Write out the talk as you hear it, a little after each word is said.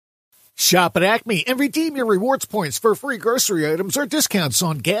Shop at Acme and redeem your rewards points for free grocery items or discounts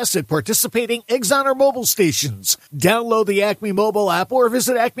on gas at participating Exxon or mobile stations. Download the Acme mobile app or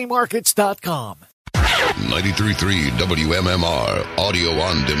visit acmemarkets.com. 93.3 WMMR Audio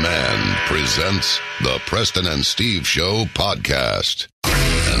on Demand presents the Preston and Steve Show podcast.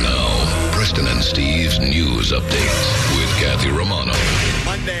 And now, Preston and Steve's news update with Kathy Romano.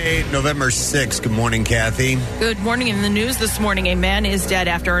 Monday, November 6th. Good morning, Kathy. Good morning. In the news this morning, a man is dead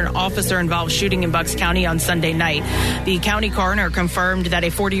after an officer-involved shooting in Bucks County on Sunday night. The county coroner confirmed that a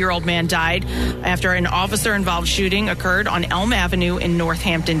 40-year-old man died after an officer-involved shooting occurred on Elm Avenue in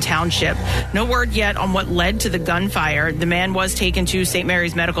Northampton Township. No word yet on what led to the gunfire. The man was taken to St.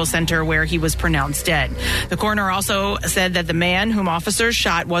 Mary's Medical Center where he was pronounced dead. The coroner also said that the man whom officers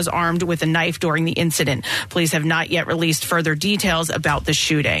shot was armed with a knife during the incident. Police have not yet released further details about the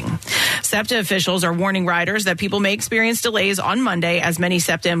shooting. SEPTA officials are warning riders that people may experience delays on Monday as many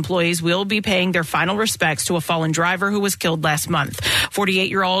SEPTA employees will be paying their final respects to a fallen driver who was killed last month.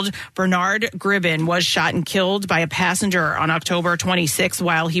 48-year-old Bernard Gribben was shot and killed by a passenger on October 26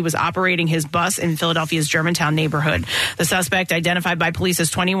 while he was operating his bus in Philadelphia's Germantown neighborhood. The suspect, identified by police as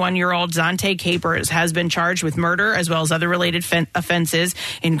 21-year-old Zonte Capers, has been charged with murder as well as other related offenses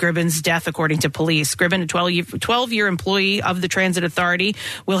in Gribben's death, according to police. Gribben, a 12-year employee of the Transit Authority,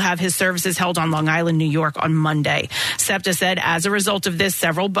 will have his services held on Long Island, New York on Monday. SEPTA said as a result of this,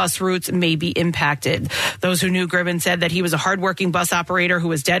 several bus routes may be impacted. Those who knew Gribben said that he was a hardworking bus operator who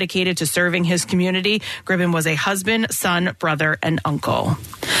was dedicated to serving his community. Gribben was a husband, son, brother, and uncle.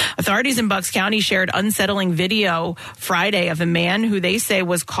 Authorities in Bucks County shared unsettling video Friday of a man who they say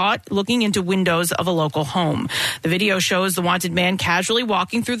was caught looking into windows of a local home. The video shows the wanted man casually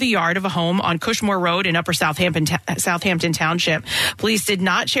walking through the yard of a home on Cushmore Road in Upper Southampton Township. Police did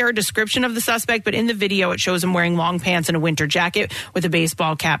not share a description of the suspect, but in the video it shows him wearing long pants and a winter jacket with a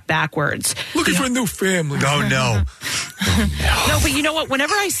baseball cap backwards. Looking for a new family. Oh, no. No, but you know what?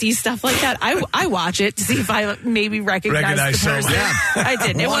 Whenever I see stuff like that, I watch it to see if I maybe recognize the person. Yeah. I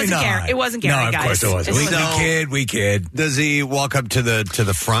didn't. It wasn't Gary, guys. No, of course it wasn't. We kid. Does he walk up to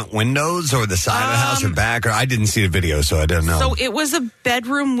the front windows or the side of the house or back? Or I didn't see the video, so I don't know. So it was a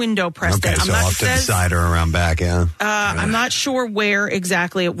bedroom window, Preston. Okay, so off to the side or around back, yeah. I'm not sure where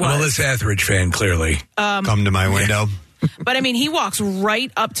exactly it was. Well, this Etheridge fan, clearly. Come to my window. But, I mean, he walks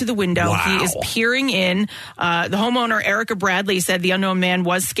right up to the window. Wow. He is peering in. The homeowner, Erica Bradley, said the unknown man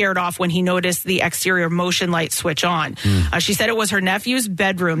was scared off when he noticed the exterior motion light switch on. She said it was her nephew's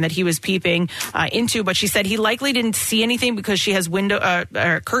bedroom that he was peeping into, but she said he likely didn't see anything because she has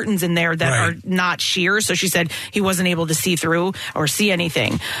curtains in there that are not sheer. So she said he wasn't able to see through or see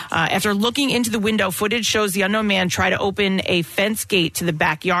anything. After looking into the window, footage shows the unknown man try to open a fence gate to the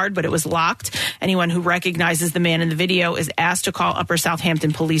backyard, but it was locked. Anyone who recognizes the man in the video is asked to call Upper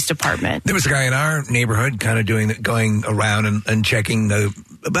Southampton Police Department. There was a guy in our neighborhood kind of going around and checking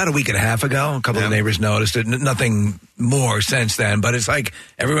about a week and a half ago. A couple of neighbors noticed it. Nothing more since then, but it's like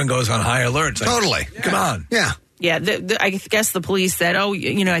everyone goes on high alert. It's like, totally. Come on. Yeah. Yeah, I guess the police said,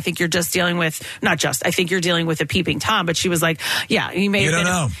 I think you're just dealing with, I think you're dealing with a peeping Tom. But she was like, yeah, he may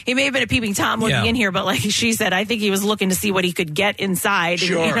have been a peeping Tom looking in here. But like she said, I think he was looking to see what he could get inside,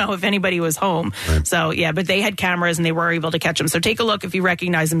 sure. and, if anybody was home. Right. So, yeah, but they had cameras and they were able to catch him. So take a look. If you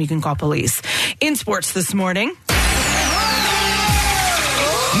recognize him, you can call police. In sports this morning.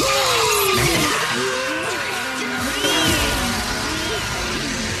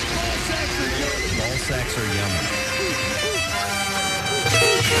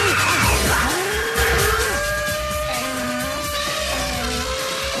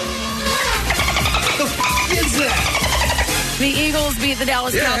 The Eagles beat the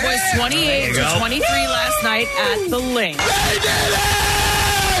Dallas Cowboys 28-23 last night at the Link.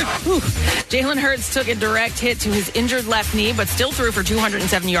 Jalen Hurts took a direct hit to his injured left knee, but still threw for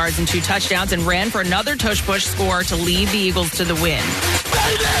 207 yards and 2 touchdowns and ran for another tush-push score to lead the Eagles to the win.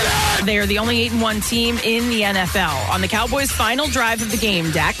 They are the only 8-1 team in the NFL. On the Cowboys' final drive of the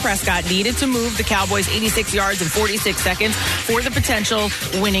game, Dak Prescott needed to move the Cowboys 86 yards in 46 seconds for the potential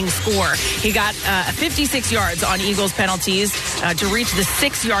winning score. He got 56 yards on Eagles penalties to reach the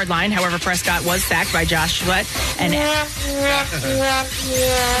 6-yard line. However, Prescott was sacked by Josh Sweat and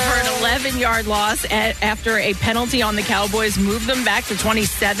for an 11-yard loss after a penalty on the Cowboys moved them back to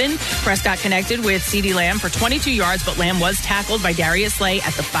 27. Prescott connected with CeeDee Lamb for 22 yards, but Lamb was tackled by Darius Slay play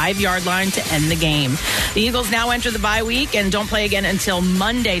at the 5-yard line to end the game. The Eagles now enter the bye week and don't play again until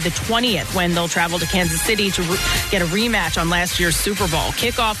Monday, the 20th, when they'll travel to Kansas City to get a rematch on last year's Super Bowl.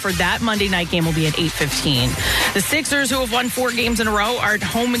 Kickoff for that Monday night game will be at 8:15. The Sixers, who have won 4 games in a row, are at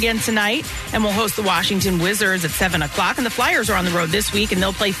home again tonight and will host the Washington Wizards at 7 o'clock. And the Flyers are on the road this week, and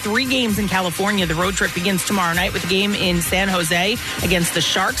they'll play 3 games in California. The road trip begins tomorrow night with a game in San Jose against the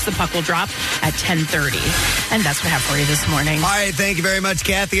Sharks. The puck will drop at 10:30. And that's what I have for you this morning. All right, thank you very much,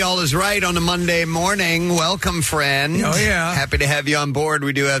 Kathy. All is right on a Monday morning. Welcome, friend. Oh, yeah. Happy to have you on board.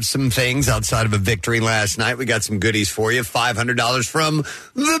 We do have some things outside of a victory last night. We got some goodies for you. $500 from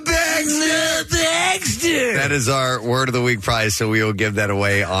the Baxter. That is our Word of the Week prize, so we will give that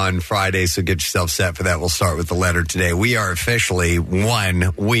away on Friday. So get yourself set for that. We'll start with the letter today. We are officially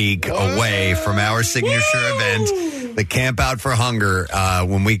 1 week away from our signature event, the Camp Out for Hunger.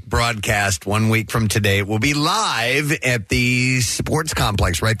 When we broadcast 1 week from today, we'll be live at the sports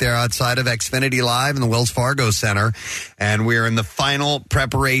complex right there outside of Xfinity Live in the Wells Fargo Center. And we're in the final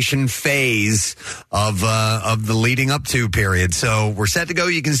preparation phase of the leading up to period. So we're set to go.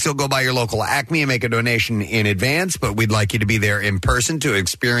 You can still go by your local Acme and make a donation in advance, but we'd like you to be there in person to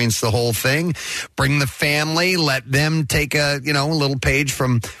experience the whole thing. Bring the family, let them take a little page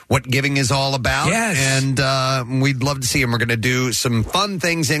from what giving is all about. Yes. And we'd love to see them. We're going to do some fun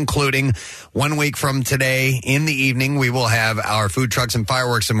things, including 1 week from today in the evening, we will have our food trucks and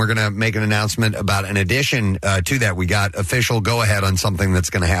fireworks, and we're going to make an announcement about an addition to that. We got official go-ahead on something that's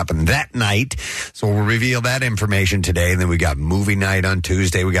going to happen that night, so we'll reveal that information today. And then we got movie night on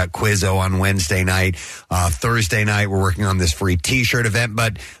Tuesday. We got Quizzo on Wednesday night. Thursday night, we're working on this free T-shirt event,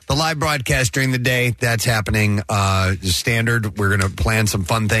 but the live broadcast during the day, that's happening standard. We're going to plan some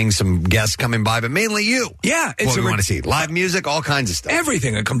fun things, some guests coming by, but mainly you. Yeah. What we want to see. Live music, all kinds of stuff.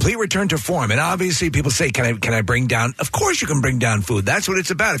 Everything, a complete return to form. And obviously people say, can I bring down? Of course you can bring down food. That's what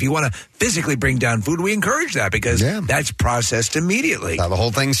it's about. If you want to physically bring down food, we encourage that because that's processed immediately. That's how the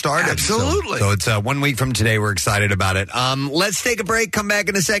whole thing started. Absolutely. So it's 1 week from today. We're excited about it. Let's take a break. Come back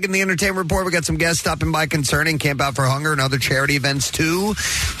in a second. The Entertainment Report. We got some guests stopping by concerning Camp Out for Hunger and other charity events too.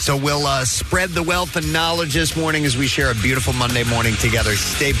 So we'll spread the wealth and knowledge this morning as we share a beautiful Monday morning together.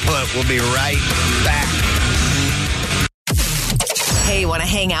 Stay put. We'll be right back. Hey, want to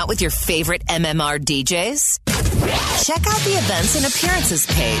hang out with your favorite MMR DJs? Check out the events and appearances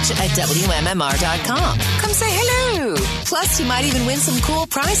page at WMMR.com. Come say hello. Plus, you might even win some cool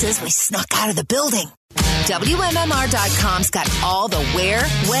prizes we snuck out of the building. WMMR.com's got all the where,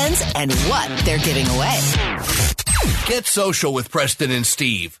 whens, and what they're giving away. Get social with Preston and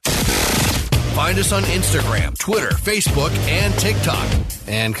Steve. Find us on Instagram, Twitter, Facebook, and TikTok.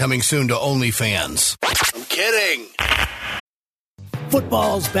 And coming soon to OnlyFans. I'm kidding.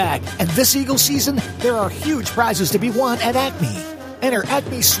 Football's back, and this Eagles season, there are huge prizes to be won at Acme. Enter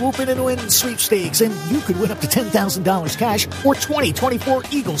Acme Swoop In and Win sweepstakes, and you could win up to $10,000 cash or 2024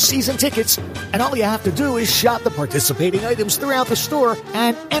 Eagles season tickets. And all you have to do is shop the participating items throughout the store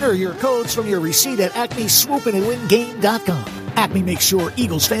and enter your codes from your receipt at acmeswoopinandwingame.com. Acme makes sure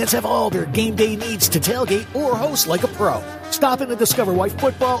Eagles fans have all their game day needs to tailgate or host like a pro. Stop in to discover why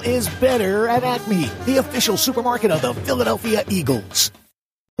football is better at Acme, the official supermarket of the Philadelphia Eagles.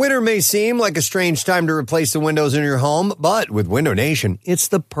 Winter may seem like a strange time to replace the windows in your home, but with Window Nation, it's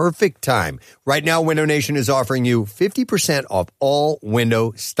the perfect time. Right now, Window Nation is offering you 50% off all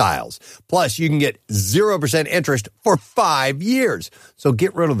window styles. Plus, you can get 0% interest for 5 years. So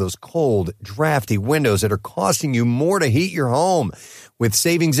get rid of those cold, drafty windows that are costing you more to heat your home. With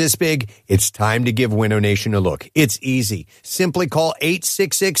savings this big, it's time to give Window Nation a look. It's easy. Simply call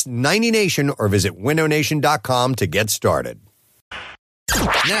 866-90NATION or visit windownation.com to get started.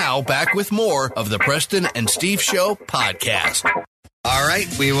 Now, back with more of the Preston and Steve Show podcast. All right,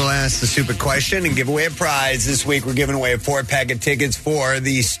 we will ask the stupid question and give away a prize. This week, we're giving away a 4-pack of tickets for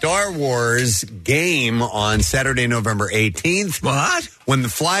the Star Wars game on Saturday, November 18th. What? When the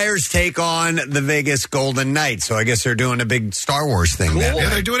Flyers take on the Vegas Golden Knights. So I guess they're doing a big Star Wars thing there. Yeah,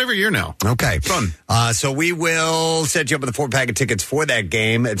 they do it every year now. Okay. Fun. So we will set you up with a 4-pack of tickets for that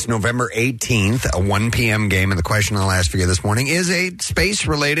game. It's November 18th, a 1 p.m. game. And the question I'll ask for you this morning is a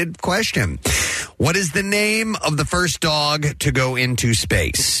space-related question. What is the name of the first dog to go into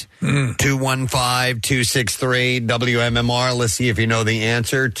space? 215-263-WMMR. Let's see if you know the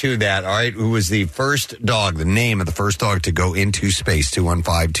answer to that. All right, who was the first dog, the name of the first dog to go into space?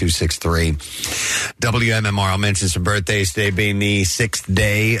 215-263-WMMR. I'll mention some birthdays today being the 6th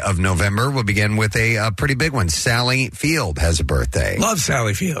day of November. We'll begin with a pretty big one. Sally Field has a birthday. Love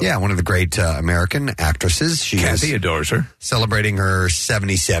Sally Field. Yeah, one of the great American actresses. Kathy adores her. Celebrating her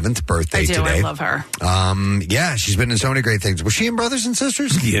 77th birthday today. I love her. Yeah, she's been in so many great things. Was she in Brothers and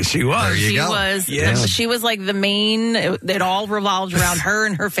Sisters? Yes, she was. There you She go. was. Yeah. She was like the main. It all revolved around her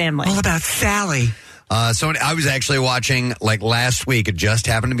and her family. All about Sally. So I was actually watching, like last week, it just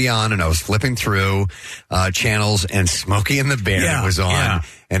happened to be on, and I was flipping through channels, and Smokey and the Bandit was on. Yeah.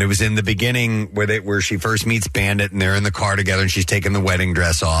 And it was in the beginning where she first meets Bandit, and they're in the car together, and she's taking the wedding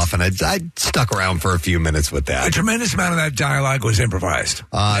dress off. And I stuck around for a few minutes with that. A tremendous amount of that dialogue was improvised,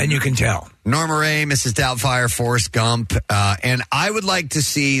 and you can tell. Norma Ray, Mrs. Doubtfire, Forrest Gump. And I would like to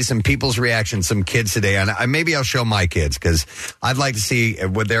see some people's reaction, some kids today. And maybe I'll show my kids, because I'd like to see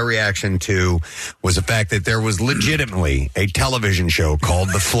what their reaction to was the fact that there was legitimately a television show called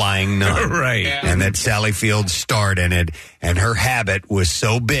The Flying Nun. Right. And that Sally Field starred in it. And her habit was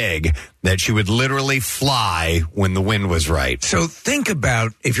so big that she would literally fly when the wind was right. So think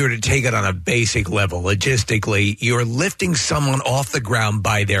about, if you were to take it on a basic level, logistically, you're lifting someone off the ground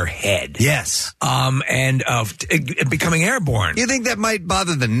by their head. Yes. And becoming airborne. You think that might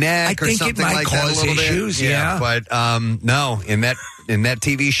bother the neck I or think something it might like that a cause little issues, bit? yeah. But no, in that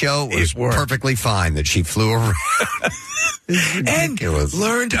TV show, it was perfectly fine that she flew around. And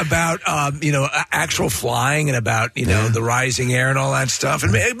learned about, actual flying and about, the rising air and all that stuff.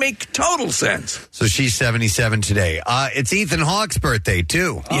 And it make total sense. So she's 77 today. It's Ethan Hawke's birthday,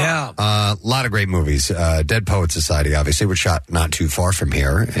 too. Yeah. A lot of great movies. Dead Poets Society, obviously, was shot not too far from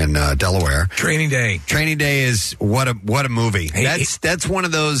here in Delaware. Training Day. Training Day is what a movie. Hey, that's one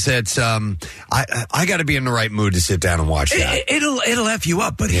of those that's I got to be in the right mood to sit down and watch that. It'll F you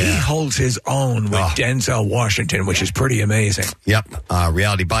up, but he holds his own with Denzel Washington, which is pretty amazing. Yep.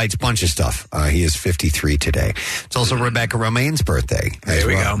 Reality Bites, bunch of stuff. He is 53 today. It's also Rebecca Romaine's birthday. There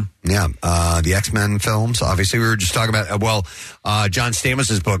we go. Yeah. The X-Men films. Obviously, we were just talking about, John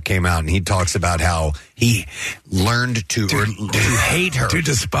Stamos' book came out, and he talks about how he learned to hate her. To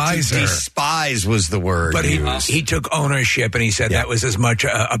despise her. Despise was the word. But he took ownership, and he said that was as much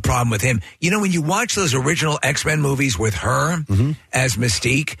a problem with him. When you watch those original X-Men movies with her as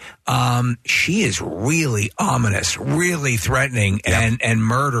Mystique, she is really ominous, really threatening, and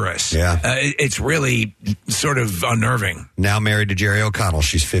murderous. Yeah. It's really sort of unnerving. Now married to Jerry O'Connell.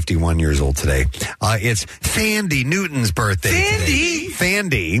 She's 51 years old today. It's Fandy Newton's birthday today.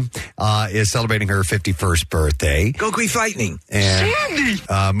 Fandy is celebrating her 51st birthday. Go Grease Lightning.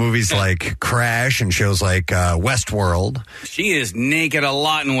 And movies like Crash and shows like Westworld. She is naked a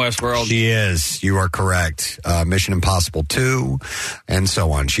lot in Westworld. She is. You are correct. Mission Impossible 2 and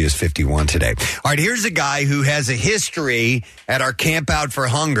so on. She is 51 today. All right, here's a guy who has a history at our Camp Out for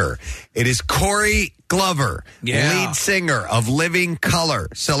Hunger. It is Corey Glover, lead singer of Living Color,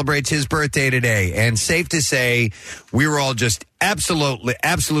 celebrates his birthday today. And safe to say, we were all just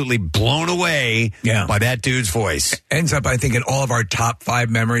absolutely blown away by that dude's voice. Ends up, I think, in all of our top 5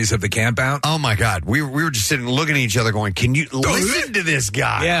 memories of the camp out. Oh, my God. We were just sitting looking at each other going, can you listen to this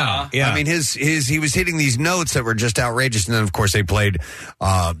guy? Yeah. I mean, he was hitting these notes that were just outrageous. And then, of course, they played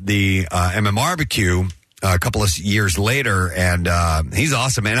the MMRBQ a couple of years later, and he's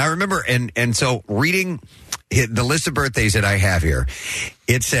awesome. And I remember, and so reading the list of birthdays that I have here,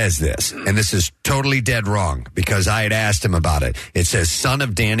 it says this, and this is totally dead wrong because I had asked him about it. It says son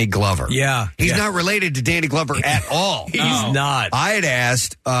of Danny Glover. Yeah. He's not related to Danny Glover at all. He's not. I had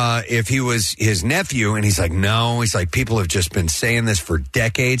asked if he was his nephew, and he's like, no. He's like, people have just been saying this for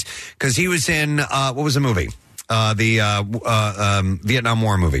decades because he was in, what was the movie? The Vietnam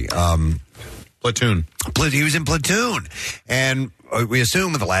War movie. Platoon. He was in Platoon. And we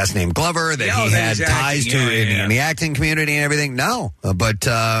assume with the last name Glover that he had he's ties acting. in the acting community and everything. No, but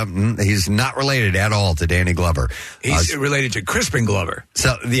he's not related at all to Danny Glover. He's related to Crispin Glover.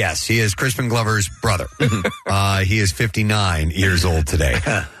 So, yes, he is Crispin Glover's brother. He is 59 years old today.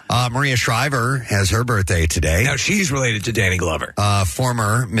 Maria Shriver has her birthday today. Now, she's related to Danny Glover.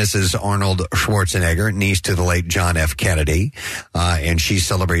 Former Mrs. Arnold Schwarzenegger, niece to the late John F. Kennedy. And she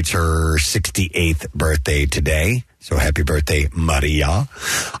celebrates her 68th birthday today. So happy birthday, Maria.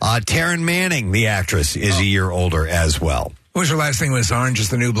 Taryn Manning, the actress, is a year older as well. What was her last thing? Was Orange is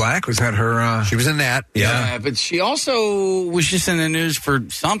the New Black? Was that her? She was in that. Yeah, but she also was just in the news for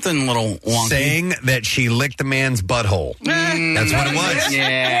something little wonky. Saying that she licked the man's butthole. That's what it was.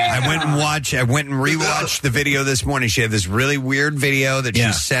 Yeah. I went and rewatched the video this morning. She had this really weird video that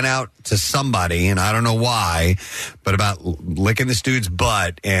she sent out to somebody, and I don't know why, but about licking this dude's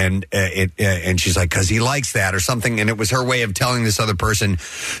butt, and she's like, because he likes that or something, and it was her way of telling this other person,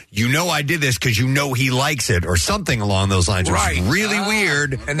 you know I did this because you know he likes it, or something along those lines. Right. It was really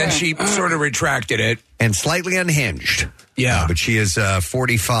weird. And then she sort of retracted it. And slightly unhinged. Yeah. But she is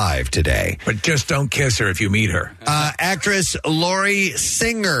 45 today. But just don't kiss her if you meet her. Actress Lori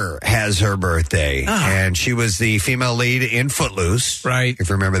Singer has her birthday. And she was the female lead in Footloose. Right. If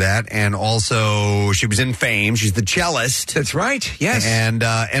you remember that. And also, she was in Fame. She's the cellist. That's right. Yes. And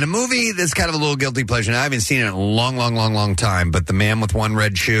a movie that's kind of a little guilty pleasure. Now, I haven't seen it in a long time. But The Man with One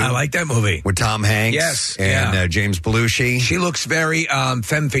Red Shoe. I like that movie. With Tom Hanks. Yes. And James Belushi. She looks very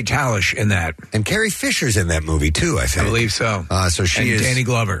femme fatale-ish in that. And Carrie Fisher's in that movie, too, I think. I believe so. So she is Danny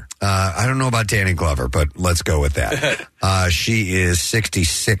Glover. I don't know about Danny Glover, but let's go with that. She is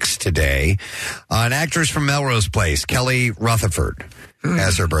 66 today. An actress from Melrose Place, Kelly Rutherford,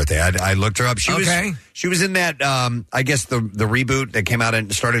 has her birthday. I looked her up. She was in that. I guess the reboot that came out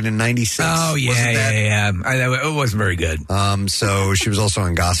and started in '96. Oh yeah. It wasn't very good. So she was also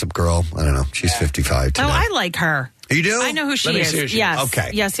in Gossip Girl. I don't know. She's 55 today. Oh, I like her. You do? I know who she is. Yes.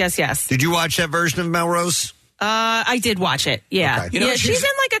 Okay. Yes. Did you watch that version of Melrose? I did watch it. Yeah. Okay. You know, she's in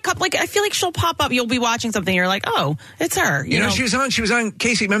like a couple. Like I feel like she'll pop up. You'll be watching something. You're like, oh, it's her. You know, she was on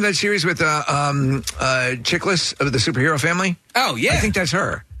Casey. Remember that series with Chickless of the superhero family? Oh, yeah. I think that's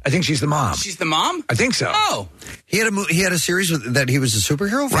her. I think she's the mom. She's the mom? I think so. Oh. He had a series that he was a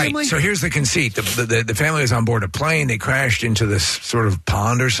superhero family? Right. So here's the conceit. The family was on board a plane. They crashed into this sort of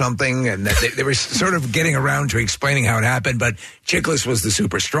pond or something, and they were sort of getting around to explaining how it happened, but Chickless was the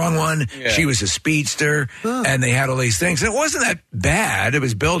super strong one. Yeah. She was a speedster, and they had all these things. And it wasn't that bad. It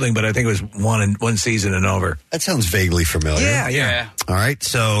was building, but I think it was one season and over. That sounds vaguely familiar. Yeah. All right.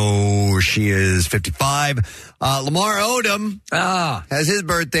 So she is 55. Lamar Odom has his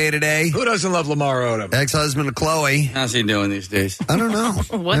birthday today. Who doesn't love Lamar Odom? Ex-husband of Chloe. How's he doing these days? I don't know.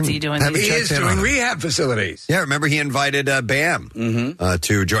 What's he doing? He is doing rehab facilities. Yeah, remember he invited Bam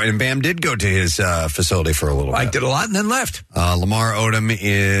to join, and Bam did go to his facility for a little bit. Liked it a lot and then left. Lamar Odom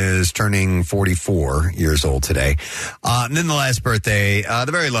is turning 44 years old today. And then the last birthday,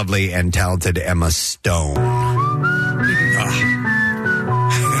 the very lovely and talented Emma Stone.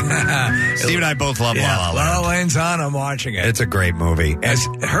 Steve and I both love La La Land. La La Land's on. I'm watching it. It's a great movie. As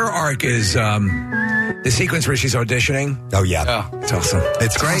her arc is the sequence where she's auditioning. Oh, yeah. It's awesome.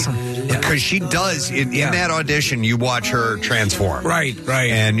 It's great. Awesome. Because she does, in that audition, you watch her transform. Right.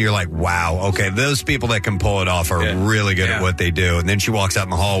 And you're like, wow, okay, those people that can pull it off are really good at what they do. And then she walks out in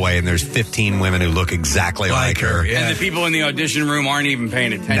the hallway, and there's 15 women who look exactly like her. Yeah. And the people in the audition room aren't even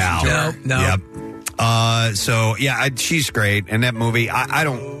paying attention to her. No. Yep. She's great. And that movie, I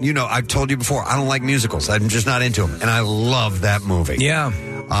don't, I've told you before, I don't like musicals. I'm just not into them. And I love that movie. Yeah.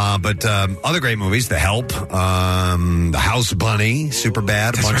 But other great movies, The Help, The House Bunny,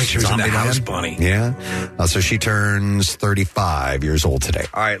 Superbad. That's right, she was in The House Bunny. Yeah. So she turns 35 years old today.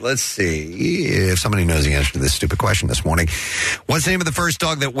 All right, let's see if somebody knows the answer to this stupid question this morning. What's the name of the first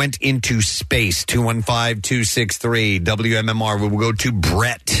dog that went into space? 215-263 WMMR. We will go to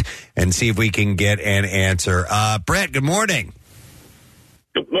Brett and see if we can get an answer. Brett, good morning.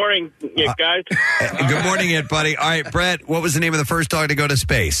 Good morning, guys. Good morning, buddy. All right, Brett, what was the name of the first dog to go to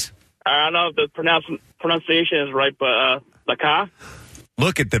space? I don't know if the pronunciation is right, but Laika.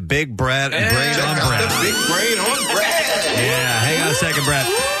 Look at the big brain on Brett. The big brain on Brett. Yeah, hang on a second, Brett.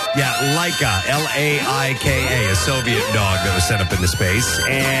 Yeah, Laika, Laika, a Soviet dog that was sent up into space.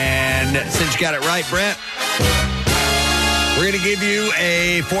 And since you got it right, Brett, we're going to give you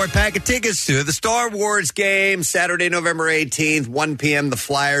a 4-pack of tickets to the Star Wars game, Saturday, November 18th, 1 p.m. The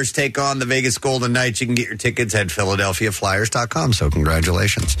Flyers take on the Vegas Golden Knights. You can get your tickets at PhiladelphiaFlyers.com, so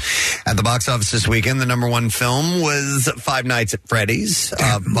congratulations. At the box office this weekend, the number one film was Five Nights at Freddy's.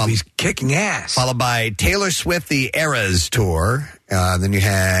 Movie's kicking ass. Followed by Taylor Swift, The Eras Tour. Then you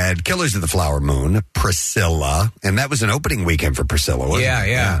had Killers of the Flower Moon, Priscilla, and that was an opening weekend for Priscilla, wasn't it?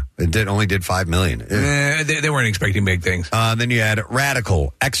 Yeah. It only did $5 million. They weren't expecting big things. Then you had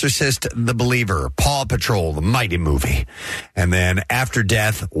Radical, Exorcist, The Believer, Paw Patrol, The Mighty Movie. And then After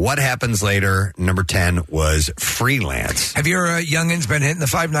Death, What Happens Later, number 10 was Freelance. Have your youngins been hitting the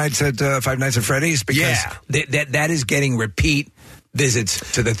Five Nights at Freddy's? Because that is getting repeat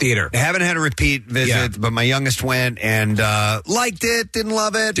visits to the theater. I haven't had a repeat visit, but my youngest went and liked it, didn't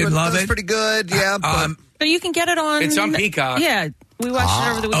love it. It was pretty good, But you can get it on... It's on Peacock. Yeah, we watched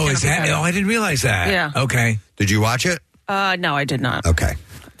it over the weekend. Oh, is that? Oh, I didn't realize that. Yeah. Okay. Did you watch it? No, I did not. Okay.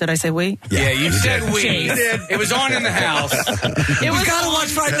 Did I say we? Yeah, you said we. Jeez. It was on in the house. We gotta watch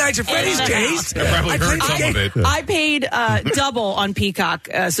Five Nights at Freddy's, Jace. I probably heard some of it. I paid double on Peacock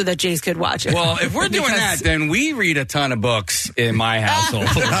so that Jace could watch it. Well, if we're doing that, then we read a ton of books in my household.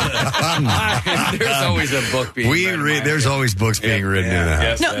 There's always a book being read. There's always books being written in the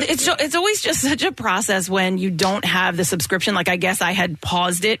house. No, it's always just such a process when you don't have the subscription. Like, I guess I had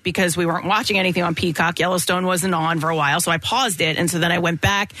paused it because we weren't watching anything on Peacock. Yellowstone wasn't on for a while, so I paused it. And so then I went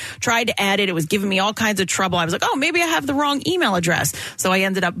back, tried to add it. It was giving me all kinds of trouble. I was like, oh, maybe I have the wrong email address. So I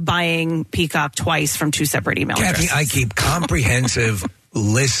ended up buying Peacock twice from 2 separate email Kathy, addresses. I keep comprehensive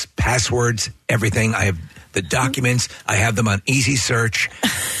lists, passwords, everything. I have the documents. I have them on easy search.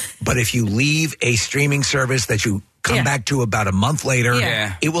 But if you leave a streaming service that you come back to about a month later,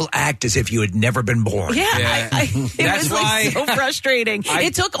 it will act as if you had never been born. It That's was why so frustrating.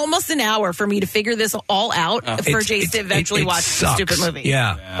 It took almost an hour for me to figure this all out for Jace to eventually watch the stupid movie.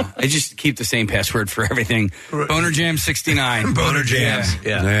 Yeah. I just keep the same password for everything. Boner Jam 69. Boner Jams.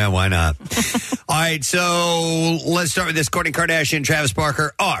 Yeah, why not? All right, so let's start with this. Kourtney Kardashian and Travis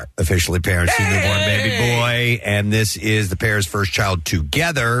Barker are officially parents to a newborn baby boy, and this is the pair's first child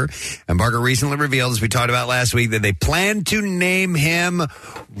together. And Barker recently revealed, as we talked about last week, that they plan to name him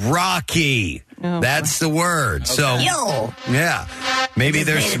Rocky. That's the word. Okay. So, yeah, maybe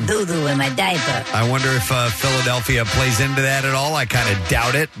there's some doo-doo in my diaper. I wonder if Philadelphia plays into that at all. I kind of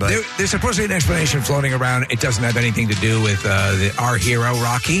doubt it, but there's supposedly an explanation floating around. It doesn't have anything to do with our hero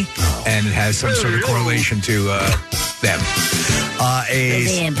Rocky, and it has some sort of correlation to them.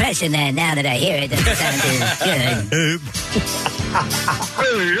 There's the impression that now that I hear it, doesn't sound too good.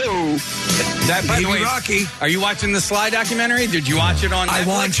 That, by the way, Rocky. Are you watching the Sly documentary? Did you watch it on Netflix? I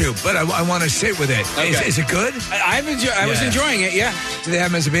want to, but I want to sit with it. Okay. Is it good? I was enjoying it, yeah. Do they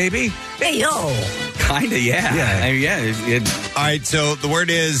have him as a baby? Hey, yo. Kind of, yeah. All right, so the word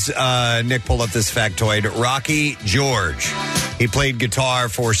is, Nick pulled up this factoid, Rocky George. He played guitar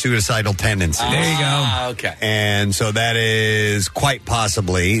for Suicidal Tendencies. There you go. Okay. And so that is quite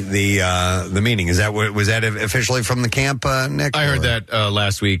possibly the meaning. Was that officially from the camp, Nick? I heard that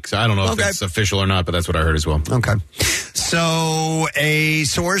last week, so I don't know if it's official or not, but that's what I heard as well. Okay. So a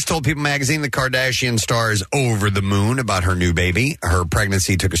source told People magazine the Kardashian star is over the moon about her new baby. Her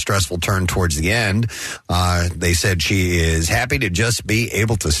pregnancy took a stressful turn towards the end. They said she is happy to just be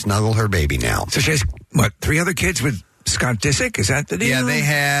able to snuggle her baby now. So she has, 3 other kids with Scott Disick? Is that the deal? Yeah, they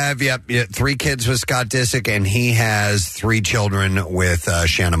have 3 kids with Scott Disick, and he has 3 children with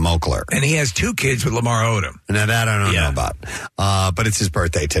Shanna Moakler. And he has 2 kids with Lamar Odom. Now, that I don't know about. But it's his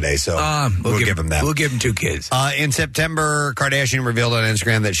birthday today, so we'll give him that. We'll give him 2 kids. In September, Kardashian revealed on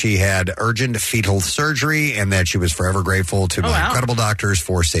Instagram that she had urgent fetal surgery and that she was forever grateful to my incredible doctors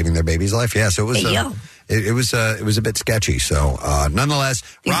for saving their baby's life. Yeah, so it was... It was a bit sketchy. So, nonetheless,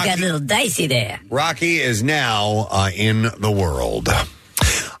 Things got a little dicey there. Rocky is now in the world.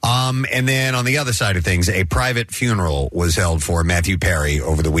 And then on the other side of things, a private funeral was held for Matthew Perry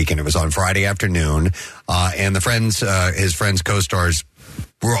over the weekend. It was on Friday afternoon, and his friends, co-stars,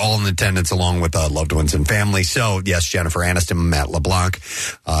 were all in attendance along with loved ones and family. So, yes, Jennifer Aniston, Matt LeBlanc,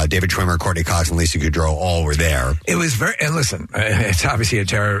 David Schwimmer, Courtney Cox, and Lisa Kudrow all were there. It was and listen, it's obviously a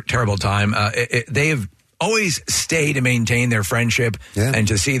terrible time. They have always stay to maintain their friendship, and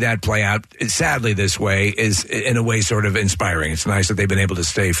to see that play out, sadly, this way is in a way sort of inspiring. It's nice that they've been able to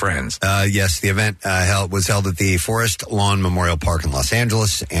stay friends. Yes, the event was held at the Forest Lawn Memorial Park in Los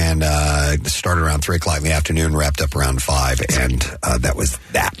Angeles, and started around 3 o'clock in the afternoon, wrapped up around 5, and that was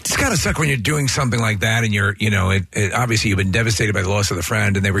that. It's gotta suck when you're doing something like that, and you're, obviously you've been devastated by the loss of the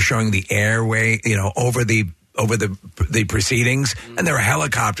friend, and they were showing the airway, over the proceedings, and there were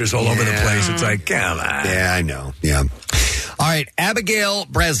helicopters all over the place. It's like, come on. Yeah, I know. Yeah. All right, Abigail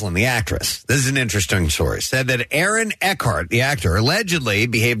Breslin, the actress, this is an interesting story, said that Aaron Eckhart, the actor, allegedly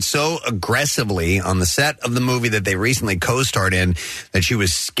behaved so aggressively on the set of the movie that they recently co-starred in that she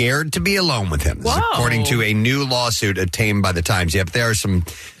was scared to be alone with him. This is according to a new lawsuit obtained by the Times. Yep, there are some...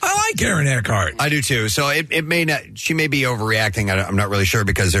 I like Aaron Eckhart. I do too. So it may not... She may be overreacting. I'm not really sure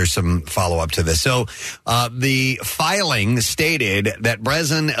because there's some follow-up to this. So the filing stated that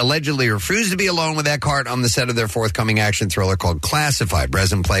Breslin allegedly refused to be alone with Eckhart on the set of their forthcoming action thriller called Classified.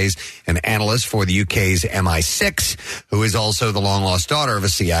 Breslin plays an analyst for the UK's MI6, who is also the long-lost daughter of a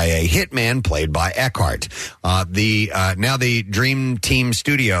CIA hitman played by Eckhart. Now the Dream Team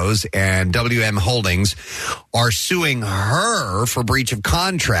Studios and WM Holdings are suing her for breach of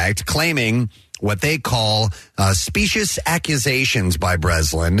contract, claiming what they call specious accusations by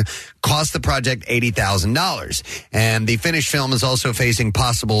Breslin cost the project $80,000. And the finished film is also facing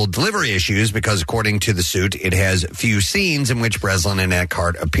possible delivery issues because, according to the suit, it has few scenes in which Breslin and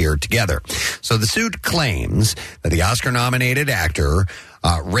Eckhart appear together. So the suit claims that the Oscar-nominated actor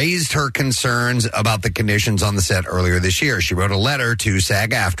raised her concerns about the conditions on the set earlier this year. She wrote a letter to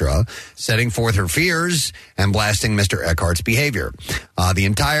SAG-AFTRA setting forth her fears and blasting Mr. Eckhart's behavior. The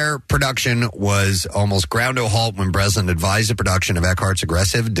entire production was almost ground to a halt when Breslin advised the production of Eckhart's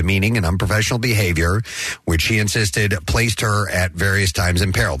aggressive, demeaning, and unprofessional behavior, which she insisted placed her at various times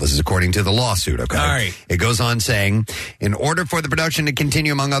in peril. This is according to the lawsuit, okay? All right. It goes on saying, in order for the production to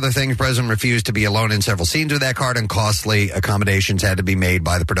continue, among other things, Breslin refused to be alone in several scenes with Eckhart, and costly accommodations had to be made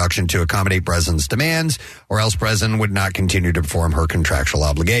by the production to accommodate Breslin's demands, or else Breslin would not continue to perform her contractual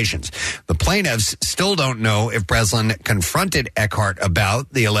obligations. The plaintiffs still don't know if Breslin confronted Eckhart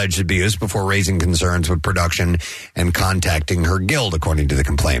about the alleged abuse before raising concerns with production and contacting her guild, according to the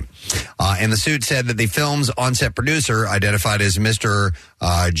complaint. And the suit said that the film's on-set producer, identified as Mr.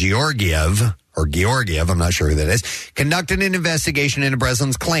 Georgiev, I'm not sure who that is, conducted an investigation into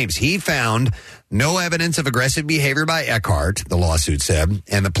Breslin's claims. He found no evidence of aggressive behavior by Eckhart, the lawsuit said,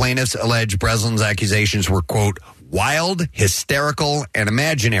 and the plaintiffs alleged Breslin's accusations were, quote, wild, hysterical, and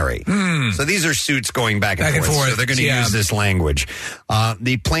imaginary. So these are suits going back and forth. So they're going to use this language.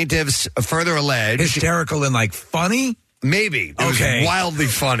 The plaintiffs further allege... Hysterical and like funny? Maybe. It was wildly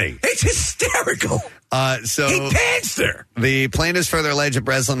funny. It's hysterical. So he pants her. The plaintiffs further allege that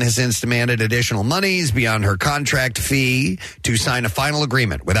Breslin has since demanded additional monies beyond her contract fee to sign a final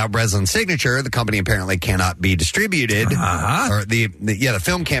agreement. Without Breslin's signature, the company apparently cannot be distributed. Or the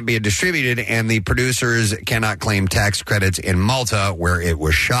film can't be distributed, and the producers cannot claim tax credits in Malta, where it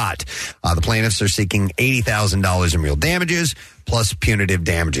was shot. The plaintiffs are seeking $80,000 in real damages, plus punitive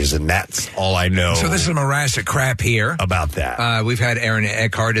damages, and that's all I know. So this is a morass of crap here about that. We've had Aaron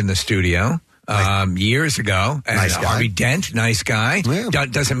Eckhart in the studio years ago. Nice guy. Harvey Dent, nice guy. Yeah.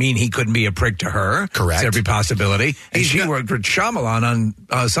 Doesn't mean he couldn't be a prick to her. Correct. It's every possibility. And she worked with Shyamalan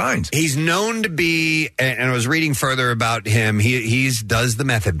on Signs. He's known to be, and I was reading further about him, he does the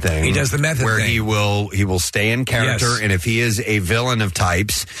method thing. He does the method where thing. he will stay in character, Yes. and if he is a villain of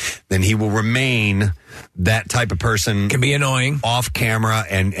types, then he will remain that type of person. Can be annoying. Off camera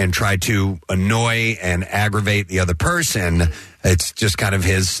and try to annoy and aggravate the other person. It's just kind of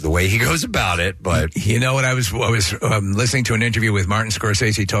the way he goes about it. But you know what? I was listening to an interview with Martin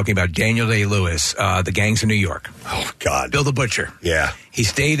Scorsese talking about Daniel Day-Lewis, The Gangs of New York. Oh, God. Bill the Butcher. Yeah. He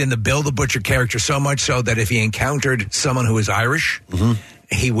stayed in the Bill the Butcher character so much so that if he encountered someone who was Irish,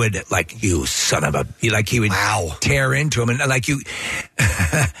 he would, like, you son of a... he would tear into him. And, like, you...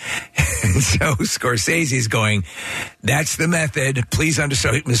 So Scorsese's going, that's the method. Please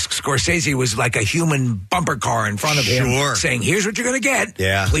understand. Scorsese was like a human bumper car in front of him saying, here's what you're going to get.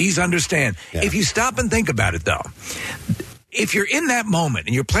 Yeah. Please understand. Yeah. If you stop and think about it, though, if you're in that moment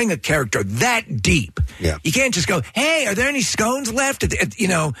and you're playing a character that deep, you can't just go, hey, are there any scones left? You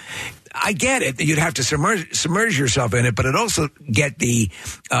know... I get it. You'd have to submerge yourself in it, but it also get the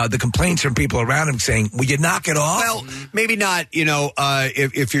complaints from people around him saying, will you knock it off? Well, maybe not,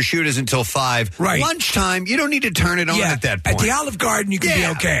 if your shoot is until 5. Right. Lunchtime, you don't need to turn it on at that point. At the Olive Garden, you can be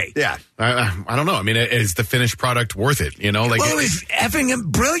okay. Yeah. I don't know. I mean, is the finished product worth it? You know, like it's effing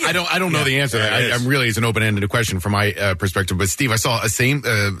brilliant. I don't know the answer. I'm really, it's an open-ended question from my perspective. But Steve, I saw a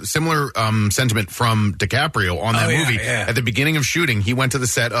similar sentiment from DiCaprio on that movie. At the beginning of shooting, he went to the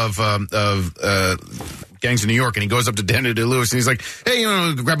set of Gangs of New York, and he goes up to Daniel Day-Lewis, and he's like, hey,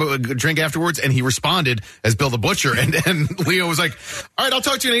 grab a drink afterwards, and he responded as Bill the Butcher, and Leo was like, all right, I'll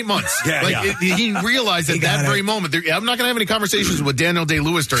talk to you in 8 months. He realized at that very moment, I'm not going to have any conversations with Daniel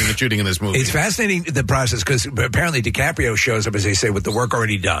Day-Lewis during the shooting of this movie. It's fascinating, the process, because apparently DiCaprio shows up, as they say, with the work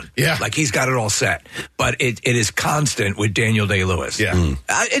already done. Yeah. Like, he's got it all set. But it is constant with Daniel Day-Lewis. Yeah.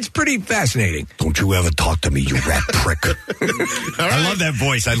 It's pretty fascinating. Don't you ever talk to me, you rat prick. I love that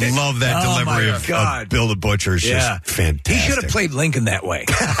voice. I love that delivery of Bill the Butcher. It's just fantastic. He should have played Lincoln that way.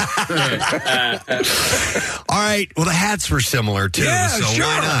 All right. Well, the hats were similar, too. Yeah, so sure.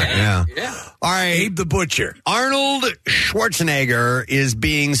 why not? Yeah. All right. Abe the Butcher. Arnold Schwarzenegger is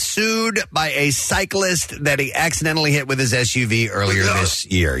being sued by a cyclist that he accidentally hit with his SUV earlier this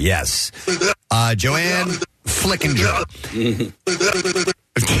year. Yes. Joanne Flickinger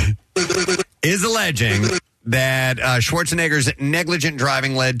is alleging that Schwarzenegger's negligent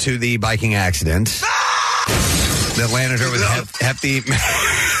driving led to the biking accident that landed her with hefty...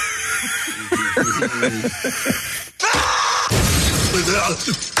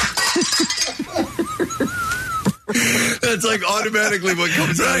 That's like automatically what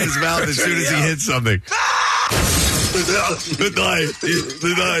comes out of his mouth as soon as he hits something.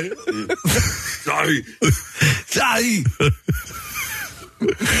 Sorry.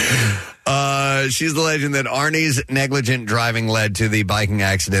 She's the legend that Arnie's negligent driving led to the biking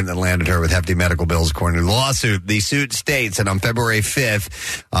accident that landed her with hefty medical bills, according to the lawsuit. The suit states that on February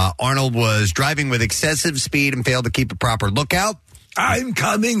 5th, Arnold was driving with excessive speed and failed to keep a proper lookout. I'm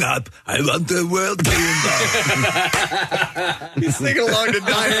coming up. I want the world to be involved. He's singing along to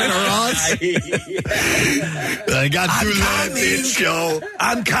Diana Ross. I got to let it show.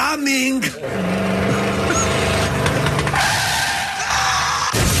 I'm coming.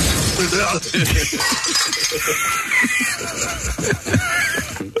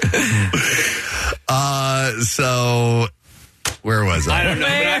 So where was I? I don't know,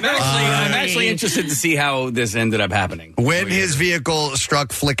 but I'm actually interested to see how this ended up happening. When his vehicle struck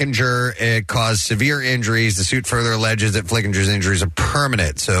Flickinger, it caused severe injuries. The suit further alleges that Flickinger's injuries are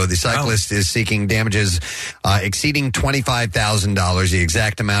permanent. So the cyclist is seeking damages exceeding $25,000. The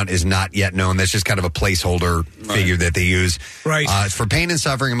exact amount is not yet known. That's just kind of a placeholder figure that they use. Right. It's for pain and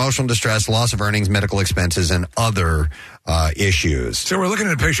suffering, emotional distress, loss of earnings, medical expenses, and other issues. So we're looking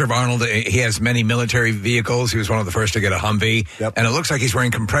at a picture of Arnold. He has many military vehicles. He was one of the first to get a Humvee. Yep. And it looks like he's wearing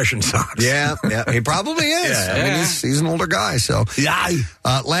compression socks. Yeah, he probably is. I mean, he's an older guy. So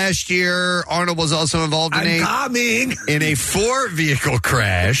last year, Arnold was also involved in a 4-vehicle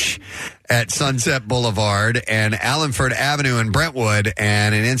crash at Sunset Boulevard and Allenford Avenue in Brentwood,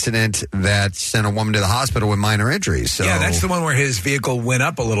 and an incident that sent a woman to the hospital with minor injuries. So, yeah, that's the one where his vehicle went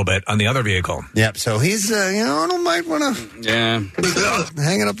up a little bit on the other vehicle. Yep. So he's, Arnold might want to hang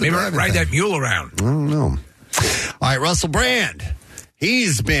it up the driving ride thing. that mule around. I don't know. All right, Russell Brand.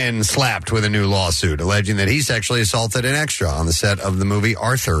 He's been slapped with a new lawsuit alleging that he sexually assaulted an extra on the set of the movie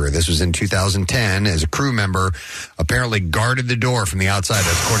Arthur. This was in 2010 as a crew member apparently guarded the door from the outside.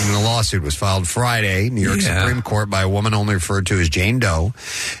 That's according to the lawsuit. It was filed Friday, New York Supreme Court, by a woman only referred to as Jane Doe.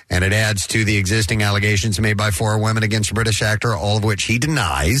 And it adds to the existing allegations made by 4 women against a British actor, all of which he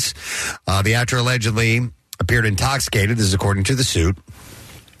denies. The actor allegedly appeared intoxicated. This is according to the suit.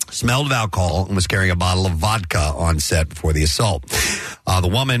 Smelled of alcohol and was carrying a bottle of vodka on set before the assault. The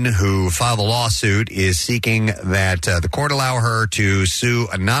woman who filed the lawsuit is seeking that the court allow her to sue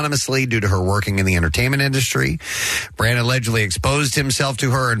anonymously due to her working in the entertainment industry. Brand allegedly exposed himself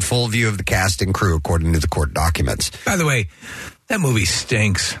to her in full view of the cast and crew, according to the court documents. By the way, that movie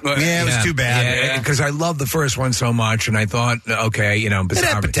stinks. Yeah, it was too bad. Because I loved the first one so much, and I thought, okay, it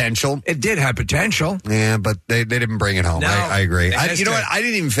had potential. It did have potential. Yeah, but they didn't bring it home. No, I agree. You know what? I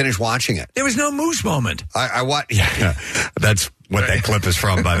didn't even finish watching it. There was no moose moment. I watched. Yeah, that's what that clip is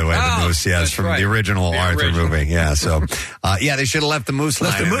from, by the way. The moose, yes, from the original Arthur movie. Yeah, so they should have left the moose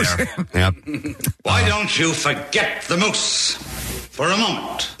line in there. Yep. Why don't you forget the moose for a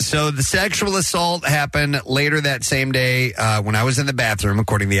moment? So the sexual assault happened later that same day when I was in the bathroom.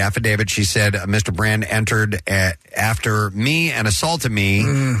 According to the affidavit, she said Mr. Brand entered after me and assaulted me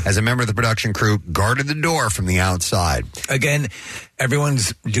as a member of the production crew, guarded the door from the outside. Again,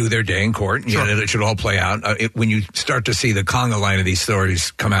 everyone's due their day in court. Sure. It should all play out. When you start to see the conga line of these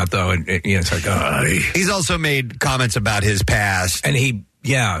stories come out, though, it's like, He's also made comments about his past. And he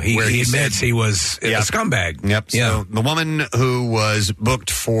admits he was a scumbag. Yep. So the woman who was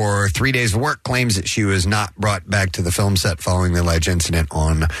booked for 3 days of work claims that she was not brought back to the film set following the alleged incident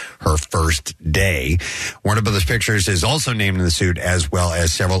on her first day. Warner Brothers Pictures is also named in the suit, as well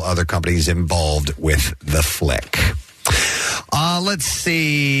as several other companies involved with the flick. Let's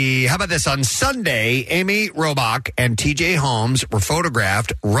see. How about this? On Sunday, Amy Robach and TJ Holmes were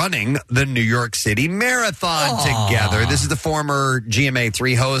photographed running the New York City Marathon together. This is the former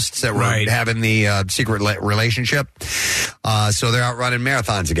GMA3 hosts that were having the secret relationship. So they're out running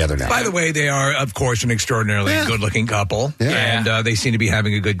marathons together now. By the way, they are, of course, an extraordinarily good-looking couple. Yeah. And they seem to be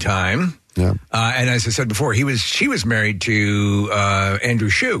having a good time. Yeah. And as I said before, she was married to Andrew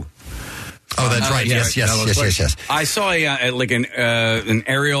Shue. Oh, that's right. Yes. I saw an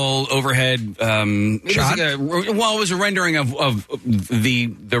aerial overhead shot. It was a rendering of the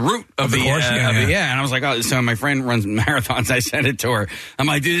route of the course. And I was like, oh, so my friend runs marathons. I sent it to her. I'm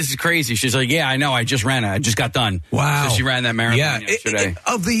like, dude, this is crazy. She's like, yeah, I know. I just ran it. I just got done. Wow. So she ran that marathon yesterday.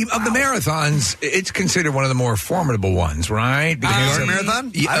 Of the marathons, it's considered one of the more formidable ones, right? The New York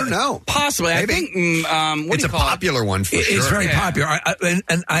Marathon? I don't know. Possibly. Maybe. I think it's a popular one for sure. It's very popular.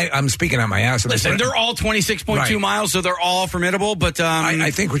 I'm speaking on my ass. Listen, they're all 26.2 miles, so they're all formidable. But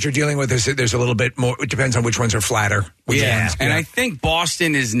I think what you're dealing with is there's a little bit more. It depends on which ones are flatter. Yeah, and I think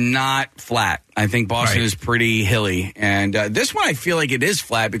Boston is not flat. I think Boston is pretty hilly. And this one, I feel like it is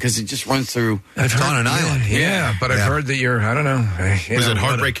flat because it just runs through. It's on an island. Yeah, but I've heard that I don't know. Was it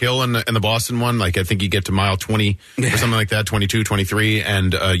Heartbreak Hill in the Boston one? Like, I think you get to mile 20 or something like that, 22, 23,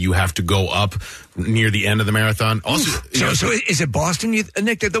 and you have to go up near the end of the marathon. Also, so is it Boston,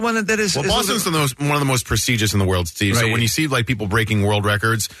 Nick, the one that is? Well, Boston's one of the most prestigious in the world, Steve. Right. So when you see like people breaking world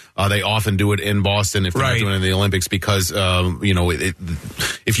records, they often do it in Boston if they're not doing it in the Olympics because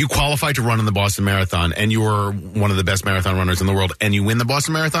if you qualify to run in the Boston Marathon and you are one of the best marathon runners in the world and you win the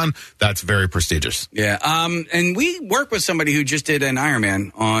Boston Marathon, that's very prestigious. Yeah. And we work with somebody who just did an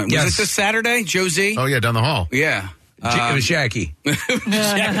Ironman on. Was it this Saturday, Josie? Oh yeah, down the hall. Yeah. It was Jackie. Iron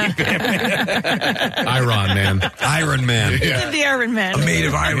Man. Yeah. The Iron Man. Made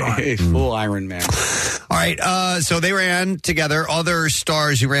of iron. Full Iron Man. All right, so they ran together. Other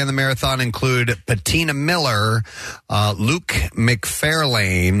stars who ran the marathon include Patina Miller, Luke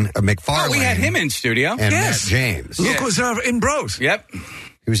McFarlane. Oh, we had him in studio. And Matt James. Luke was in Bros. Yep.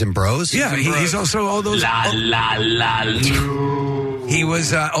 He was in Bros? Yeah, he's also all those... He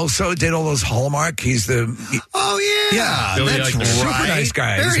was also did all those Hallmark. He's the... Yeah, that's right. Super nice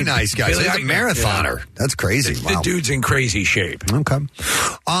guy. Very nice guy. He's a marathoner. Yeah. That's crazy. The dude's in crazy shape. Okay. In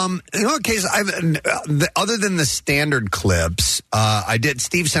all case, other than the standard clips,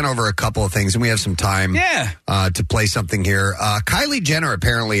 Steve sent over a couple of things, and we have some time to play something here. Kylie Jenner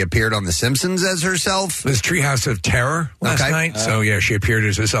apparently appeared on The Simpsons as herself. This Treehouse of Terror last night. So, she appeared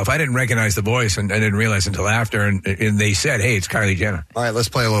as herself. I didn't recognize the voice, and I didn't realize until after, and they said, hey, it's Kylie Jenner. All right, let's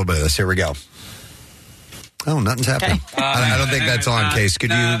play a little bit of this. Here we go. Oh, nothing's happening. Okay. I don't think that's on, Case.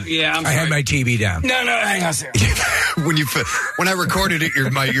 Could you? Yeah, I had my TV down. No, hang on a second. when I recorded it,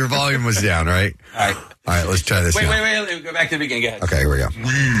 your volume was down, right? All right, let's try this. Wait. Go back to the beginning. Go ahead. Okay, here we go. We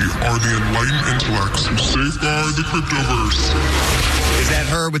are the enlightened intellects who safeguard the cryptoverse. Is that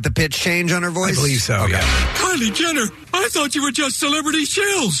her with the pitch change on her voice? I believe so, okay. Kylie Jenner, I thought you were just celebrity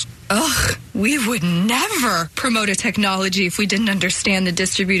shills. Ugh, we would never promote a technology if we didn't understand the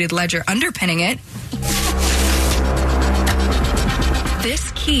distributed ledger underpinning it.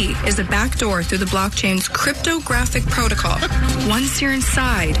 This key is a backdoor through the blockchain's cryptographic protocol. Once you're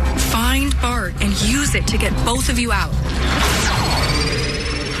inside, find Bart and use it to get both of you out.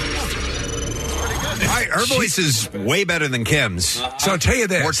 Her voice is way better than Kim's. So I'll tell you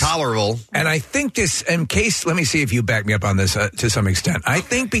this. More tolerable. And I think this, in case, let me see if you back me up on this to some extent. I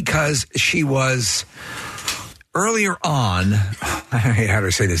think because she was earlier on, how do I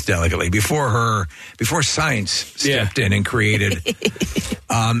say this delicately, before science stepped in and created,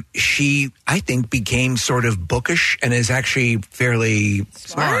 she, I think, became sort of bookish and is actually fairly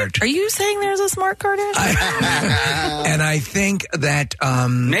smart. Are you saying there's a smart Kardashian? And I think that...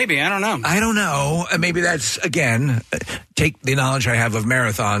 maybe, I don't know. I don't know. Maybe that's, again, take the knowledge I have of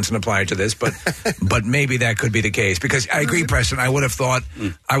marathons and apply it to this, but maybe that could be the case. Because I agree, Preston, I would have thought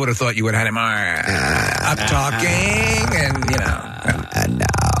you would have had him up talking and, no.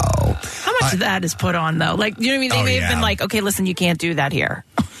 How much of that is put on, though? Like, you know what I mean? They may have been like, okay, listen, you can't do that here.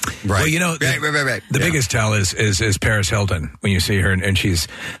 Right. Well, right. The biggest tell is Paris Hilton when you see her, and she's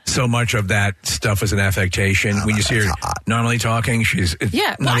so much of that stuff is an affectation. When you see her normally talking, she's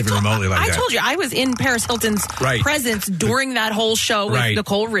not even remotely like that. I told you, I was in Paris Hilton's presence during that whole show with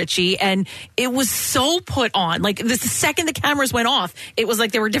Nicole Richie, and it was so put on. Like, the second the cameras went off, it was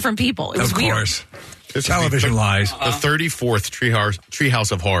like they were different people. It was weird. Of course. Television lies. The 34th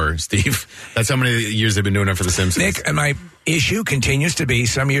Treehouse of Horror, Steve. That's how many years they've been doing it for The Simpsons. Nick, and my issue continues to be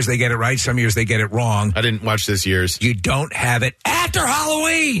some years they get it right, some years they get it wrong. I didn't watch this year's. You don't have it after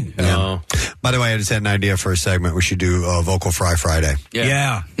Halloween. No. By the way, I just had an idea for a segment. We should do Vocal Fry Friday.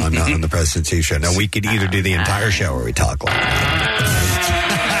 Yeah. On the Preston TV show. Now, we could either do the entire show or we talk live.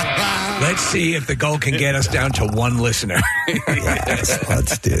 Let's see if the goal can get us down to one listener. Yes,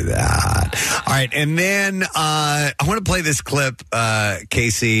 let's do that. All right, and then I want to play this clip,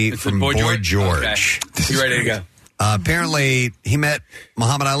 Casey, from Boy George. Okay. You ready to go? Apparently, he met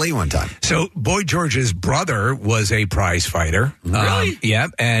Muhammad Ali one time. So, Boy George's brother was a prize fighter. Really?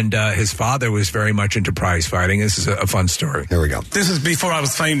 And his father was very much into prize fighting. This is a fun story. Here we go. This was before I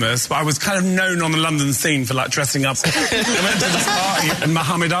was famous, but I was kind of known on the London scene for, dressing up. I went to this party, and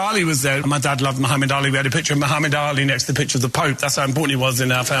Muhammad Ali was there. My dad loved Muhammad Ali. We had a picture of Muhammad Ali next to the picture of the Pope. That's how important he was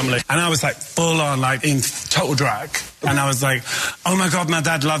in our family. And I was, full on, in total drag. And I was like, oh, my God, my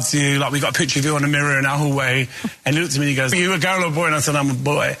dad loves you. We got a picture of you on a mirror in our hallway. And he looked at me and he goes, are you a girl or a boy? And I said, I'm a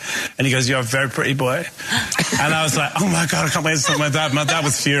boy. And he goes, you're a very pretty boy. And I was like, oh, my God, I can't wait to tell my dad. My dad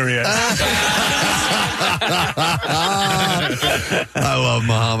was furious. I love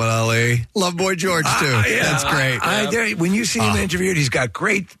Muhammad Ali. Love Boy George, too. That's great. When you see him interviewed, he's got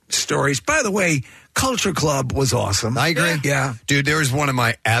great stories. By the way, Culture Club was awesome. I agree. Yeah. Dude, there was one of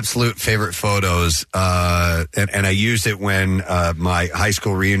my absolute favorite photos, and I used it when my high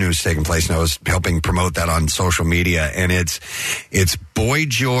school reunion was taking place, and I was helping promote that on social media, and it's Boy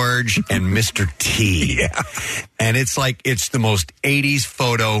George and Mr. T. Yeah. And it's the most 80s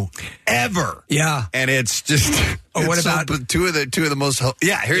photo ever. Yeah. And it's just... Oh, what about two of the most?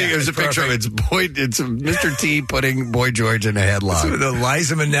 Yeah, here's a picture of it. It's Mr. T putting Boy George in a headlock. The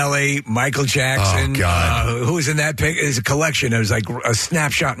Liza Minnelli, Michael Jackson. Oh God, who was in that pic? It's a collection. It was like a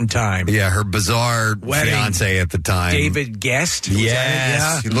snapshot in time. Yeah, her bizarre wedding. Fiance at the time, David Guest.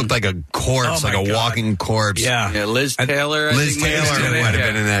 Yes, he looked like a corpse, like a walking corpse. Yeah, Liz Taylor. Liz Taylor might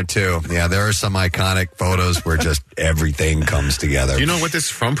have been in that too. Yeah, there are some iconic photos where just everything comes together. Do you know what this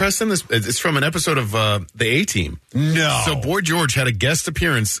is from, Preston? It's from an episode of The A-Team. No. So Boy George had a guest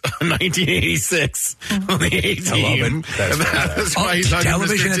appearance in 1986 on The A-Team. That's why he's on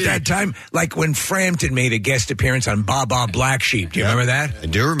television Mr. at T. that time, like when Frampton made a guest appearance on Baa Black Sheep. Do you remember that? I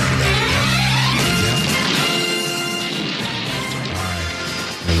do remember that.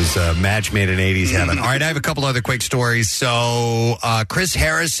 It was a match made in 80s heaven. All right, I have a couple other quick stories. So, Chris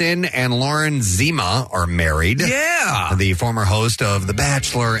Harrison and Lauren Zima are married. Yeah. The former host of The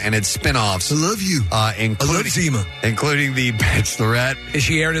Bachelor and its spin-offs. I love you. I love Zima. Including The Bachelorette. Is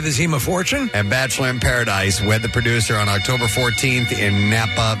she heir to the Zima fortune? And Bachelor in Paradise wed the producer on October 14th in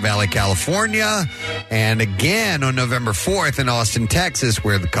Napa Valley, California. And again on November 4th in Austin, Texas,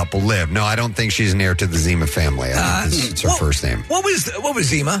 where the couple live. No, I don't think she's an heir to the Zima family. I think it's her first name. What was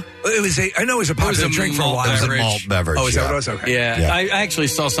Zima? I know it was a popular drink for a while. It was a malt beverage. Oh, is that what it was? Okay. Yeah. I actually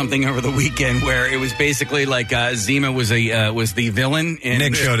saw something over the weekend where it was basically like Zima was the villain in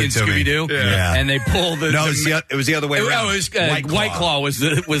Nick showed it to me. Scooby-Doo. Yeah. And they pulled the... No, it was the other way around. It was, White Claw was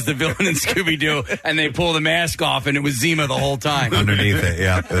the villain in Scooby-Doo, and they pulled the mask off, and it was Zima the whole time. Underneath it,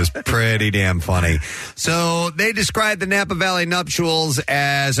 yeah. It was pretty damn funny. So they described the Napa Valley nuptials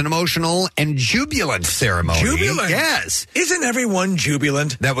as an emotional and jubilant ceremony. Jubilant? Yes. Isn't everyone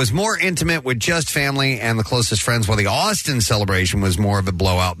jubilant? That was more intimate with just family and the closest friends, while the Austin celebration was more of a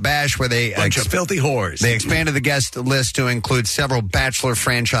blowout bash where they... Bunch of filthy whores. They expanded the guest list to include several Bachelor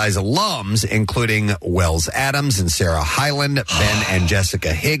franchise alums, including Wells Adams and Sarah Hyland, Ben and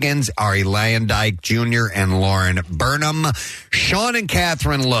Jessica Higgins, Ari Landyke Jr. and Lauren Burnham, Sean and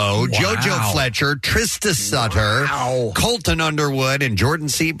Catherine Lowe, JoJo Fletcher, Trista Sutter, Colton Underwood, and Jordan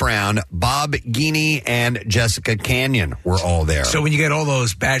C. Brown, Bob Guiney, and Jessica Canyon were all there. So when you get all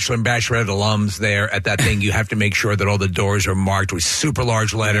those Bachelor and Bachelorette alums there at that thing, you have to make sure that all the doors are marked with super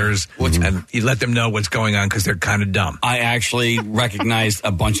large letters, and you let them know what's going on because they're kind of dumb. I actually recognized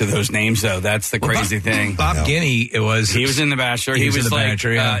a bunch of those names, though. That's the crazy thing. Bob Guiney, he was in The Bachelor. He was in The like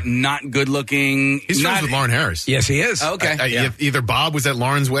Bachelor, yeah. not good looking. He's friends with Lauren Harris. Yes, he is. Okay. Either Bob was at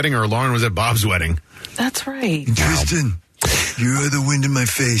Lauren's wedding or Lauren was at Bob's wedding. That's right. Tristan, you're the wind in my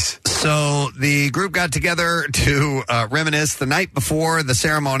face. So the group got together to reminisce the night before the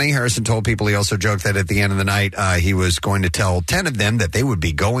ceremony. Harrison told people, he also joked that at the end of the night, he was going to tell 10 of them that they would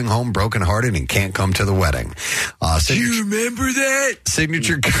be going home brokenhearted and can't come to the wedding. Do you remember that?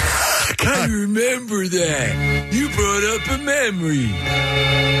 Signature. I remember that. You brought up a memory.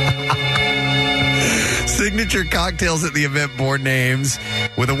 Signature cocktails at the event bore names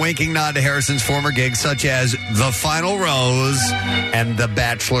with a winking nod to Harrison's former gigs, such as The Final Rose and The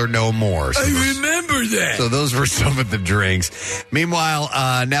Bachelor No More. So I remember that. So those were some of the drinks. Meanwhile,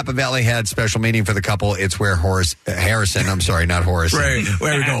 Napa Valley had special meaning for the couple. It's where Harrison, I'm sorry, not Horace. Right,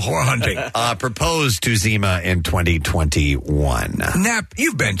 where we go whore hunting. Proposed to Zima in 2021.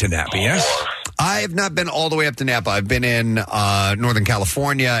 You've been to Napa, yes? I have not been all the way up to Napa. I've been in Northern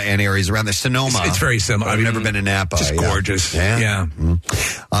California and areas around the Sonoma. It's very similar. I've never been to Napa. Just gorgeous. Yeah.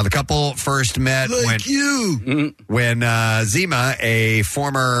 The couple first met when Zima, a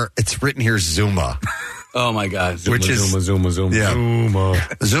former, it's written here Zumba. Oh my God! Zuma. Yeah.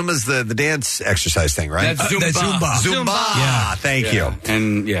 Zuma's the dance exercise thing, right? That's Zumba. Zumba. Yeah. Thank you.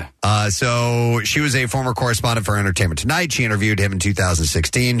 And so she was a former correspondent for Entertainment Tonight. She interviewed him in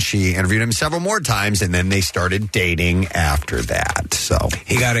 2016. She interviewed him several more times, and then they started dating after that. So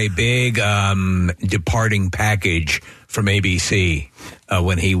he got a big departing package from ABC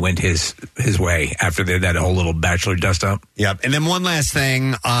when he went his way after that whole little Bachelor dust up. Yep. And then one last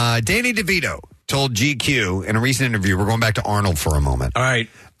thing, Danny DeVito told GQ in a recent interview, we're going back to Arnold for a moment. All right.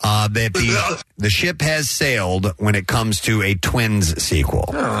 That the ship has sailed when it comes to a Twins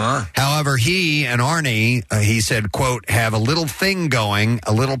sequel. However, he and Arnie, he said, quote, have a little thing going,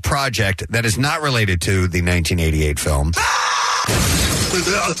 a little project that is not related to the 1988 film.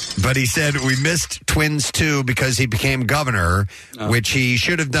 But he said, we missed Twins 2 because he became governor, which he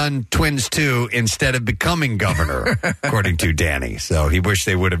should have done Twins 2 instead of becoming governor, according to Danny. So he wished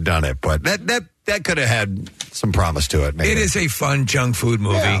they would have done it. But that could have had some promise to it, maybe. It is a fun junk food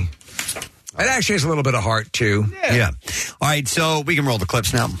movie. Yeah. It actually has a little bit of heart, too. Yeah. All right, so we can roll the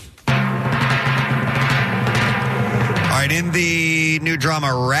clips now. All right, in the new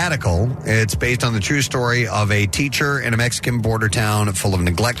drama Radical, it's based on the true story of a teacher in a Mexican border town full of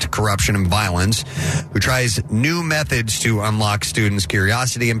neglect, corruption, and violence who tries new methods to unlock students'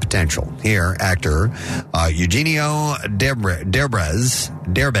 curiosity and potential. Here, actor Eugenio Derbez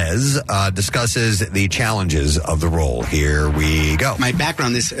discusses the challenges of the role. Here we go. My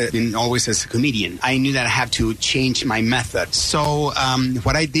background is always as a comedian. I knew that I had to change my method. So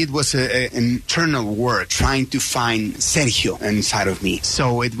what I did was an internal work, trying to find Sergio inside of me.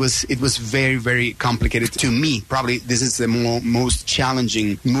 So it was very, very complicated to me. Probably this is the most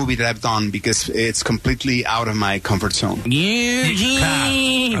challenging movie that I've done because it's completely out of my comfort zone.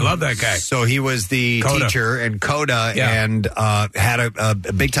 I love that guy. So he was the teacher in Coda and had a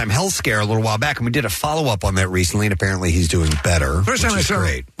big time health scare a little while back, and we did a follow up on that recently, and apparently he's doing better. First time I saw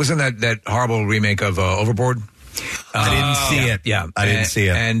it was in that horrible remake of Overboard. I didn't see it. Yeah, I didn't see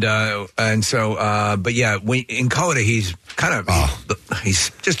it. And so, but yeah, in Coda, he's kind of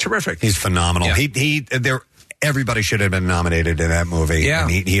he's just terrific. He's phenomenal. Yeah. Everybody should have been nominated in that movie. Yeah.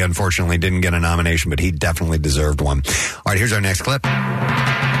 And he unfortunately didn't get a nomination, but he definitely deserved one. All right, here's our next clip.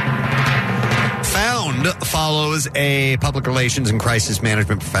 Found follows a public relations and crisis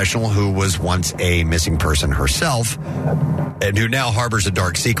management professional who was once a missing person herself and who now harbors a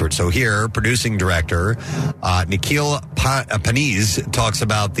dark secret. So here, producing director Nikhil Paniz talks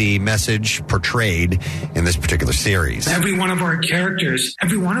about the message portrayed in this particular series. Every one of our characters,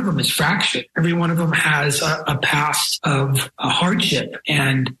 every one of them is fractured. Every one of them has a past of a hardship,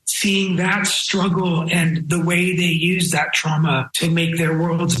 and seeing that struggle and the way they use that trauma to make their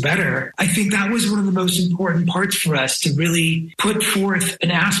worlds better, I think that was one of the most important parts for us, to really put forth an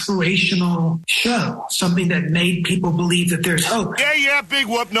aspirational show, something that made people believe that there's hope. Yeah, big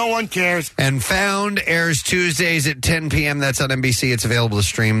whoop, no one cares. And Found airs Tuesdays at 10 p.m. That's on NBC. It's available to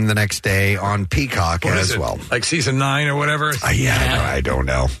stream the next day on Peacock as well. Like season 9 or whatever? I don't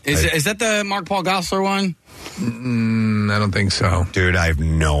know. Is that the Mark Paul Gosselaar one? I don't think so. Dude, I have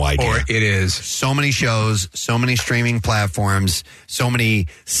no idea. Or it is. So many shows, so many streaming platforms, so many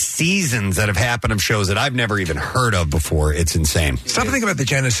seasons that have happened of shows that I've never even heard of before. It's insane. Stop and think about the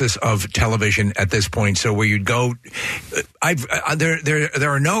genesis of television at this point. So where you'd go, there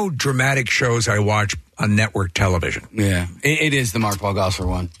are no dramatic shows I watch on network television. Yeah, it is the Mark Paul Gosselaar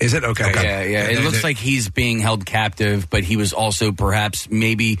one. Is it? Okay. Yeah. It looks like he's being held captive, but he was also perhaps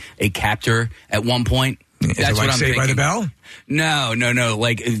maybe a captor at one point. Is That's it like what I'm Saved thinking. by the Bell? No.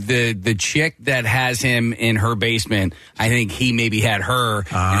 Like the chick that has him in her basement, I think he maybe had her. And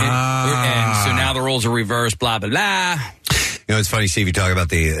so now the roles are reversed, blah, blah, blah. You know, it's funny, Steve, you talk about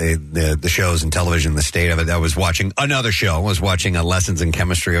the shows and television, the state of it. I was watching another show. I was watching Lessons in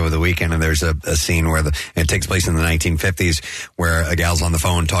Chemistry over the weekend, and there's a scene where it takes place in the 1950s where a gal's on the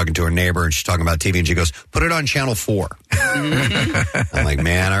phone talking to her neighbor, and she's talking about TV, and she goes, put it on Channel 4. I'm like,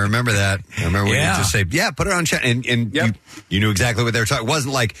 man, I remember that. I remember when you just say, yeah, put it on Channel, and you knew exactly what they were talking. It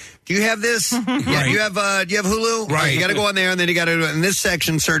wasn't like, do you have this? Yeah, do you have Hulu? Right. You got to go on there, and then you got to, in this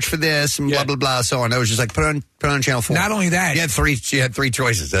section, search for this, and blah, blah, blah, so on. I was just like, put it on Channel 4. Not only that. She had three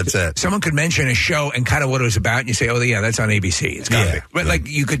choices. That's it. Someone could mention a show and kind of what it was about, and you say, oh, yeah, that's on ABC. It's got to be. But like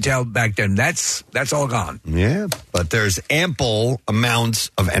you could tell back then, that's all gone. Yeah, but there's ample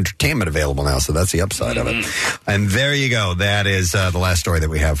amounts of entertainment available now, so that's the upside of it. And there you go. That is the last story that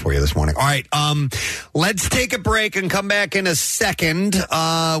we have for you this morning. All right, let's take a break and come back in a second.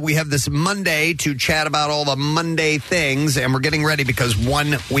 We have this Monday to chat about all the Monday things, and we're getting ready because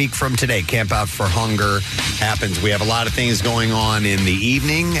 1 week from today, Camp Out for Hunger happens. We have a lot of things going on in the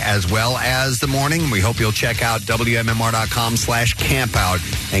evening as well as the morning. We hope you'll check out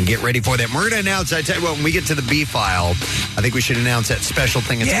WMMR.com/campout and get ready for that. And we're going to announce, I tell you what, when we get to the B-File, I think we should announce that special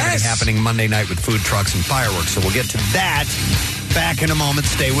thing that's going to be happening Monday night with food trucks and fireworks. So we'll get to that back in a moment.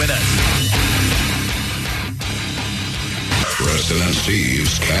 Stay with us. Preston and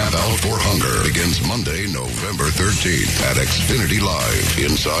Steve's Camp Out for Hunger begins Monday, November 13th at Xfinity Live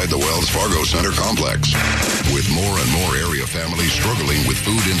inside the Wells Fargo Center complex. With more and more area families struggling with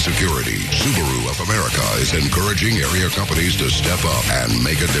food insecurity, Subaru of America is encouraging area companies to step up and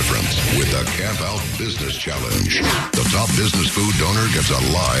make a difference with the Camp Out Business Challenge. The top business food donor gets a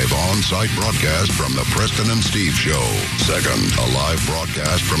live on-site broadcast from the Preston and Steve Show. Second, a live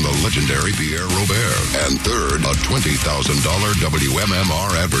broadcast from the legendary Pierre Robert. And third, a $20,000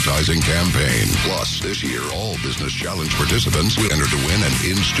 WMMR advertising campaign. Plus, this year, all Business Challenge participants will enter to win an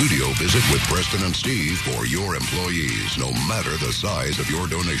in-studio visit with Preston and Steve for your employees, no matter the size of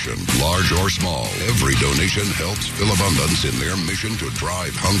your donation. Large or small, every donation helps fill abundance in their mission to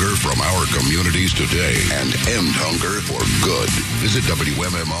drive hunger from our communities today and end hunger for good. Visit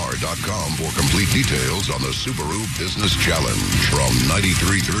WMMR.com for complete details on the Subaru Business Challenge. From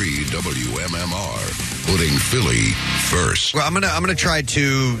 93.3 WMMR, putting Philly first. Well, I'm gonna try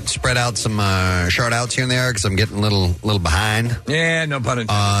to spread out some shout outs here and there because I'm getting a little behind. Yeah, no pun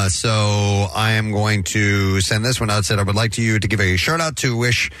intended. So I am going to send this one out. Said I would like you to give a shout out to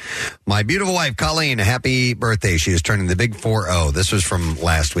wish my beautiful wife Colleen a happy birthday. She is turning the big 40. This was from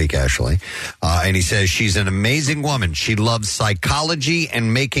last week actually, and he says she's an amazing woman. She loves psychology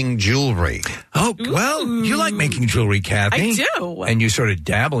and making jewelry. Oh well, you like making jewelry, Kathy? I do, and you sort of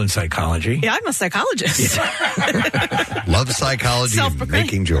dabble in psychology. Yeah, I'm a psychologist. Loves psychology and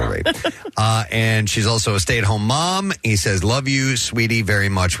making jewelry. And she's also a stay-at-home mom. He says, love you, sweetie, very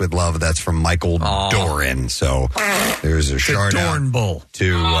much with love. That's from Michael Doran. So there's a shout out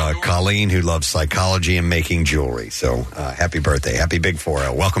to Colleen, who loves psychology and making jewelry. So happy birthday. Happy Big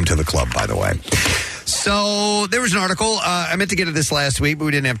 4L. Welcome to the club, by the way. So there was an article. I meant to get to this last week, but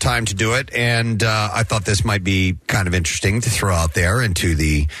we didn't have time to do it. And I thought this might be kind of interesting to throw out there into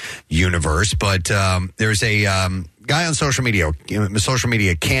the universe. But there's a guy on social media,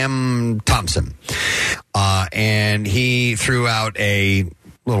 Cam Thompson. And he threw out a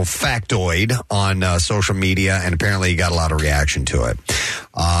little factoid on social media, and apparently he got a lot of reaction to it.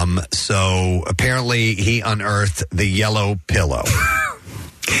 So apparently he unearthed the yellow pillow.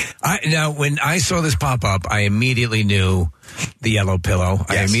 Now, when I saw this pop up, I immediately knew the yellow pillow.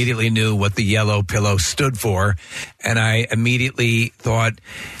 Yes. I immediately knew what the yellow pillow stood for, and I immediately thought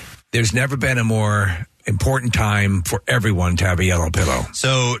there's never been a more important time for everyone to have a yellow pillow.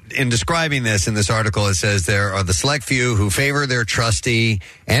 So in describing this in this article, it says there are the select few who favor their trusty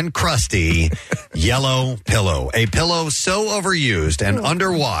and crusty yellow pillow. A pillow so overused and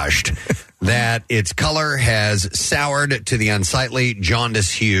underwashed that its color has soured to the unsightly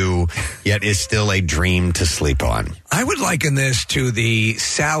jaundice hue, yet is still a dream to sleep on. I would liken this to the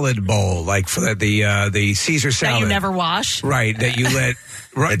salad bowl, like for the Caesar salad. That you never wash? Right, that you let...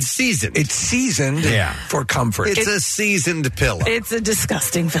 Right. It's seasoned. It's seasoned for comfort. It's a seasoned pillow. It's a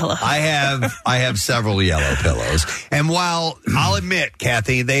disgusting pillow. I have several yellow pillows. And while I'll admit,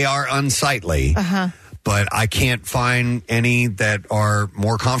 Kathy, they are unsightly, but I can't find any that are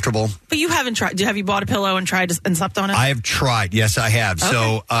more comfortable. But you haven't tried. Have you bought a pillow and tried and slept on it? I have tried. Yes, I have. Okay.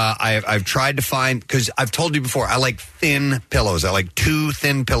 So I've tried to find, because I've told you before, I like thin pillows. I like two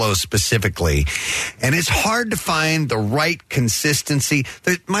thin pillows specifically. And it's hard to find the right consistency.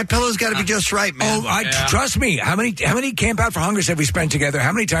 My pillow's got to be just right, man. Oh, trust me. How many Camp Out for Hungers have we spent together?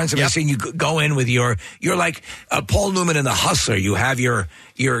 How many times have I seen you go in with you're like Paul Newman in The Hustler. You have your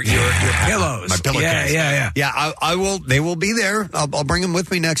pillows. My pillowcase. Yeah, I will. They will be there. I'll bring them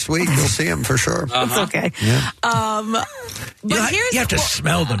with me next week. You'll see them for sure. It's okay. Yeah. But you have to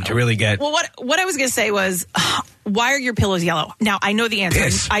smell them to really get. Well, what I was going to say was, why are your pillows yellow? Now I know the answer.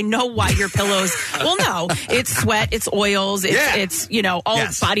 Piss. I know why your pillows. Well, no, it's sweat, it's oils, it's all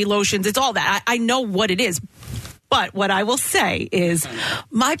body lotions, it's all that. I know what it is. But what I will say is,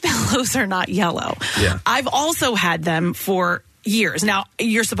 my pillows are not yellow. Yeah. I've also had them for years. Now,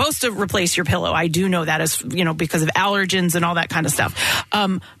 you're supposed to replace your pillow. I do know that, as because of allergens and all that kind of stuff.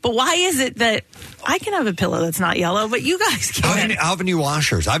 But why is it that I can have a pillow that's not yellow, but you guys can't? How often do you wash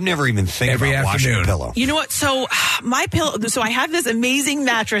yours? I've never even think about washing a pillow. You know what? So my pillow. So I have this amazing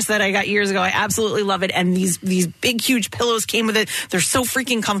mattress that I got years ago. I absolutely love it, and these big, huge pillows came with it. They're so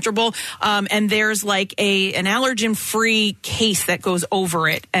freaking comfortable. And there's like an allergen-free case that goes over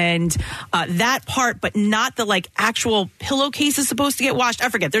it, and that part, but not the actual pillowcase is supposed to get washed. I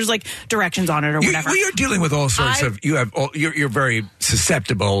forget. There's directions on it or whatever. You're dealing with all sorts of. You're very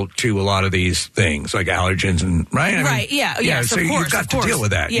susceptible to a lot of these things. things like allergens and right. Right. Yeah. So of course, you've got of to course. deal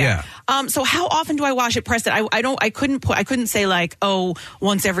with that. Yeah. So how often do I wash it, Preston? I couldn't say like,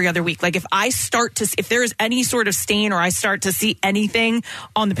 once every other week. Like if there is any sort of stain or I start to see anything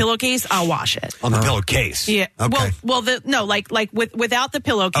on the pillowcase, I'll wash it. On the pillowcase. Yeah. Okay. Without the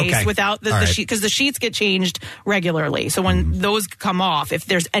pillowcase, without the sheet, because the sheets get changed regularly. So when those come off, if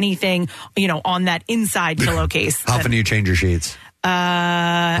there's anything, on that inside pillowcase. How often do you change your sheets?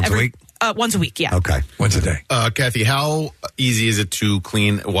 Once a week? Once a week, yeah. Okay. Once a day. Kathy, how easy is it to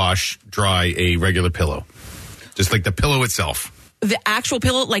clean, wash, dry a regular pillow? Just like the pillow itself. The actual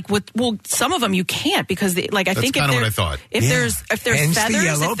pillow, some of them you can't because, I think that's kind of what I thought. If there's Hence feathers, the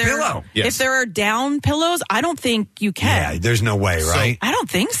yellow pillow. Yes. If there are down pillows, I don't think you can. Yeah, there's no way, right? I don't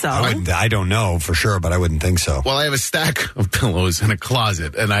think so. I don't know for sure, but I wouldn't think so. Well, I have a stack of pillows in a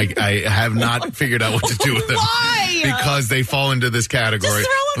closet, and I have not figured out what to do with them. Why? Because they fall into this category.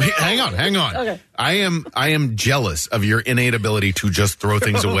 Just throw them Wait, hang on. Okay. I am jealous of your innate ability to just throw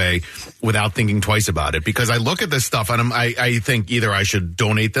things away without thinking twice about it. Because I look at this stuff and I think either I should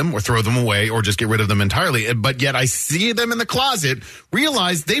donate them or throw them away or just get rid of them entirely. But yet I see them in the closet,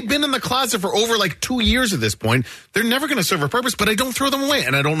 realize they've been in the closet for over 2 years at this point. They're never going to serve a purpose, but I don't throw them away,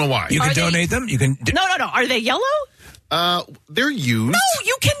 and I don't know why. You can donate them. You can. No. Are they yellow? They're used. No,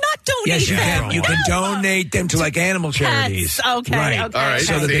 you cannot donate Yes, you them. can. You can donate them to animal charities. Pets. Okay. Right. Okay. All right.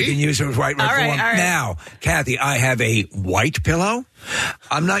 So that they can use them right All right, form. all right. Now, Kathy, I have a white pillow.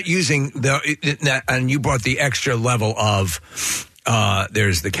 I'm not using and you brought the extra level of.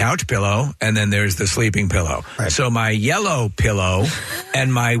 There's the couch pillow and then there's the sleeping pillow. Right. So my yellow pillow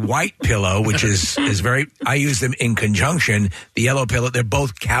and my white pillow, which is I use them in conjunction. The yellow pillow, they're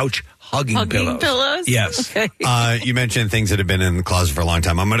both couch hugging pillows. Yes. Okay. You mentioned things that have been in the closet for a long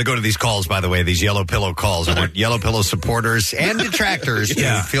time. I'm going to go to these calls, by the way, these yellow pillow calls. I want yellow pillow supporters and detractors.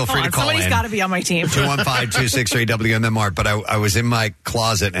 Yeah. Feel free to call Somebody's got to be on my team. 215-263-WMMR. But I was in my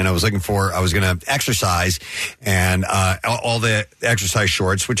closet and I was going to exercise, and all the exercise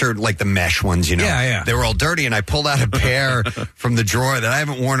shorts, which are like the mesh ones, Yeah. They were all dirty, and I pulled out a pair from the drawer that I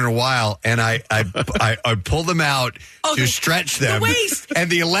haven't worn in a while, and I pulled them out to stretch them. The waist. And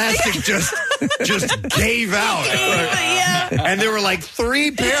the elastic just gave out. Yeah. And there were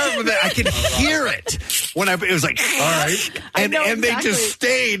 3 pairs of that. I could hear it when it was all right. And they just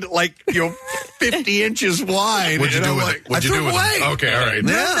stayed 50 inches wide. What'd you do with it? What'd you do with it? Okay, all right.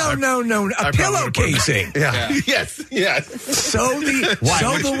 No. A pillow casing. Yeah. Yes. Sew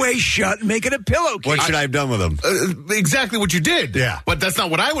the waist shut, make it a pillowcase. What should I have done with them? Exactly what you did. Yeah. But that's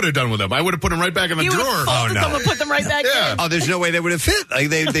not what I would have done with them. I would have put them right back in the drawer. Folded them and put them right back in. Oh, there's no way they would have fit.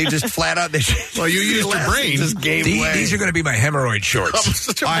 They just flat out. Well, you used your brain. Just gave away. These are going to be my hemorrhoid shorts. I'm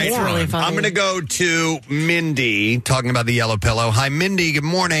such a All right, moron. really funny. I'm going to go to Mindy talking about the yellow pillow. Hi, Mindy. Good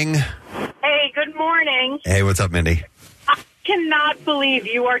morning. Hey, good morning. Hey, what's up, Mindy? I cannot believe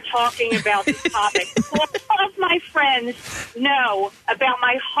you are talking about this topic. All of my friends know about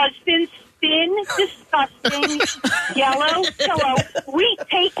my husband's thin, disgusting yellow pillow. We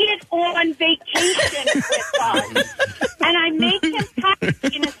take it on vacation with us. And I make him pack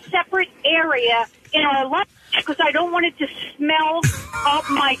it in a separate area in our lunch because I don't want it to smell up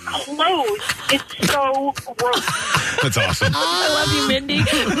my clothes. It's so gross. That's awesome. I love you, Mindy.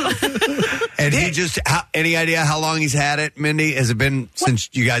 And he just, any idea how long he's had it, Mindy? Has it been since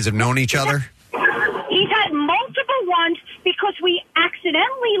you guys have known each other? He's had multiple ones because we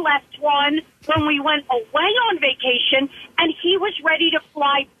accidentally left one when we went away on vacation, and he was ready to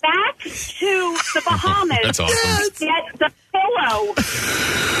fly back to the Bahamas. That's awesome. To get the pillow.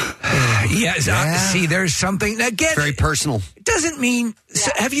 Yes. See, there's something again. Very personal. It doesn't mean.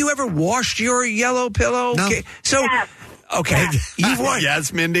 So have you ever washed your yellow pillow? No. Okay. So, okay, you've washed.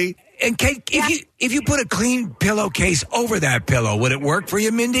 Yes, Mindy. And Kate, if you put a clean pillowcase over that pillow, would it work for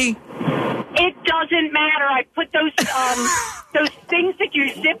you, Mindy? It doesn't matter. I put those things that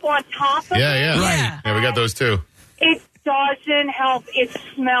you zip on top of it. Yeah. Yeah, we got those too. It doesn't help. It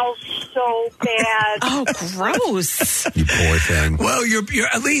smells so bad. Oh, gross. You poor thing. Well, you're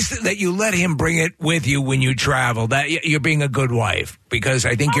at least that you let him bring it with you when you travel. That you're being a good wife, because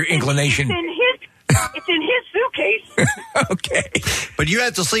I think your inclination. It's in his suitcase. Okay. But you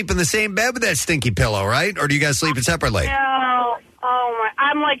have to sleep in the same bed with that stinky pillow, right? Or do you guys sleep separately? No. Oh, my.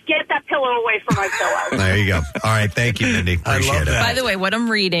 I'm like, get that pillow away from my pillow. There you go. All right. Thank you, Mindy. Appreciate it. By the way, what I'm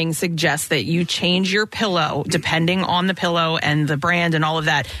reading suggests that you change your pillow, depending on the pillow and the brand and all of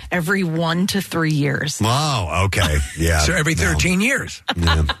that, every 1 to 3 years. Wow. Okay. Yeah. So every 13 years.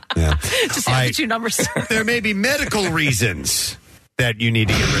 Yeah. Just have the two numbers. There may be medical reasons that you need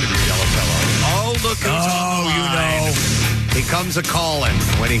to get rid of your yellow pillow. Oh, look who's on the line. He comes a-calling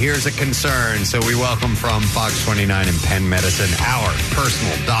when he hears a concern. So we welcome from Fox 29 and Penn Medicine, our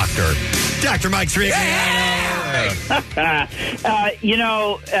personal doctor, Dr. Mike Srigliano.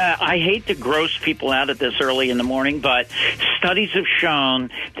 I hate to gross people out at this early in the morning, but studies have shown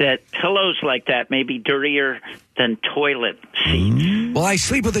that pillows like that may be dirtier than toilet seats. Well, I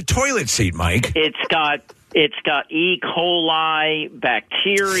sleep with a toilet seat, Mike. It's got E. coli,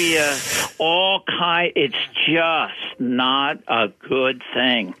 bacteria, all kind. It's just not a good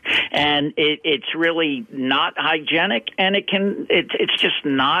thing, and it's really not hygienic, and it's just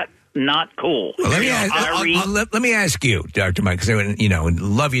not cool. Well, let me ask you, Dr. Mike, because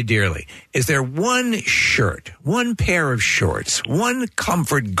love you dearly. Is there one shirt, one pair of shorts, one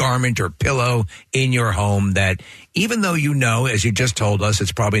comfort garment or pillow in your home that, even though you know, as you just told us,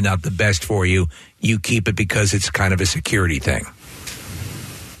 it's probably not the best for you, you keep it because it's kind of a security thing?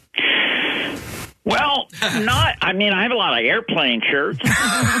 Well, I have a lot of airplane shirts, all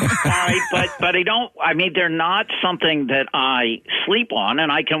right, but they're not something that I sleep on,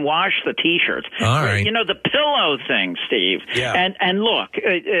 and I can wash the T-shirts. All right. The pillow thing, Steve. Yeah. And look,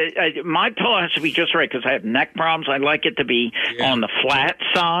 my pillow has to be just right because I have neck problems. I like it to be on the flat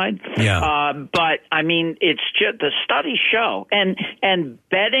side. Yeah. But it's just the studies show, and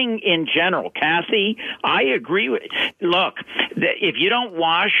bedding in general, Kathy, I agree with. Look, if you don't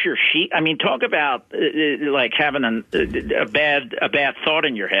wash your sheet, talk about like having a bad thought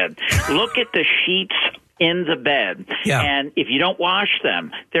in your head. Look at the sheets in the bed, and if you don't wash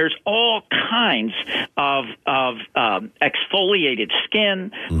them, there's all kinds of exfoliated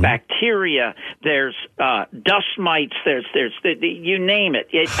skin, bacteria. There's dust mites. There's you name it.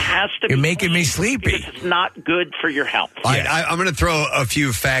 It has to. You're making me sleepy. Because it's not good for your health. I'm going to throw a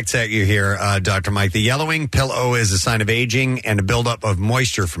few facts at you here, Dr. Mike. The yellowing pillow is a sign of aging and a buildup of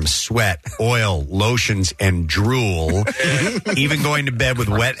moisture from sweat, oil, lotions, and drool. Even going to bed with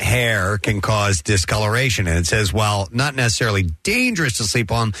wet hair can cause discoloration. And it says, while not necessarily dangerous to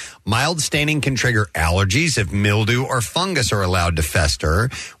sleep on, mild staining can trigger allergies if mildew or fungus are allowed to fester,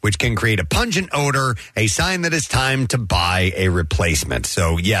 which can create a pungent odor, a sign that it's time to buy a replacement.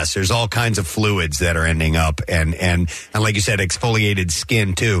 So, yes, there's all kinds of fluids that are ending up, and like you said, exfoliated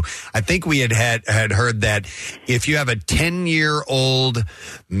skin, too. I think we had heard that if you have a 10-year-old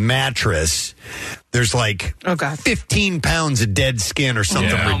mattress, there's like 15 pounds of dead skin or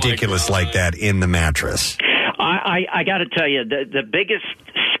something ridiculous like that in the mattress. I got to tell you, the biggest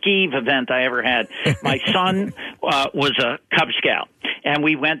skeeve event I ever had, my son was a Cub Scout. And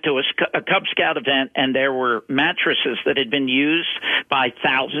we went to a Cub Scout event, and there were mattresses that had been used by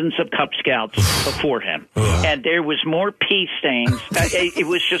thousands of Cub Scouts before him. And there was more pee stains. It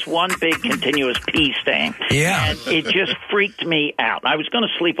was just one big continuous pee stain. Yeah. And it just freaked me out. I was going to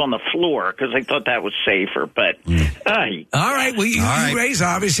sleep on the floor because I thought that was safer. But all right. Well, you raise,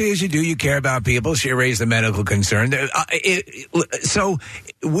 obviously, as you do, you care about people, so you raise the medical concern. So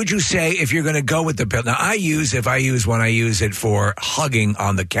would you say, if you're going to go with the pill, now I use it for hugging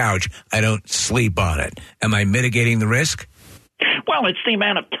on the couch, I don't sleep on it. Am I mitigating the risk? Well, it's the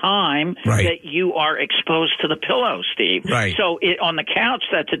amount of time that you are exposed to the pillow, Steve. Right. So on the couch,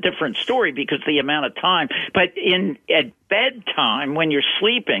 that's a different story because the amount of time. But at bedtime, when you're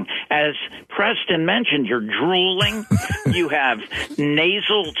sleeping, as Preston mentioned, you're drooling. You have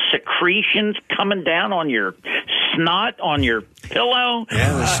nasal secretions coming down on your snot, on your pillow.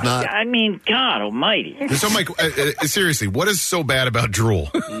 Yeah, the snot. God almighty. So, Mike, seriously, what is so bad about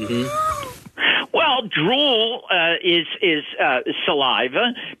drool? Well, drool is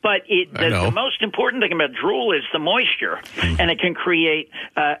saliva, but the most important thing about drool is the moisture, and it can create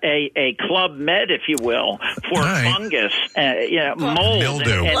a Club Med, if you will, for fungus, mold,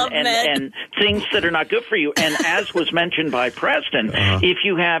 and things that are not good for you. And as was mentioned by Preston, if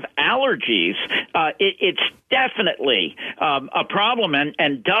you have allergies, it's definitely a problem,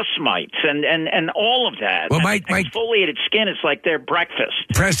 and dust mites and all of that. Well, exfoliated skin is like their breakfast.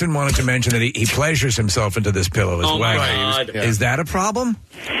 Preston wanted to mention that he pleasures himself into this pillow as well. My God. Is that a problem?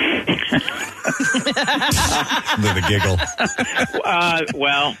 With a giggle.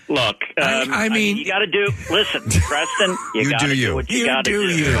 Well, look. You got to do. Listen, Preston. You got to do what you got to do.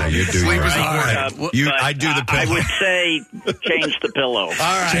 You do. Sleep is I do the pillow. I would say change the pillow. All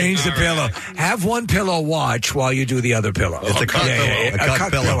right. Change the pillow. Have one pillow watch while you do the other pillow. It's a cut pillow. A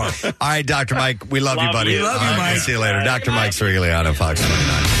cut pillow. All right, Dr. Mike. We love you, buddy. We love you, Mike. See you later. Dr. Mike Srigliano, Fox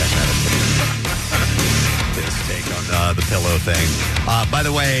 29. This take on the pillow thing. By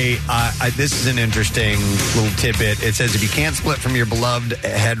the way, this is an interesting little tidbit. It says if you can't split from your beloved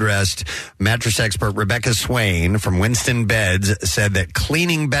headrest, mattress expert Rebecca Swain from Winston Beds said that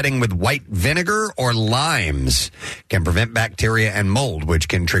cleaning bedding with white vinegar or limes can prevent bacteria and mold, which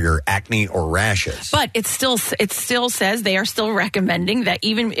can trigger acne or rashes. But it still says they are still recommending that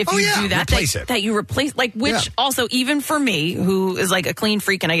even if you do that, that you replace, like, which also, even for me, who is like a clean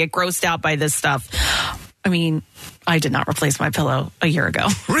freak and I get grossed out by this stuff, I mean, I did not replace my pillow a year ago.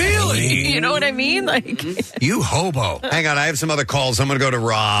 Really? You know what I mean? Like, you hobo. Hang on, I have some other calls. I'm going to go to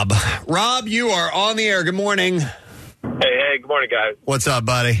Rob. Rob, you are on the air. Good morning. Hey, good morning, guys. What's up,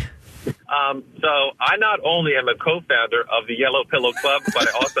 buddy? So I not only am a co-founder of the Yellow Pillow Club, but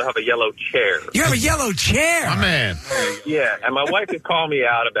I also have a yellow chair. You have a yellow chair? My man. Yeah, and my wife is calling me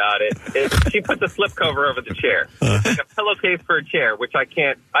out about it. She puts a slip cover over the chair. It's like a pillowcase for a chair, which I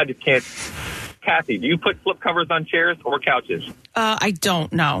just can't. Kathy, do you put slip covers on chairs or couches? I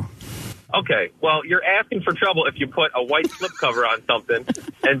don't know. Okay, well, you're asking for trouble if you put a white slip cover on something.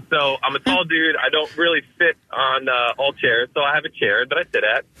 And so I'm a tall dude. I don't really fit on all chairs, so I have a chair that I sit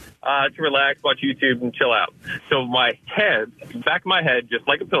at to relax, watch YouTube, and chill out. So my head, back of my head, just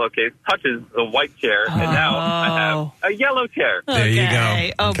like a pillowcase, touches the white chair, and now I have a yellow chair. There you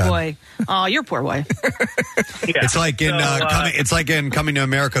go. Oh, boy. Oh, your poor wife. Yeah. It's like in Coming to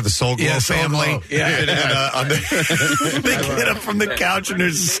America, the Soul Glow family. Yeah. They get up from the couch and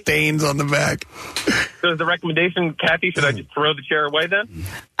there's stains on the back. So is the recommendation, Kathy, should I just throw the chair away then?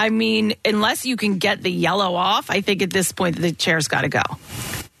 I mean, unless you can get the yellow off, I think at this point the chair's got to go.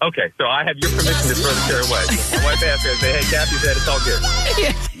 Okay, so I have your permission to throw the chair away. So my wife asked me, I say, hey, Kathy said it's all good.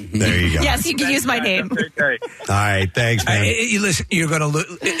 There you go. Yes, you can use my name. All right, thanks, man. Listen, you're going to.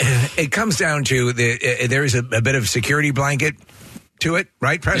 It comes down to there is a bit of security blanket to it,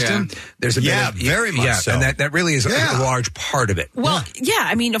 right, Preston? Yeah. There's a bit Yeah, of, very much so. And that really is a large part of it. Well, yeah,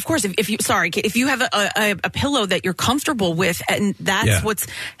 I mean, of course, if you have a pillow that you're comfortable with, and that's what's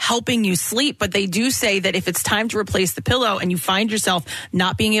helping you sleep, but they do say that if it's time to replace the pillow and you find yourself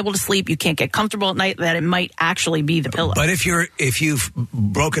not being able to sleep, you can't get comfortable at night, that it might actually be the pillow. But if you've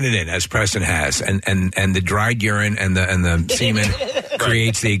broken it in, as Preston has, and the dried urine and the semen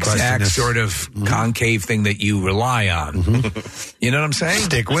creates the exact sort of concave thing that you rely on. You know what I'm saying?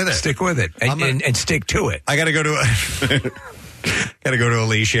 Stick with it. Stick with it, and stick to it. I got to go to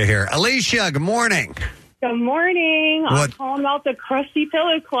Alicia here. Alicia, good morning. Good morning. What? I'm calling about the Crusty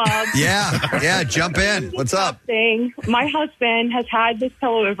Pillow Club. Yeah, jump in. What's up? My husband has had this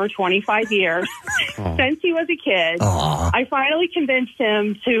pillow over 25 years since he was a kid. I finally convinced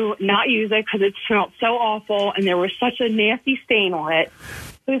him to not use it because it smelled so awful and there was such a nasty stain on it.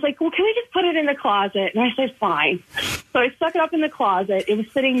 So he's like, well, can I just put it in the closet? And I said, fine. So I stuck it up in the closet. It was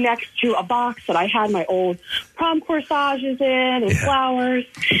sitting next to a box that I had my old prom corsages in and flowers.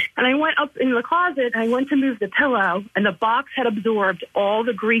 And I went up in the closet and I went to move the pillow, and the box had absorbed all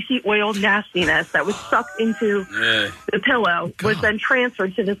the greasy oil nastiness that was sucked into the pillow, was then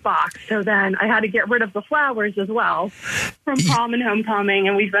transferred to this box. So then I had to get rid of the flowers as well from prom and homecoming,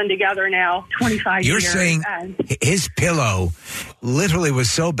 and we've been together now 25 You're years. saying his pillow literally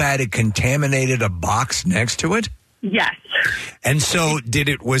was so bad it contaminated a box next to it? Yes. And so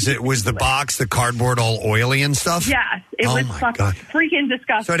was the box, the cardboard, all oily and stuff? Yes. It was freaking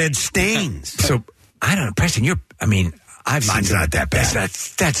disgusting. So it had stains. So, I don't know, Preston, I've Mine's seen not that bad.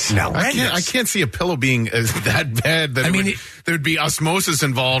 That's horrendous. I can't see a pillow being that bad that there would be osmosis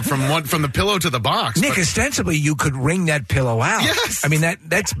involved from the pillow to the box. Nick, ostensibly you could wring that pillow out. Yes. I mean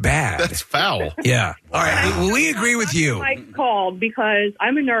that's bad. That's foul. Yeah. All right. Well, we agree with you. I called because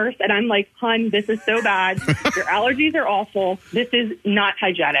I'm a nurse and I'm like, hon, this is so bad. Your allergies are awful. This is not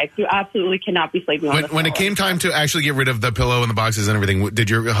hygienic. You absolutely cannot be sleeping on this When it came time to actually get rid of the pillow and the boxes and everything, did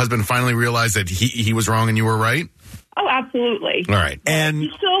your husband finally realize that he was wrong and you were right? Oh, absolutely. All right. And he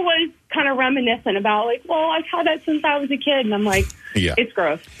still was kind of reminiscent about, like, well, I've had that since I was a kid. And I'm like, it's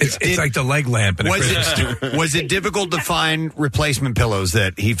gross. It's like the leg lamp. Was it difficult to find replacement pillows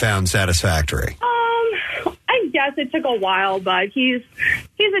that he found satisfactory? I guess it took a while, but he's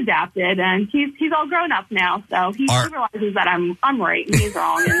adapted and he's all grown up now. So he realizes that I'm right and he's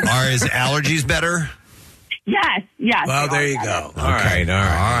wrong. And Are his allergies better? Yes. Well, there you go. All right.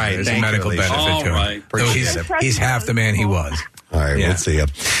 There's a medical benefit to him. He's half the man he was. All right, we'll see you.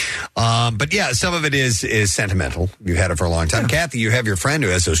 But yeah, some of it is sentimental. You've had it for a long time. Kathy, you have your friend who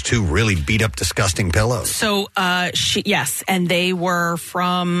has those two really beat up, disgusting pillows. So, yes, and they were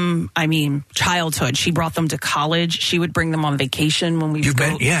from, childhood. She brought them to college. She would bring them on vacation when we would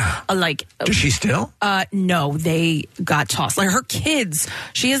go. Yeah. Does she still? No, they got tossed. Like her kids,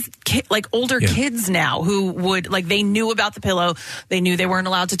 she has older kids now who would, they knew about the pillow. They knew they weren't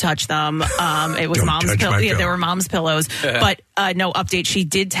allowed to touch them. It was mom's pillow. Yeah, they were mom's pillows. But no update. She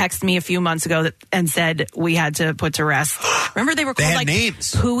did text me a few months ago and said we had to put to rest. Remember they were called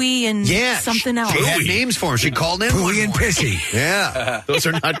names. Pooey and something else. She had names for them. She called in Pooey and Pissy. Yeah. Those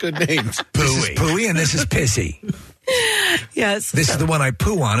are not good names. This is Pooey and this is Pissy. Yes. This is the one I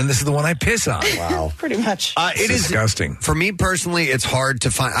poo on, and this is the one I piss on. Wow. Pretty much. It is disgusting. For me personally, it's hard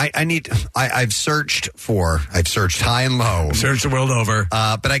to find. I've searched high and low. Searched the world over.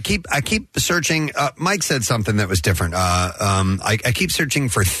 But I keep searching. Mike said something that was different. I keep searching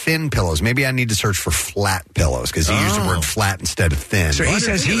for thin pillows. Maybe I need to search for flat pillows because he used the word flat instead of thin. So he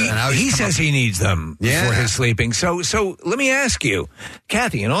says he needs them for his sleeping. So let me ask you,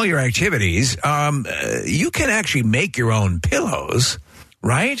 Kathy, in all your activities, you can actually make your own pillows,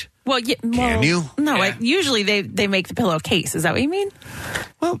 right? Well, can you? No, usually they make the pillowcase. Is that what you mean?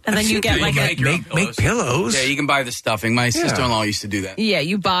 Well, and then you get make pillows. Yeah, you can buy the stuffing. My sister-in-law used to do that. Yeah,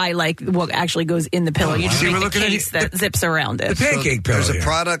 you buy what actually goes in the pillow. You just make the case that zips around it. The pancake pillow. There's a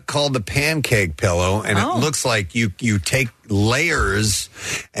product called the pancake pillow, and it looks like you take layers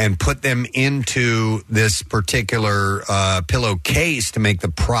and put them into this particular pillowcase to make the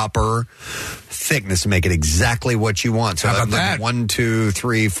proper thickness, to make it exactly what you want. So how about that? 1, 2,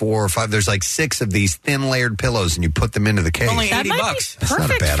 3, 4, 5. There's 6 of these thin layered pillows, and you put them into the case. Only $80. That's not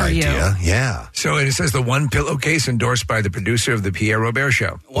a bad idea. Yeah. So it says the one pillowcase endorsed by the producer of the Pierre Robert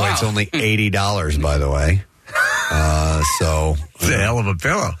Show. Wow. Well, it's only $80, by the way. So it's a hell of a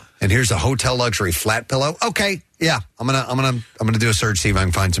pillow. And here's a hotel luxury flat pillow. Okay. Yeah, I'm gonna do a search, see if I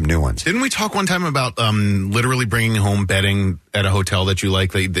can find some new ones. Didn't we talk one time about literally bringing home bedding at a hotel that you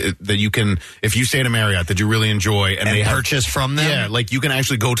like, that you can, if you stay at a Marriott that you really enjoy, and they purchase from them? Yeah, you can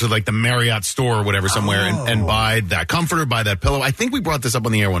actually go to the Marriott store or whatever somewhere and buy that comforter, buy that pillow. I think we brought this up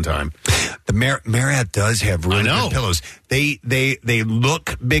on the air one time. The Marriott does have really good pillows. They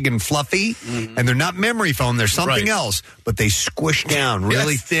look big and fluffy, and they're not memory foam. They're something else, but they squish down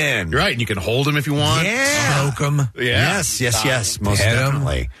really thin. Right, and you can hold them if you want. Yeah. Stroke them. Yeah. Yes, most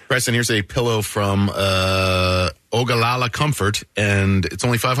definitely. Preston, here's a pillow from Ogallala Comfort, and it's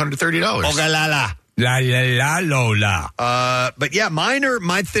only $530. Ogallala. La la la Lola. But yeah,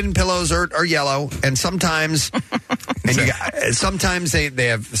 my thin pillows are yellow, and sometimes sometimes they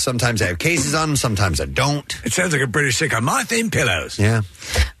have cases on them, sometimes I don't. It sounds like a British sitcom. My thin pillows. Yeah.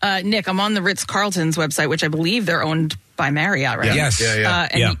 Nick, I'm on the Ritz-Carlton's website, which I believe they're owned by Marriott, right? Yes.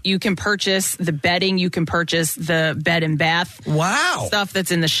 And you can purchase the bedding, you can purchase the bed and bath. Wow. Stuff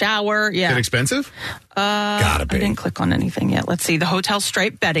that's in the shower. Yeah. Is it expensive? Gotta be. I didn't click on anything yet. Let's see. The hotel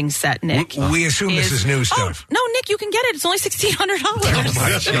stripe bedding set, Nick. We assume this is new stuff. Oh, no, Nick, you can get it. It's only $1,600. Oh, my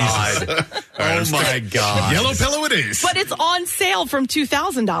God. Oh, my God. Yellow pillow it is. But it's on sale from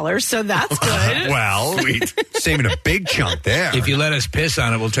 $2,000, so that's good. Well, saving a big chunk there. If you let us piss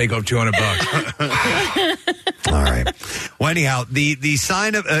on it, we'll take off $200. All right. Well, anyhow, the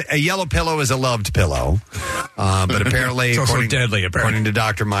sign of a yellow pillow is a loved pillow, but apparently, it's also deadly. According to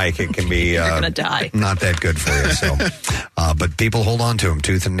Dr. Mike, it can be you're gonna die. Not that good for you. So, but people hold on to them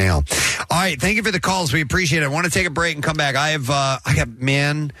tooth and nail. All right, thank you for the calls. We appreciate it. I want to take a break and come back.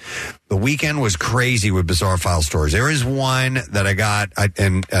 The weekend was crazy with Bizarre File stories. There is one that I got,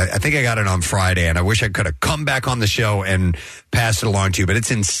 and I think I got it on Friday, and I wish I could have come back on the show and passed it along to you, but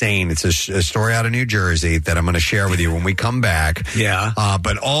it's insane. It's a story out of New Jersey that I'm going to share with you when we come back. Yeah.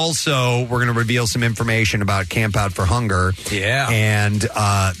 But also, we're going to reveal some information about Camp Out for Hunger. Yeah. And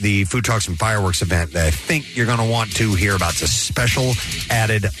the Food Trucks and Fireworks event that I think you're going to want to hear about. It's a special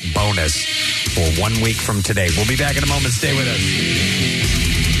added bonus for 1 week from today. We'll be back in a moment. Stay with us.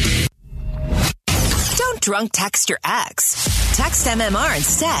 Don't drunk text your ex. Text MMR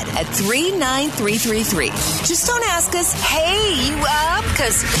instead at 39333. Just don't ask us, hey, you up?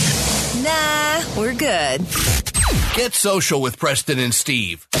 Because, nah, we're good. Get social with Preston and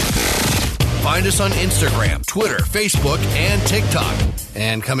Steve. Find us on Instagram, Twitter, Facebook, and TikTok.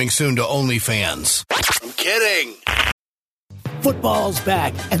 And coming soon to OnlyFans. I'm kidding. Football's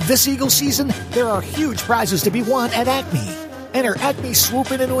back, and this Eagles season, there are huge prizes to be won at Acme. Enter Acme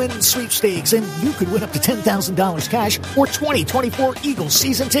Swoop In and Win sweepstakes, and you could win up to $10,000 cash or 2024 Eagles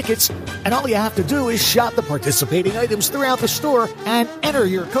season tickets. And all you have to do is shop the participating items throughout the store and enter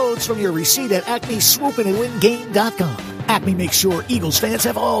your codes from your receipt at acmeswoopinandwingame.com. Acme makes sure Eagles fans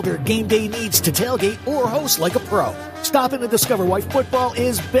have all their game day needs to tailgate or host like a pro. Stop in and discover why football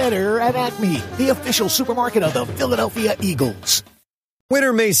is better at Acme, the official supermarket of the Philadelphia Eagles.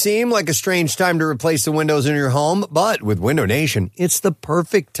 Winter may seem like a strange time to replace the windows in your home, but with Window Nation, it's the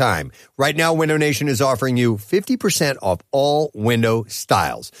perfect time. Right now, Window Nation is offering you 50% off all window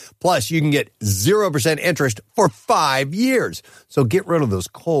styles. Plus, you can get 0% interest for 5 years. So get rid of those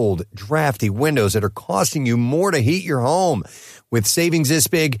cold, drafty windows that are costing you more to heat your home. With savings this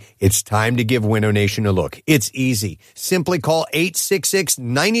big, it's time to give Window Nation a look. It's easy. Simply call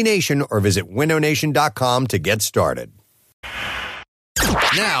 866-90NATION or visit windownation.com to get started.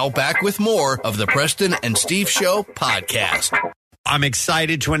 Now, back with more of the Preston and Steve Show podcast. I'm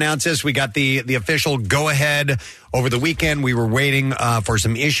excited to announce this. We got the official go-ahead over the weekend. We were waiting for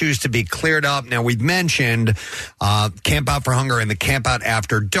some issues to be cleared up. Now, we've mentioned Camp Out for Hunger and the Camp Out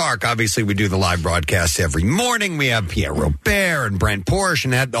After Dark. Obviously, we do the live broadcasts every morning. We have Pierre Robert and Brent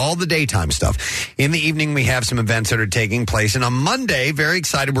Porsche and all the daytime stuff. In the evening, we have some events that are taking place. And on Monday, very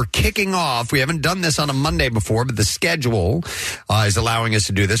excited, we're kicking off. We haven't done this on a Monday before, but the schedule is allowing us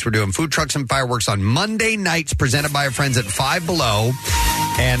to do this. We're doing food trucks and fireworks on Monday nights presented by our friends at Five Below.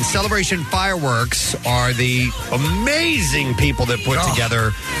 And Celebration Fireworks are the amazing people that put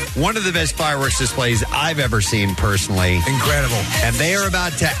together one of the best fireworks displays I've ever seen personally. Incredible. And they are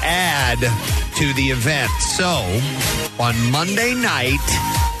about to add to the event. So, on Monday night,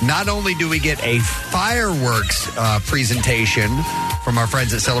 not only do we get a fireworks presentation from our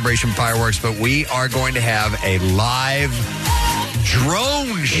friends at Celebration Fireworks, but we are going to have a live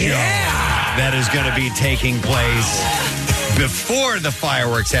drone show that is going to be taking place before the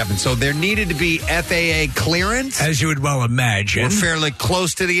fireworks happen. So there needed to be FAA clearance. As you would well imagine. We're fairly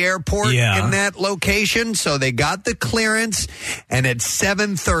close to the airport in that location. So they got the clearance. And at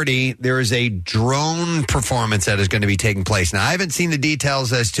 7:30, there is a drone performance that is going to be taking place. Now, I haven't seen the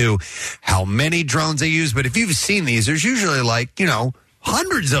details as to how many drones they use. But if you've seen these, there's usually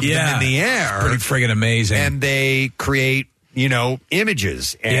hundreds of them in the air. Pretty friggin' amazing. And they create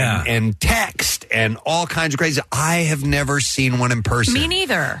images and text and all kinds of crazy. I have never seen one in person. Me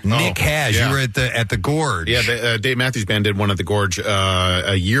neither. Nick has. You were at the Gorge. Yeah, Dave Matthews Band did one at the Gorge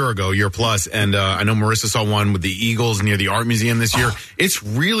a year plus, and I know Marissa saw one with the Eagles near the Art Museum this year. It's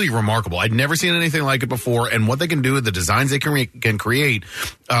really remarkable. I'd never seen anything like it before, and what they can do with the designs they can create,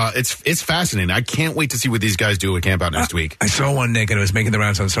 it's fascinating. I can't wait to see what these guys do at Camp Out next week. I saw one, Nick, and it was making the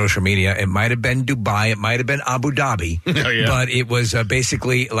rounds on social media. It might have been Dubai. It might have been Abu Dhabi. Oh, yeah. But it was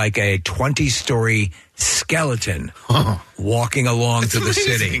basically like a 20-story skeleton walking along to the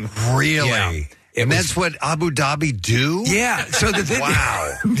city. Really? Yeah. And that's what Abu Dhabi do? Yeah. So the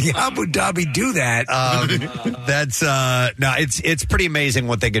Abu Dhabi do that. It's pretty amazing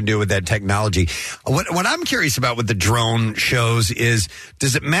what they can do with that technology. What I'm curious about with the drone shows is,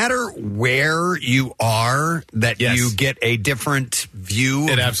 does it matter where you are that you get a different view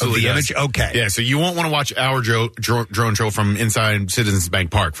of the image? Okay. Yeah, so you won't want to watch our drone show from inside Citizens Bank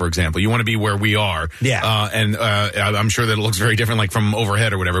Park, for example. You want to be where we are. Yeah. And I'm sure that it looks very different, like from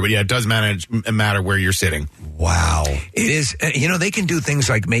overhead or whatever. But yeah, it does matter where you're sitting. Wow. It is, they can do things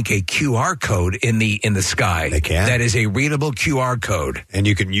like make a QR code in the sky. They can. That is a readable QR code. And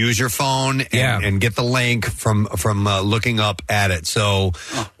you can use your phone and get the link from looking up at it. So,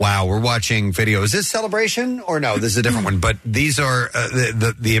 wow, we're watching video. Is this Celebration or no? This is a different one. But these are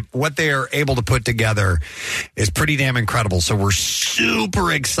the what they are able to put together is pretty damn incredible. So we're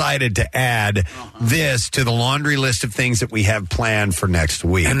super excited to add this to the laundry list of things that we have planned for next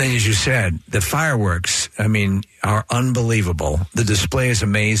week. And then, as you said, the fireworks, are unbelievable. The display is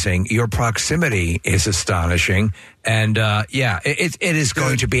amazing. Your proximity is astonishing. And, it is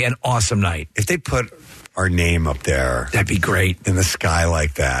going to be an awesome night. If they put our name up there, that'd be great. In the sky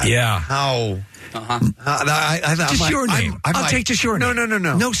like that. Yeah. How... Just your name. I'll take just your name.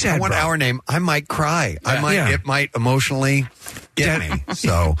 No. No sad. I want our name. I might cry. It might emoally get me.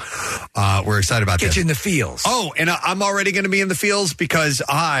 So we're excited about this. Get you in the feels. Oh, and I'm already going to be in the feels because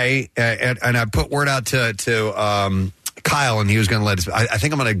I put word out to Kyle, and he was going to let us. I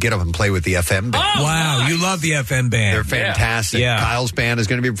think I'm going to get up and play with the FM band. Oh, wow, you love the FM band. They're fantastic. Yeah. Kyle's band is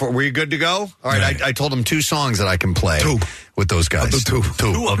going to be before. Were you good to go? All right, I told him 2 songs that I can play. 2. with those guys.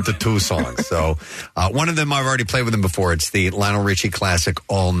 Of the two songs. So one of them I've already played with them before. It's the Lionel Richie classic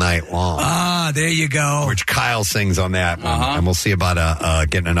All Night Long. Ah, there you go. Which Kyle sings on that one. And we'll see about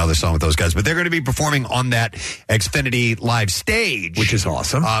getting another song with those guys. But they're going to be performing on that Xfinity Live stage. Which is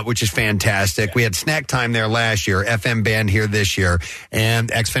awesome. Which is fantastic. We had snack time there last year, FM band here this year, and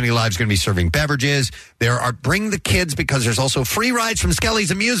Xfinity Live is going to be serving beverages. There are Bring the Kids, because there's also free rides from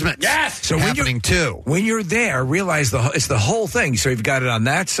Skelly's Amusements. Yes! So happening too. When you're there, realize it's the whole thing. So you've got it on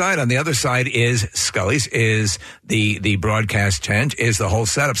that side. On the other side is Scully's, is the broadcast tent, is the whole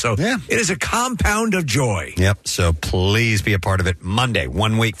setup. So it is a compound of joy. Yep. So please be a part of it Monday,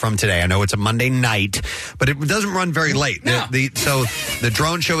 1 week from today. I know it's a Monday night, but it doesn't run very late. No. So the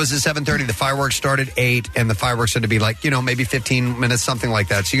drone show is at 7:30. The fireworks start at 8, and the fireworks are to be like, maybe 15 minutes, something like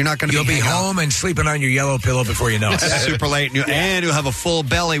that. So you're not going to You'll be home and sleeping on your yellow pillow before you know it. Super late. And you'll have a full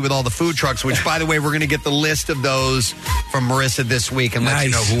belly with all the food trucks, which, by the way, we're going to get the list of those from Marissa this week and let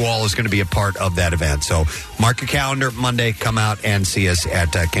you know who all is going to be a part of that event. So mark your calendar. Monday, come out and see us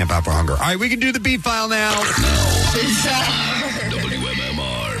at Camp Out for Hunger. All right, we can do the beat file now.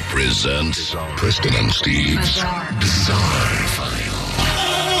 WMMR presents Preston and Steve's Bizarre File.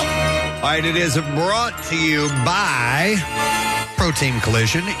 All right, it is brought to you by Pro Team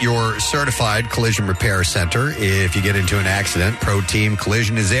Collision, your certified collision repair center. If you get into an accident, Pro Team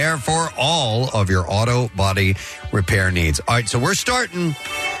Collision is there for all of your auto body repair needs. All right, so we're coming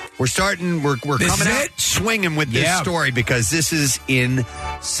out swinging with this story because this is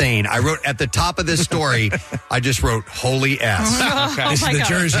insane. I wrote at the top of this story, I just wrote, holy S. This is the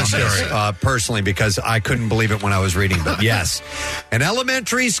Jersey story. Personally, because I couldn't believe it when I was reading. But yes, an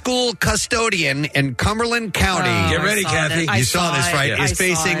elementary school custodian in Cumberland County. Get ready, Kathy. You saw this, right? Yeah. Is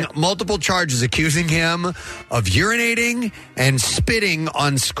facing multiple charges accusing him of urinating and spitting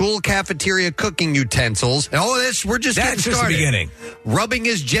on school cafeteria cooking utensils. And we're just getting started. That's the beginning. Rubbing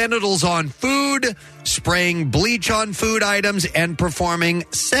his genitals on food, spraying bleach on food items, and performing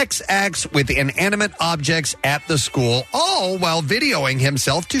sex acts with inanimate objects at the school, all while videoing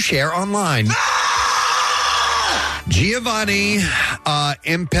himself to share online. Giovanni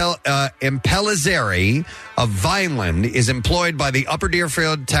Impellizzeri of Vineland is employed by the Upper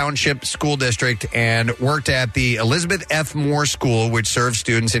Deerfield Township School District and worked at the Elizabeth F. Moore School, which serves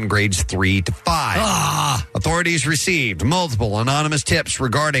students in grades 3 to 5. Authorities received multiple anonymous tips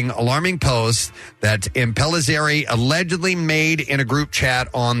regarding alarming posts that Impellizzeri allegedly made in a group chat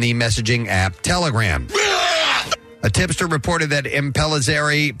on the messaging app Telegram. A tipster reported that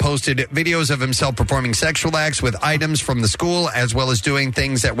Impellizzeri posted videos of himself performing sexual acts with items from the school, as well as doing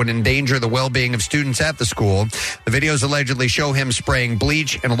things that would endanger the well-being of students at the school. The videos allegedly show him spraying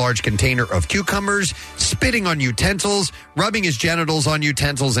bleach in a large container of cucumbers, spitting on utensils, rubbing his genitals on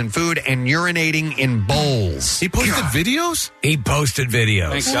utensils and food, and urinating in bowls. He posted videos? He posted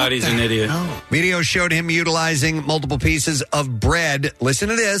videos. Thank God he's an idiot. Videos showed him utilizing multiple pieces of bread, listen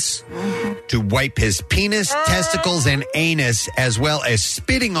to this, to wipe his penis, testicles, and anus, as well as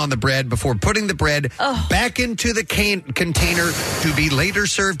spitting on the bread before putting the bread back into the container to be later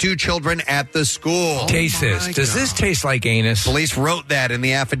served to children at the school. Taste this. Does this taste like anus? Police wrote that in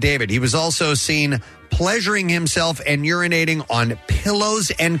the affidavit. He was also seen pleasuring himself and urinating on pillows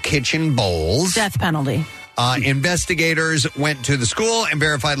and kitchen bowls. Death penalty. Investigators went to the school and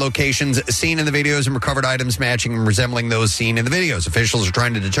verified locations seen in the videos and recovered items matching and resembling those seen in the videos. Officials are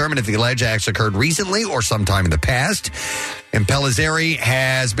trying to determine if the alleged acts occurred recently or sometime in the past. Impellizzeri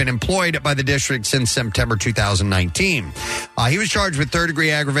has been employed by the district since September 2019. He was charged with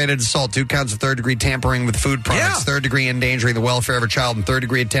third-degree aggravated assault, 2 counts of third-degree tampering with food products, third-degree endangering the welfare of a child, and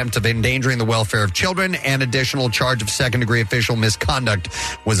third-degree attempt of endangering the welfare of children. An additional charge of second-degree official misconduct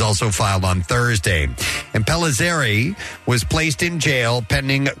was also filed on Thursday. Impellizzeri was placed in jail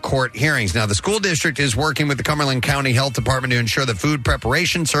pending court hearings. Now, the school district is working with the Cumberland County Health Department to ensure that food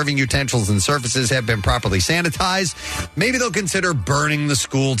preparation, serving utensils, and surfaces have been properly sanitized. Maybe they'll consider burning the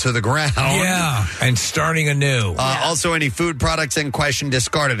school to the ground. Yeah, and starting anew. Also, any food products in question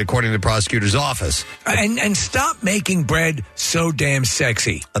discarded, according to the prosecutor's office. And stop making bread so damn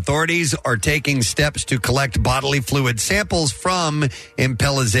sexy. Authorities are taking steps to collect bodily fluid samples from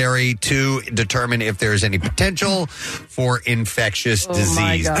Impellizzeri to determine if there's any potential for infectious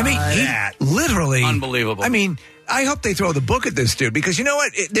disease. I mean, he literally... Unbelievable. I mean... I hope they throw the book at this dude because you know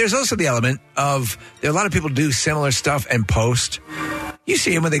what? There's also the element of there are a lot of people do similar stuff and post. You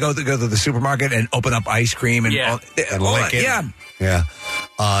see them when they go to the supermarket and open up ice cream and lick it. Yeah.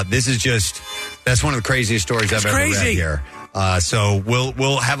 This is just that's one of the craziest stories I've ever read here. So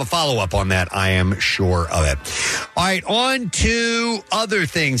we'll have a follow-up on that, I am sure of it. All right, on to other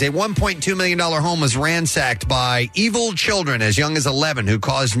things. A $1.2 million home was ransacked by evil children as young as 11 who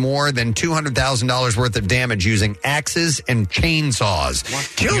caused more than $200,000 worth of damage using axes and chainsaws.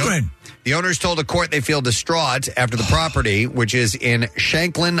 Children! The owners told a court they feel distraught after the property, which is in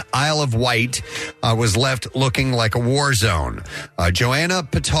Shanklin, Isle of Wight, was left looking like a war zone. Joanna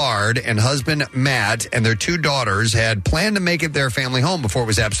Petard and husband Matt and their 2 daughters had planned to make it their family home before it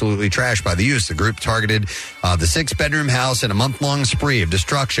was absolutely trashed by the youth. The group targeted the 6-bedroom house in a month-long spree of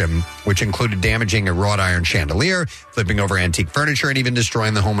destruction, which included damaging a wrought iron chandelier, flipping over antique furniture, and even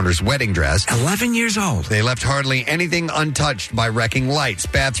destroying the homeowner's wedding dress. 11 years old. They left hardly anything untouched by wrecking lights,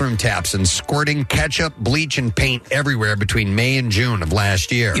 bathroom taps, and squirting ketchup, bleach, and paint everywhere between May and June of last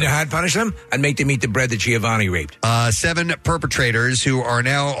year. You know how I'd punish them? I'd make them eat the bread that Giovanni raped. 7 perpetrators who are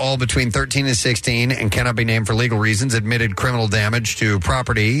now all between 13 and 16 and cannot be named for legal reasons admitted criminal damage to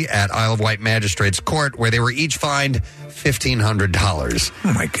property at Isle of Wight Magistrates Court, where they were each fined $1,500.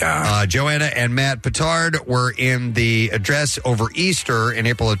 Oh, my God. Joanna and Matt Petard were in the address over Easter in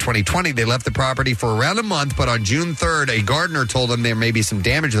April of 2020. They left the property for around a month, but on June 3rd, a gardener told them there may be some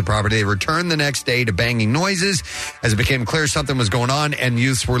damage to the property. They returned the next day to banging noises as it became clear something was going on and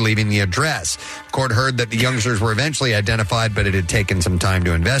youths were leaving the address. Court heard that the youngsters were eventually identified, but it had taken some time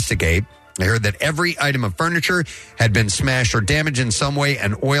to investigate. They heard that every item of furniture had been smashed or damaged in some way,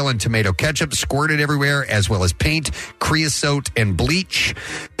 and oil and tomato ketchup squirted everywhere, as well as paint, creosote, and bleach.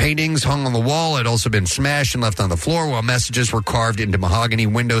 Paintings hung on the wall had also been smashed and left on the floor, while messages were carved into mahogany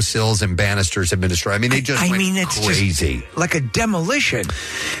windowsills and banisters had been destroyed. I mean, they just went it's crazy. Just like a demolition.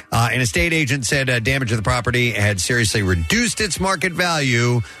 An estate agent said damage to the property had seriously reduced its market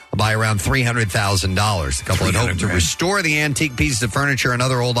value by around $300,000. The couple had hoped to restore the antique pieces of furniture and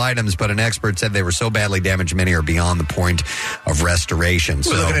other old items, but an expert said they were so badly damaged, many are beyond the point of restoration.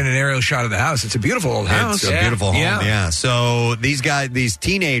 We're looking at an aerial shot of the house. It's a beautiful old house. It's a beautiful home, yeah. So these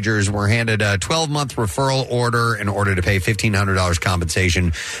teenagers were handed a 12-month referral order in order to pay $1,500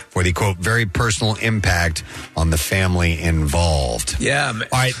 compensation for the, quote, very personal impact on the family involved. Yeah. All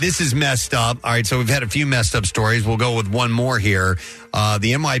right, this is messed up. All right, so we've had a few messed up stories. We'll go with one more here.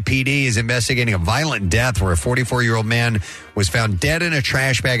 The NYPD is investigating a violent death where a 44-year-old man was found dead in a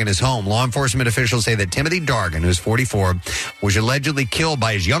trash bag in his home. Law enforcement officials say that Timothy Dargan, who's 44, was allegedly killed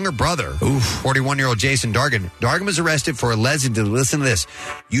by his younger brother, 41-year-old Jason Dargan. Dargan was arrested for allegedly, listen to this,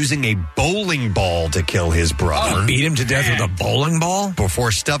 using a bowling ball to kill his brother. Beat him to death with a bowling ball?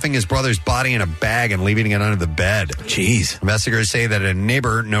 Before stuffing his brother's body in a bag and leaving it under the bed. Jeez. Investigators say that a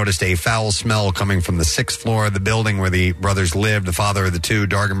neighbor noticed a foul smell coming from the 6th floor of the building where the brothers lived. The father of the 2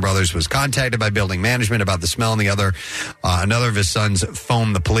 Dargan brothers was contacted by building management about the smell, and another of his sons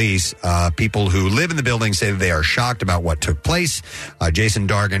phoned the police. People who live in the building say that they are shocked about what took place. Jason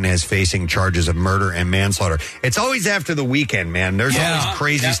Dargan is facing charges of murder and manslaughter. It's always after the weekend, man. There's always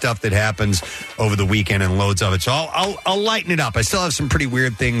crazy stuff that happens over the weekend and loads of it. So I'll lighten it up. I still have some pretty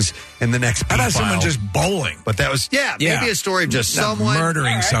weird things in the next How about someone just bowling? But that was, maybe a story of just someone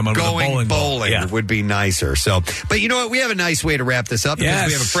murdering someone going with a bowling would be nicer. So, but you know what? We have a nice way to wrap this up because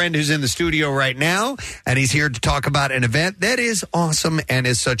we have a friend who's in the studio right now, and he's here to talk about an event that is awesome and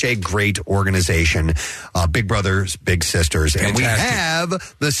is such a great organization. Big Brothers, Big Sisters. Fantastic. And we have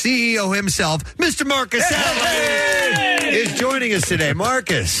the CEO himself, Mr. Marcus Allen, is joining us today.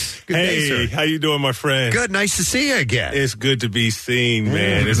 Marcus, good day, sir. How you doing, my friend? Good. Nice to see you again. It's good to be seen,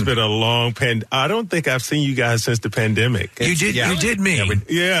 man. It's been a long I don't think I've seen you guys since the pandemic. You did me.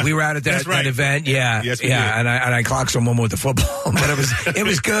 We were out at that event. Yeah. Yes, we did. did. And I clocked someone with the football, but it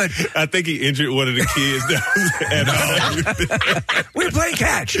was good. I think he injured one of the kids. We were playing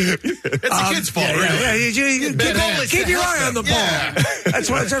catch. It's the kid's fault, right? Keep your eye on the ball. That's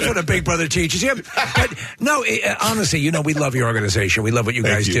what a big brother teaches you. But no, honestly, we love your organization. We love what you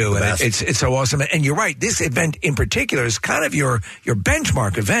guys do, and it's so awesome. And you're right. This event in particular is kind of your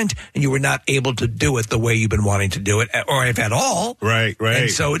benchmark event, and you were not able to do it the way you've been wanting to do it, or if at all. Right. And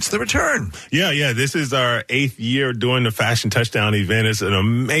so it's the return. Yeah. This is our 8th year doing the Fashion Touchdown event. It's an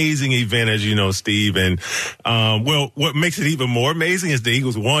amazing event, as you know, Steve. And what makes it even more amazing is the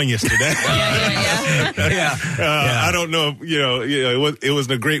Eagles won yesterday. I don't know. It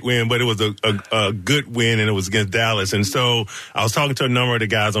wasn't a great win, but it was a good win, and it was against Dallas. And so I was talking to a number of the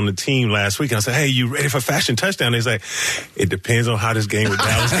guys on the team last week, and I said, hey, you ready for fashion touchdown? They say, it depends on how this game with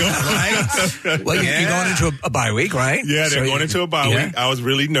Dallas goes. Right? Well, you're going into a bye week, right? Yeah, they're going into a bye week. I was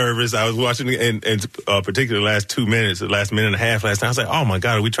really nervous. I was watching, and particularly the last 2 minutes, the last minute and a half last night. I was like, oh my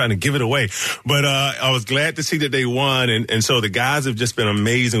God, are we trying to give it away? But I was glad to see that they won, and so the guys have just been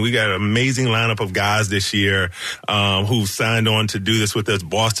amazing. We got an amazing lineup of guys this year who signed on to do this with us.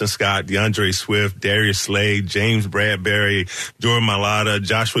 Boston Scott, DeAndre Swift, Darius Slade, James Bradbury, Jordan Mailata,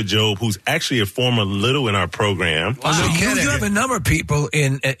 Joshua Jobe, who's actually a former Little in our program. Wow. So you have a number of people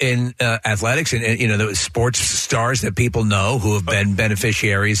in athletics and the sports stars that people know who have been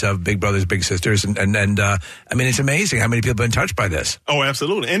beneficiaries of Big Brothers Big Sisters, and I mean, it's amazing how many people have been touched by this. Oh,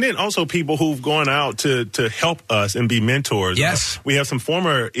 absolutely. And then also people who've gone out to help us and be mentors. Yes. We have some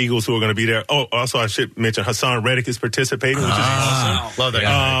former Eagles who are going to be there. Oh, also I should mention Hassan Reddick is participating, which is awesome. Love that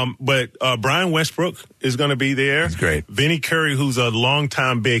guy. But Brian Westbrook is going to be there. That's great. Vinny Curry, who's a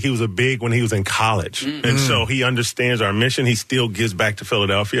longtime big. He was a big when he was in college. Mm-hmm. And so he understands our mission. He still gives back to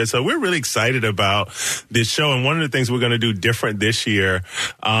Philadelphia. So we're really excited about this show. And one of the things we're going to do different this year,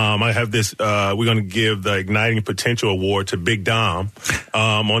 I have this, we're going to give the Igniting Potential Award to Big Dom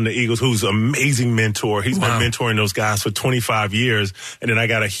on the Eagles, who's an amazing mentor. He's been mentoring those guys for 25 years. And then I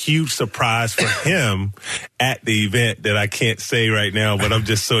got a huge surprise for him at the event that I can't say right now, but I'm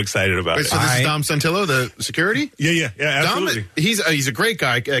just so excited about it. So this is Dom Santillo, the security? Yeah, absolutely. Dom, he's a great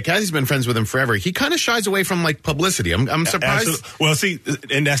guy. Kathy's been friends with him forever. He kind of shies away from like publicity. I'm surprised. Absolutely. Well, see,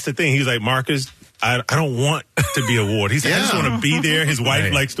 and that's the thing. He's like, Marcus, I don't want to be a award. He said, I just want to be there. His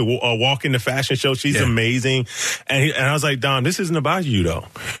wife likes to walk in the fashion show. She's amazing. And I was like, Don, this isn't about you though,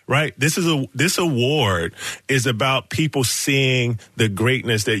 right? This award is about people seeing the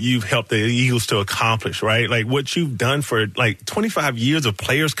greatness that you've helped the Eagles to accomplish, right? Like what you've done for like 25 years of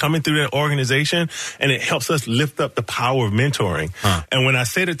players coming through that organization, and it helps us lift up the power of mentoring. And when I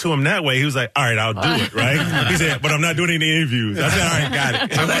said it to him that way, he was like, all right, I'll do it, right? He said, but I'm not doing any interviews. I said, all right,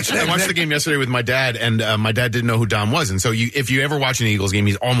 got it. I watched the game yesterday with my dad, and my dad didn't know who Dom was. And so if you ever watch an Eagles game,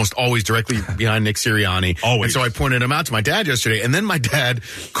 he's almost always directly behind Nick Sirianni. Always. And so I pointed him out to my dad yesterday, and then my dad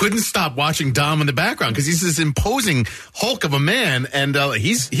couldn't stop watching Dom in the background because he's this imposing hulk of a man, and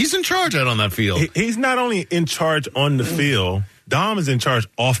he's in charge out on that field. He's not only in charge on the field, Dom is in charge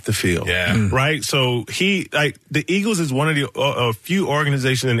off the field. Yeah. Right? So the Eagles is one of the few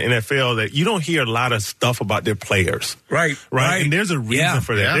organizations in the NFL that you don't hear a lot of stuff about their players. Right. And there's a reason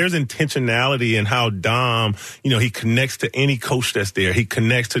for that. Yeah. There's intentionality in how Dom, he connects to any coach that's there. He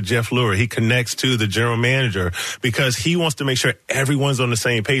connects to Jeff Lurie. He connects to the general manager because he wants to make sure everyone's on the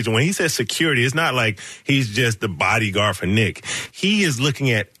same page. And when he says security, it's not like he's just the bodyguard for Nick. He is looking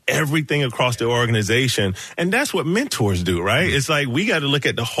at everything across the organization. And that's what mentors do, right? It's like we got to look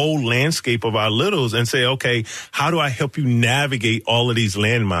at the whole landscape of our littles and say, okay, how do I help you navigate all of these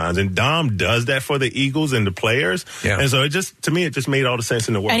landmines? And Dom does that for the Eagles and the players. Yeah. And so it just made all the sense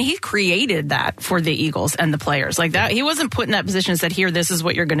in the world. And he created that for the Eagles and the players. Like that, he wasn't put in that position and said, here, this is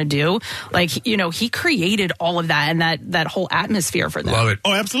what you're going to do. Like, he created all of that and that whole atmosphere for them. Love it.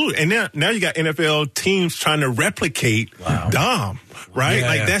 Oh, absolutely. And now you got NFL teams trying to replicate Dom.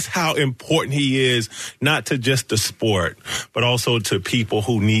 Right? That's how important he is, not to just the sport, but also to people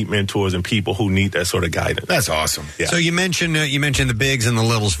who need mentors and people who need that sort of guidance. That's awesome. Yeah. So you mentioned the bigs and the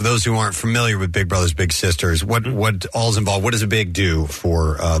littles. For those who aren't familiar with Big Brothers Big Sisters, what all's involved? What does a big do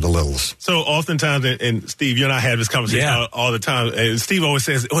for the littles? So oftentimes, and Steve, you and I have this conversation all the time. And Steve always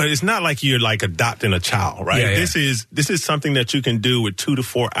says, well, it's not like you're like adopting a child, right? This is something that you can do with 2 to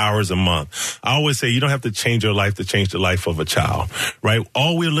 4 hours a month. I always say you don't have to change your life to change the life of a child. Right?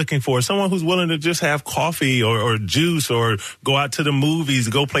 All we're looking for is someone who's willing to just have coffee or juice or go out to the movies,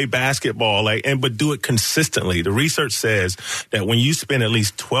 go play basketball, but do it consistently. The research says that when you spend at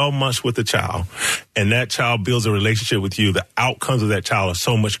least 12 months with a child and that child builds a relationship with you, the outcomes of that child are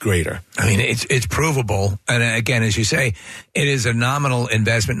so much greater. I mean, it's provable. And again, as you say, it is a nominal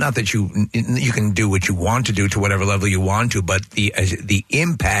investment. Not that you can do what you want to do to whatever level you want to, but the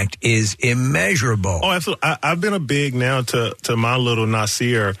impact is immeasurable. Oh, absolutely. I've been a big now to my little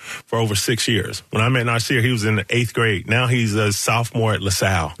Nasir for over 6 years. When I met Nasir, he was in the 8th grade. Now he's a sophomore at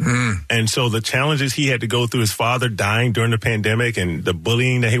LaSalle. And so the challenges he had to go through, his father dying during the pandemic and the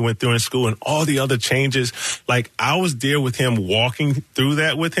bullying that he went through in school and all the other changes. Like, I was there with him, walking through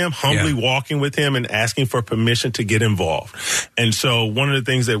that with him, humbly walking with him and asking for permission to get involved. And so one of the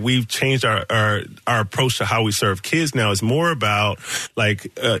things that we've changed our approach to how we serve kids now is more about, like,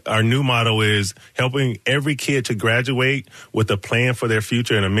 our new motto is helping every kid to graduate with a plan for their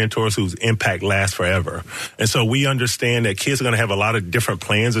future and a mentor whose impact lasts forever. And so we understand that kids are going to have a lot of different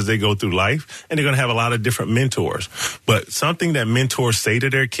plans as they go through life, and they're going to have a lot of different mentors. But something that mentors say to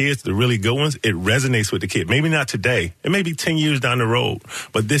their kids, the really good ones, it resonates with the kid. Maybe not today. It may be 10 years down the road.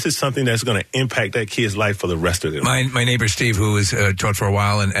 But this is something that's going to impact that kid's life for the rest of their life. My neighbor Steve, who was taught for a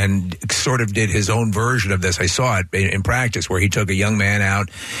while and sort of did his own version of this, I saw it in practice, where he took a young man out,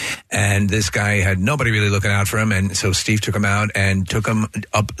 and this guy had nobody really looking out for him. And so Steve took him out and took him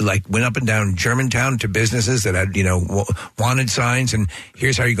up, like, went up and down Germantown to businesses that had, wanted signs. And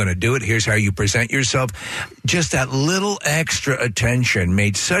here's how you're going to do it. Here's how you present yourself. Just that little extra attention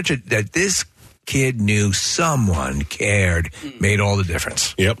made that this kid knew someone cared, made all the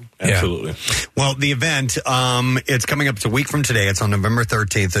difference. Yep, absolutely. Yeah. Well, the event, it's coming up. It's a week from today. It's on November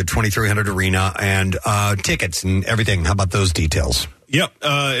 13th at 2300 Arena, and tickets and everything. How about those details? Yep.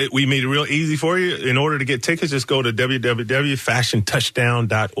 We made it real easy for you. In order to get tickets, just go to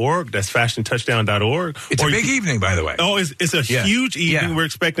www.fashiontouchdown.org. That's fashiontouchdown.org. It's a big evening, by the way. Oh, it's a huge evening. Yeah. We're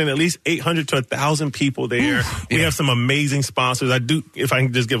expecting at least 800 to 1,000 people there. We have some amazing sponsors. If I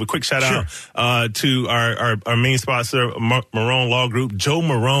can just give a quick shout out to our main sponsor, Marone Law Group, Joe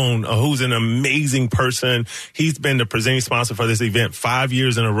Marone, who's an amazing person. He's been the presenting sponsor for this event 5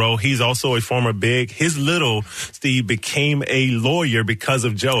 years in a row. He's also a former big. His little, Steve, became a lawyer because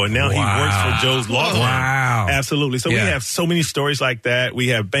of Joe, and now he works for Joe's law firm. Wow. Absolutely. So we have so many stories like that. We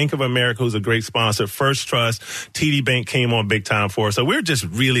have Bank of America, who's a great sponsor. First Trust, TD Bank came on big time for us. So we're just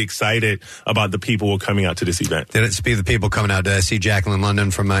really excited about the people who are coming out to this event. Did it be the people coming out to see Jacqueline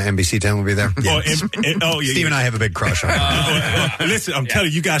London from NBC 10 will be there? Yeah. Steve and I have a big crush on her. Listen, I'm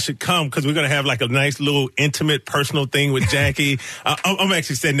telling you guys should come, because we're going to have like a nice little intimate personal thing with Jackie. I'm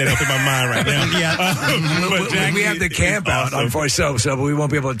actually setting that up in my mind right now. We have the camp out, unfortunately. So we won't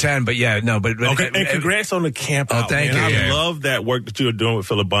be able to attend, but okay, and congrats on the camp out. Thank you. I love that work that you're doing with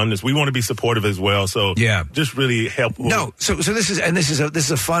Phil Abundance. We want to be supportive as well. So just really help. No, so this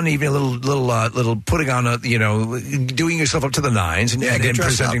is a fun evening, little putting on doing yourself up to the nines and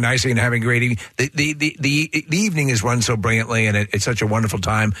presenting nicely and having a great evening. The evening is run so brilliantly, and it's such a wonderful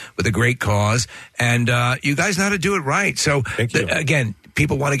time with a great cause, and you guys know how to do it right. So again,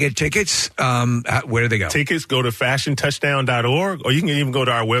 people want to get tickets. Where do they go? Tickets, go to fashiontouchdown.org, or you can even go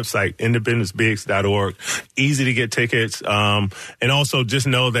to our website, independencebigs.org. Easy to get tickets. And also just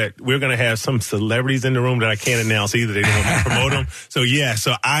know that we're going to have some celebrities in the room that I can't announce either. They don't want me to promote them.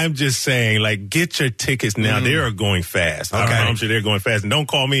 So I'm just saying, like, get your tickets now. They are going fast. Okay. I promise you they're going fast. And don't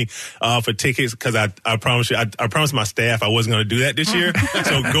call me for tickets, because I promise you, I promised my staff I wasn't going to do that this year.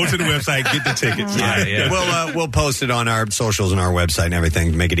 So go to the website, get the tickets. We'll post it on our socials and our website and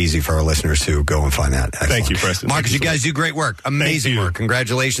everything to make it easy for our listeners to go and find that. Excellent. Thank you, Preston. Marcus, you guys do great work. Amazing work.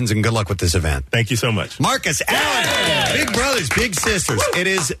 Congratulations and good luck with this event. Thank you so much. Marcus, Alan, big brothers, big sisters. It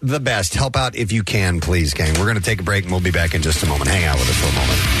is the best. Help out if you can, please, gang. We're going to take a break and we'll be back in just a moment. Hang out with us for a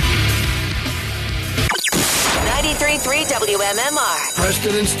moment. 93.3 WMMR.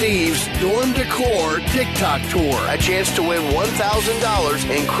 Preston and Steve's Dorm Decor TikTok Tour. A chance to win $1,000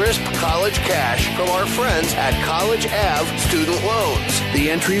 in crisp college cash from our friends at College Ave Student Loans. The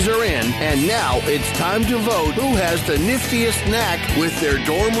entries are in, and now it's time to vote who has the niftiest knack with their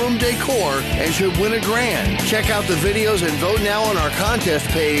dorm room decor and should win $1,000. Check out the videos and vote now on our contest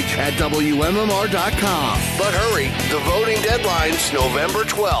page at WMMR.com. But hurry, the voting deadline's November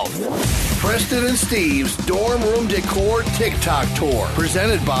 12th. Preston and Steve's Dorm Room Decor TikTok Tour,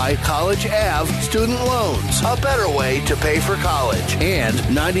 presented by College Ave Student Loans, a better way to pay for college. And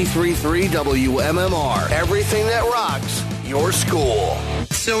 93.3 WMMR, everything that rocks your school.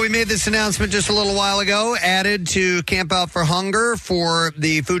 So we made this announcement just a little while ago, added to Camp Out for Hunger for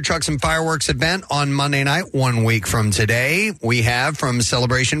the Food Trucks and Fireworks event on Monday night, 1 week from today. We have from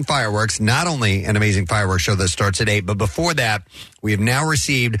Celebration Fireworks, not only an amazing fireworks show that starts at 8, but before that, we have now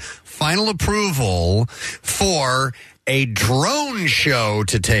received final approval for a drone show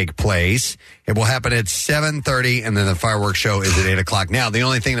to take place. It will happen at 7:30, and then the fireworks show is at 8 o'clock. Now, the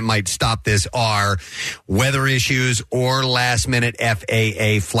only thing that might stop this are weather issues or last-minute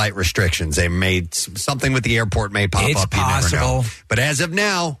FAA flight restrictions. They made something with the airport may pop it's up. Possible. You never know. But as of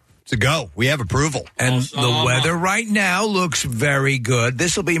now, to go. We have approval. And the weather right now looks very good.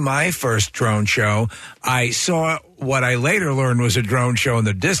 This will be my first drone show. I saw what I later learned was a drone show in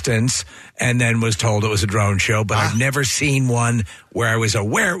the distance, and then was told it was a drone show, but I've never seen one where I was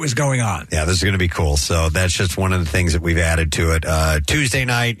aware it was going on. Yeah, this is going to be cool. So that's just one of the things that we've added to it. Tuesday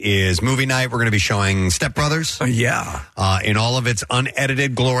night is movie night. We're going to be showing Step Brothers. Yeah. In all of its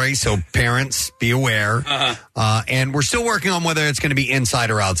unedited glory. So parents, be aware. And we're still working on whether it's going to be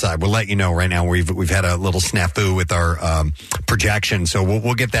inside or outside. We'll let you know right now. We've had a little snafu with our projection. So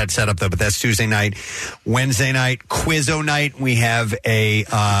we'll get that set up, though. But that's Tuesday night. Wednesday night, Quizzo night. We have a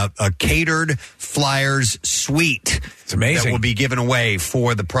catered Flyers suite. It's amazing. That will be given away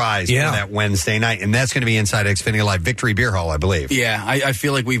for the prize for that Wednesday night. And that's going to be inside Xfinity Live Victory Beer Hall, I believe. Yeah, I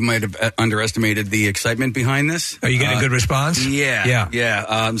feel like we might have underestimated the excitement behind this. Are you getting a good response?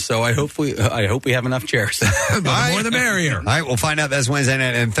 Yeah. So I hope we have enough chairs. The more the merrier. All right, we'll find out. That's Wednesday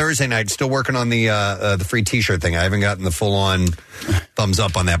night. And Thursday night, still working on the free T-shirt thing. I haven't gotten the full-on thumbs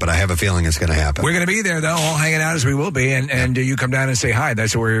up on that, but I have a feeling it's going to happen. We're going to be there, though, all hanging out as we will be. And you come down and say hi.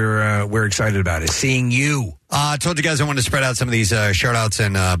 That's what we're excited about, is seeing you. I told you guys I wanted to spread out some of these shout-outs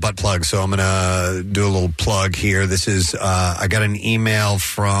and butt plugs, so I'm going to do a little plug here. This is, I got an email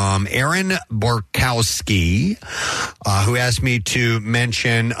from Aaron Borkowski, who asked me to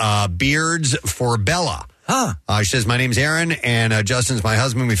mention Beards for Bella. She says, my name's Aaron, and Justin's my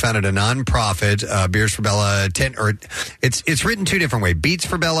husband. We founded a nonprofit, Beards for Bella. It's written two different ways, Beats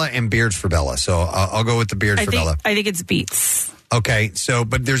for Bella and Beards for Bella. So I'll go with the Beards for Bella. I think it's Beats. Okay, so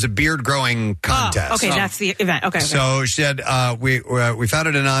but there's a beard growing contest. Okay, that's the event. Okay. So she said we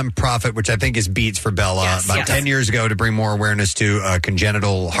founded a nonprofit, which I think is Beats for Bella, about 10 years ago to bring more awareness to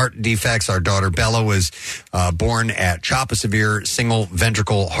congenital heart defects. Our daughter Bella was born at CHOP, a severe single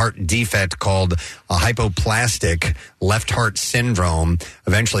ventricle heart defect called hypoplastic left heart syndrome,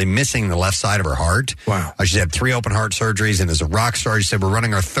 eventually missing the left side of her heart. Wow. She's had 3 open heart surgeries and is a rock star. She said, we're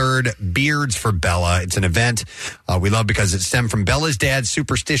running our third Beards for Bella. It's an event we love because it stemmed from Bella's dad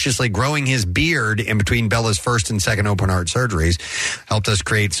superstitiously growing his beard in between Bella's first and second open heart surgeries. Helped us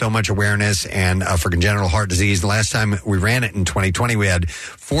create so much awareness and for congenital heart disease. The last time we ran it in 2020, we had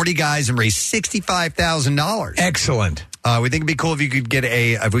 40 guys and raised $65,000. Excellent. We think it'd be cool if we could get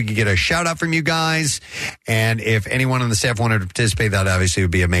a shout out from you guys, and if anyone on the staff wanted to participate, that obviously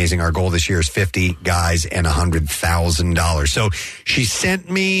would be amazing. Our goal this year is 50 guys and $100,000. So she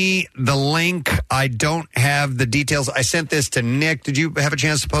sent me the link. I don't have the details. I sent this to Nick. Did you have a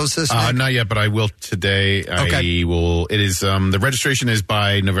chance to post this, Nick? Not yet, but I will today. Okay. I will. It is the registration is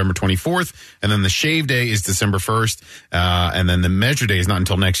by November 24th, and then the shave day is December 1st, and then the measure day is not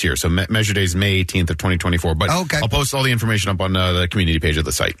until next year. So measure day is May 18th of 2024. But I'll post all the information up on the community page of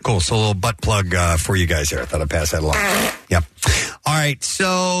the site. Cool. So a little butt plug for you guys there. I thought I'd pass that along. Yep. All right.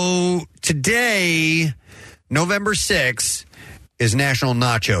 So today, November 6th, is National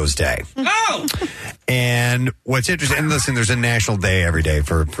Nachos Day. Oh! And what's interesting, and listen, there's a national day every day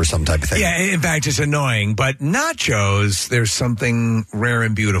for some type of thing. Yeah, in fact, it's annoying, but nachos, there's something rare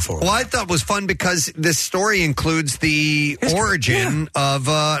and beautiful. Well, I thought it was fun because this story includes the origin of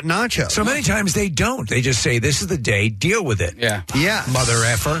nachos. So many times they don't. They just say, this is the day, deal with it. Yeah. Yeah. Mother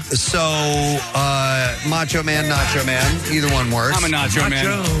effer. So, Macho Man, Nacho Man, either one works. I'm a nacho man.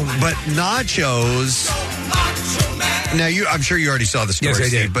 But nachos... Now, I'm sure you already saw the story, yes, I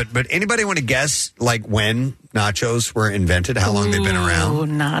Steve, did. but anybody want to guess, like, when nachos were invented, how long they've been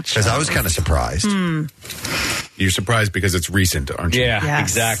around? Nachos. Because I was kind of surprised. You're surprised because it's recent, aren't you? Yeah, Yes.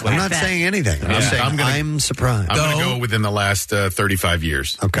 exactly. I'm not saying anything. I'm saying I'm surprised. I'm going to go within the last 35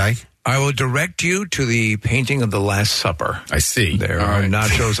 years. Okay. I will direct you to the painting of the Last Supper. I see. There are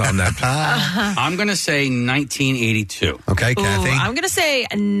nachos on that. I'm going to say 1982. Okay, Ooh, Kathy. I'm going to say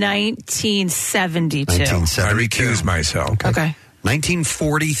 1972. 1972. I recuse myself. Okay.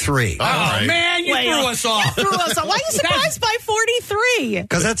 1943. All right. Man, you threw us off. Why are you surprised by 43?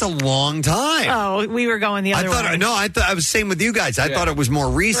 Because that's a long time. Oh, we were going the other way. I was same with you guys. I thought it was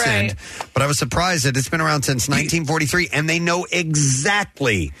more recent, but I was surprised that it's been around since 1943, and they know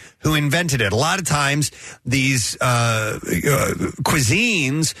exactly who invented it. A lot of times, these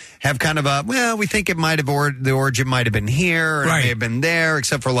cuisines have kind of we think it might have, the origin might have been here, or it may have been there,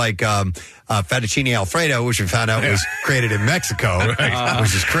 except for like fettuccine Alfredo, which we found out was created in Mexico,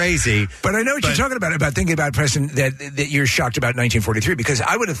 which is crazy. But I know what you're talking about thinking about, Preston, that you're shocked about 1943, because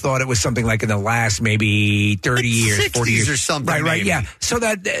I would have thought it was something like in the last maybe 30 years, 60s 40 years. or something. Right, maybe. yeah. So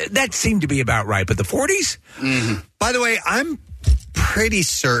that seemed to be about right. But the 40s? Mm-hmm. By the way, I'm pretty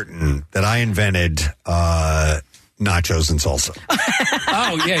certain that I invented nachos and salsa.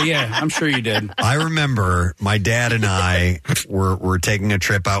 Oh, yeah. I'm sure you did. I remember my dad and I were taking a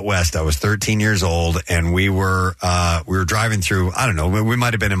trip out west. I was 13 years old, and we were driving through, I don't know, we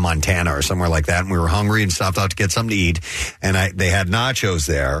might have been in Montana or somewhere like that, and we were hungry and stopped out to get something to eat, and they had nachos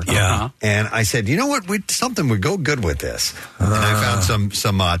there. Yeah. And I said, you know what, something would go good with this. And I found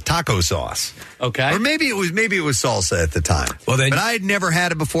some taco sauce. Okay. Or maybe it was salsa at the time. Well, then, but I had never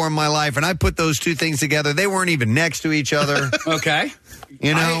had it before in my life, and I put those two things together. They weren't even next to each other. Okay.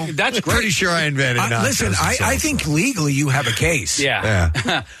 You know, that's great. Pretty sure I invented nachos. Listen, I think legally you have a case. Yeah.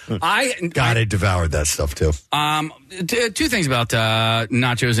 I devoured that stuff too. Two things about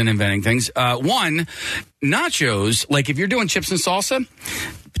nachos and inventing things. One, nachos, like if you're doing chips and salsa,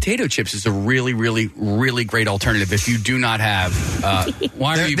 potato chips is a really, really, really great alternative if you do not have.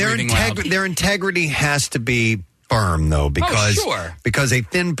 Why are you breathing loud? Their integrity has to be firm, though, because a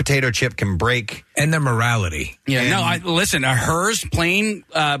thin potato chip can break. And their morality. Yeah, listen, a Hers plain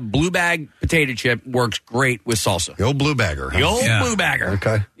blue bag potato chip works great with salsa. The old blue bagger. The old blue bagger.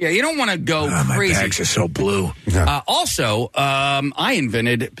 Okay. Yeah, you don't want to go crazy. My bags are so blue. Also, I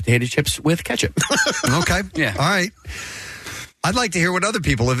invented potato chips with ketchup. Okay. Yeah. All right. I'd like to hear what other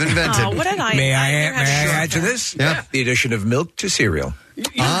people have invented. What did I? May I add to this? Yeah. The addition of milk to cereal. You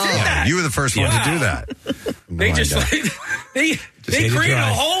did that. You were the first one to do that. They just they create a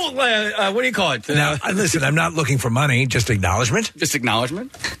whole what do you call it? Now, listen, I'm not looking for money, just acknowledgement. Just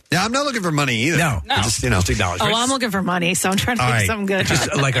acknowledgement? Yeah, I'm not looking for money either. No. Just acknowledgement. Oh, I'm looking for money, so I'm trying to think of something good.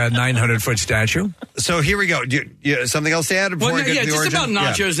 Just like a 900-foot statue. So here we go. Something else to add before I get to the just origin?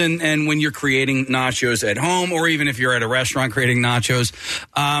 about nachos and when you're creating nachos at home, or even if you're at a restaurant creating nachos,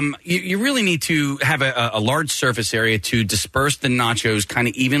 you really need to have a large surface area to disperse the nachos kind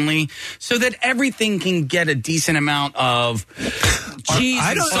of evenly so that everything can get a decent amount of cheese.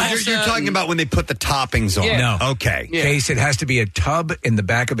 You're talking about when they put the toppings on. Yeah. No. Okay. Yeah. Case, it has to be a tub in the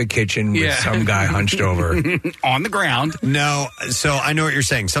back of a kitchen with some guy hunched over on the ground. No, so I know what you're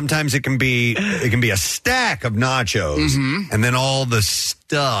saying. Sometimes it can be a stack of nachos, and then all the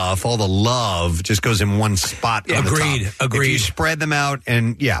stuff, all the love, just goes in one spot. On Agreed. The top. If you spread them out,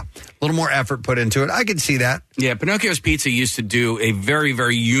 and a little more effort put into it, I could see that. Yeah, Pinocchio's Pizza used to do a very,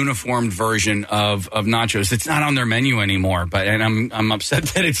 very uniformed version of nachos. It's not on their menu anymore, and I'm upset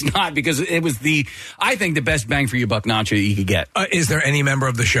that it's not, because it was I think the best bang for your buck nacho you could get. Is there any member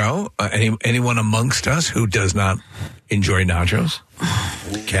of the show, anyone amongst us who does not enjoy nachos?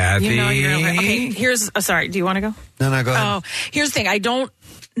 Kathy? Okay, sorry, do you want to go? No, go ahead. Oh, here's the thing. I don't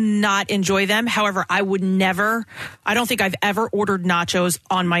not enjoy them. However, I don't think I've ever ordered nachos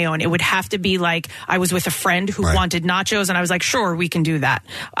on my own. It would have to be like I was with a friend who wanted nachos, and I was like, sure, we can do that.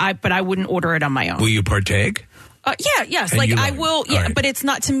 But I wouldn't order it on my own. Will you partake? Yes. And like I like will. Yeah, right. But it's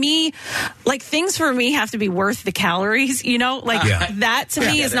not, to me, like things for me have to be worth the calories, that to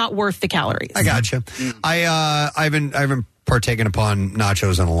me is not worth the calories. I gotcha. I've been partaken upon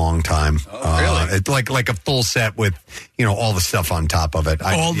nachos in a long time. Really? It's like a full set with, all the stuff on top of it.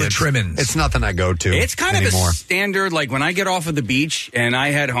 All the trimmings. It's nothing I go to. It's kind anymore. of a standard. Like when I get off of the beach and I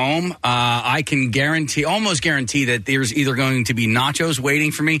head home, I can almost guarantee that there's either going to be nachos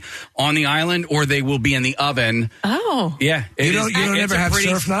waiting for me on the island, or they will be in the oven. Oh, yeah. You don't ever have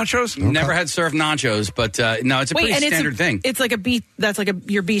surf nachos? Okay. Never had surf nachos, but no, it's a pretty standard thing. It's like a beach. That's like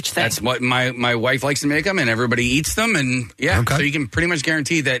your beach thing. That's what my wife likes to make them, and everybody eats them, and so you can pretty much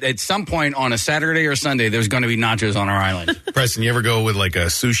guarantee that at some point on a Saturday or Sunday, there's going to be nachos on our island. Preston, you ever go with like a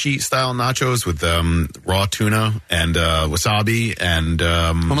sushi style nachos with raw tuna and wasabi and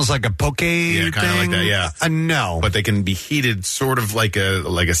almost like a poke? Yeah, kind of like that. Yeah, no, but they can be heated sort of like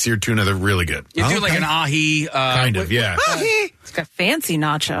a seared tuna. They're really good. You do like an ahi, kind of, yeah. Ahi. It's got fancy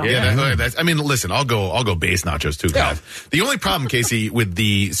nacho. Yeah, listen, I'll go base nachos too, Kev. The only problem, Casey, with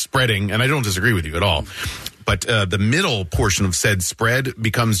the spreading, and I don't disagree with you at all, but the middle portion of said spread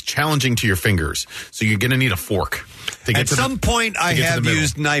becomes challenging to your fingers, so you're going to need a fork. At some point, I have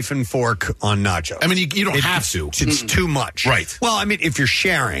used knife and fork on nachos. I mean, you don't have to. It's too much. Right. Well, I mean, if you're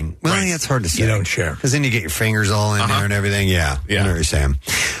sharing, it's hard to say. You don't share. Because then you get your fingers all in there and everything. Yeah, I know what you're saying.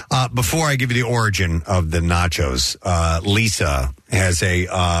 Before I give you the origin of the nachos, Lisa has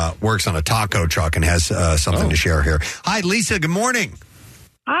works on a taco truck and has something to share here. Hi, Lisa. Good morning.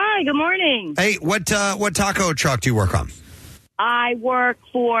 Hi, good morning. Hey, what taco truck do you work on? I work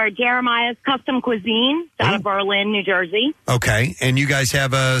for Jeremiah's Custom Cuisine out of Berlin, New Jersey. Okay, and you guys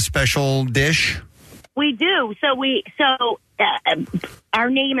have a special dish? We do. So our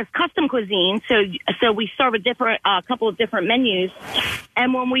name is Custom Cuisine, so we serve a couple of different menus.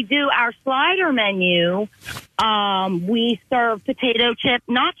 And when we do our slider menu, we serve potato chip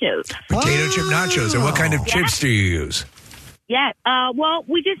nachos. Potato chip nachos. And what kind of chips do you use? Yeah, well,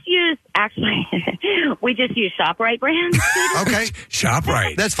 we just use ShopRite brands. Okay,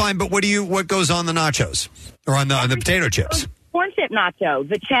 ShopRite. That's fine. But what goes on the nachos or on the potato chips? Corn chip nacho,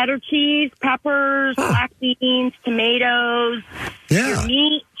 the cheddar cheese, peppers, black beans, tomatoes, your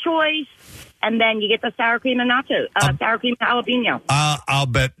meat choice, and then you get the sour cream and sour cream jalapeno. I'll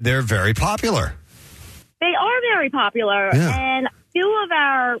bet they're very popular. They are very popular, and a few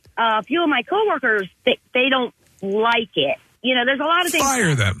of my coworkers they don't like it. You know, there's a lot of things.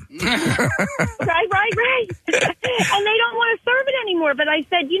 Fire them. Right. And they don't want to serve it anymore. But I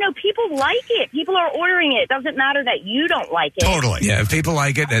said, people like it. People are ordering it. It doesn't matter that you don't like it. Totally. Yeah, if people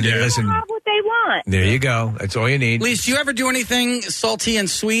like it, then listen. People have what they want. There you go. That's all you need. Lise, do you ever do anything salty and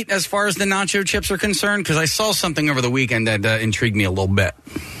sweet as far as the nacho chips are concerned? Because I saw something over the weekend that intrigued me a little bit.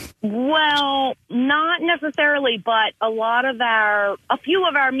 Well, not necessarily, but a few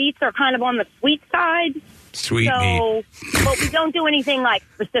of our meats are kind of on the sweet side. Sweet meat. But we don't do anything like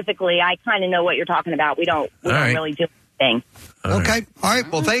specifically. I kind of know what you're talking about. We don't really do anything. Okay. All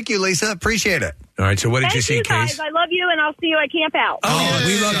right. Well, thank you, Lisa. Appreciate it. All right. So what did you see, guys. Case? I love you, and I'll see you at Camp Out. Oh,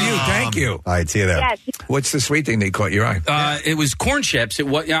 we love you. Thank you. All right. See you there. Yes. What's the sweet thing that caught your eye? It was corn chips. It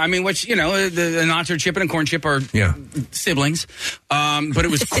was, the nacho chip and a corn chip are siblings. But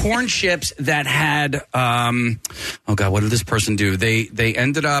it was corn chips that had, oh God, what did this person do? They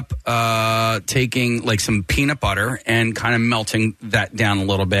ended up taking like some peanut butter and kind of melting that down a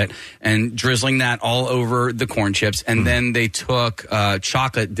little bit and drizzling that all over the corn chips. And then they took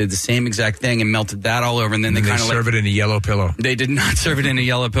chocolate, did the same exact thing and melted that all over. And then they kind of serve it in a yellow pillow. They did not serve it in a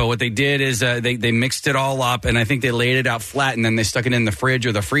yellow pill. What they did is they mixed it all up, and I think they laid it out flat, and then they stuck it in the fridge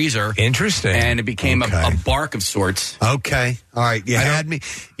or the freezer. Interesting. And it became a bark of sorts. Okay. All right. You had me.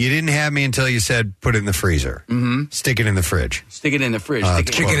 You didn't have me until you said put it in the freezer. Mm-hmm. Stick it in the fridge. Stick it in the fridge.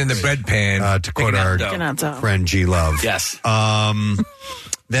 Chicken in the bread pan. To quote our friend G Love. Yes.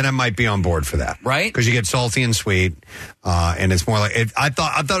 Then I might be on board for that, right? Because you get salty and sweet, and it's more like I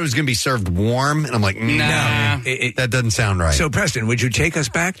thought it was going to be served warm, and I'm like, nah, that doesn't sound right. So, Preston, would you take us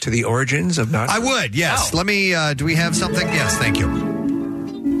back to the origins of nachos? I would, yes. Let me. Do we have something? Yes, thank you.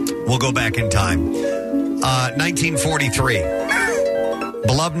 We'll go back in time. 1943.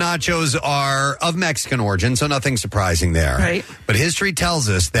 Beloved nachos are of Mexican origin, so nothing surprising there. Right. But history tells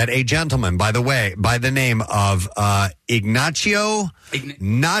us that a gentleman, by the name of Ignacio.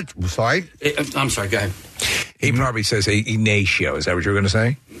 Sorry? I'm sorry, go ahead. He probably says Ignacio. Is that what you're going to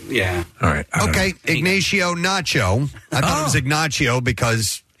say? Yeah. All right. Okay, Ignacio Nacho. I thought it was Ignacio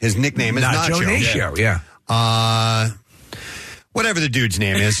because his nickname is Nacho. Ignacio, yeah. Whatever the dude's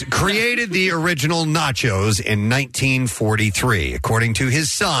name is, created the original nachos in 1943. According to his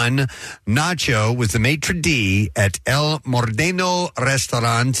son, Nacho was the maitre d' at El Mordeno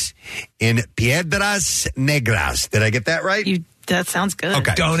restaurant in Piedras Negras. Did I get that right? That sounds good.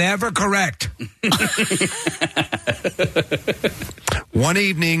 Okay. Don't ever correct. One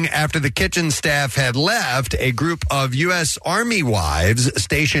evening after the kitchen staff had left, a group of U.S. Army wives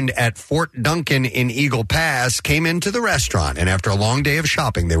stationed at Fort Duncan in Eagle Pass came into the restaurant. And after a long day of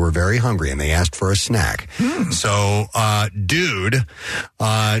shopping, they were very hungry and they asked for a snack. So, dude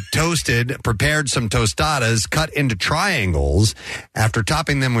prepared some tostadas cut into triangles. After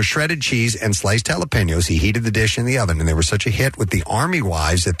topping them with shredded cheese and sliced jalapenos, he heated the dish in the oven. And they were such a hit with the Army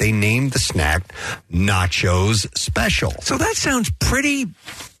wives that they named the snack Nachos Special. So that sounds pretty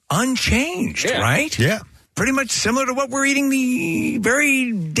unchanged, right? Yeah. Pretty much similar to what we're eating the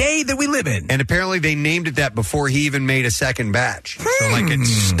very day that we live in. And apparently they named it that before he even made a second batch. So like it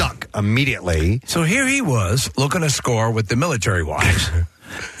stuck immediately. So here he was looking to score with the military wives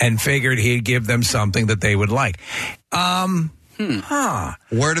and figured he'd give them something that they would like. I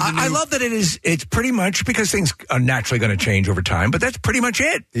love that it's pretty much, because things are naturally going to change over time, but that's pretty much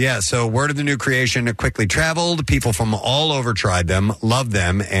it. Yeah, so word of the new creation quickly traveled. People from all over tried them, loved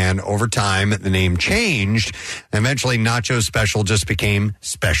them, and over time the name changed. Eventually, Nachos Special just became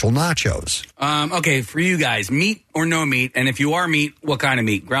Special Nachos. Okay, for you guys, meat or no meat? And if you are meat, what kind of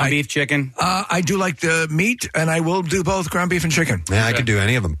meat? Ground beef, chicken? I do like the meat, and I will do both ground beef and chicken. Yeah, I could do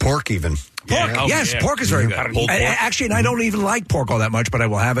any of them. Pork even. Pork, pork is very good. Actually, and I don't even like pork all that much, but I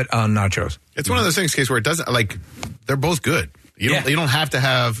will have it on nachos. It's one of those things, Case, where it doesn't, like, they're both good. You don't have to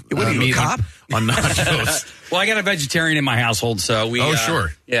have meat on nachos. Well, I got a vegetarian in my household, so we. Oh,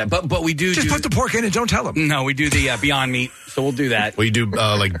 sure. Yeah, but we do just put the pork in and don't tell them. No, we do the Beyond Meat, so we'll do that. Will you do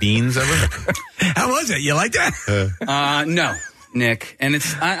like beans ever? How was it? You like that? No, Nick, and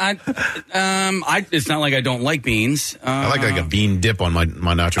it's it's not like I don't like beans. I like a bean dip on my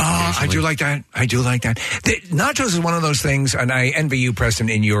nachos. I do like that. The nachos is one of those things, and I envy you, Preston,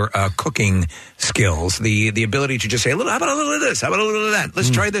 in your cooking skills. The ability to just say, how about a little of this? How about a little of that? Let's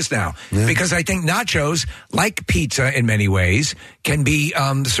try this now. Yeah. Because I think nachos, like pizza in many ways, can be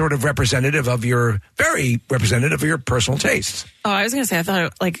sort of representative of your personal tastes. Oh, I was going to say, I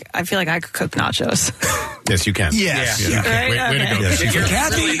feel like I could cook nachos. Yes, you can. Yes. Yeah. Right? Way to go.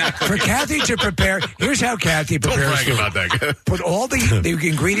 Yes. For Kathy to prepare, here's how Kathy prepares. Don't brag about that. Put all the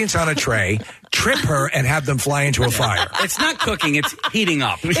ingredients on a tray, trip her, and have them fly into a fire. It's not cooking; it's heating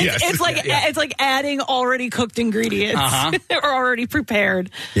up. It's like adding already cooked ingredients or already prepared.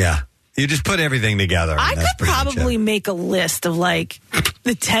 Yeah. You just put everything together. I could probably make a list of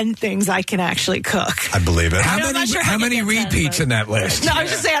the 10 things I can actually cook. I believe it. How many repeats in that list? No, I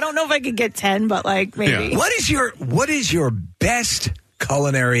was just saying I don't know if I could get 10, but maybe. Yeah. What is your best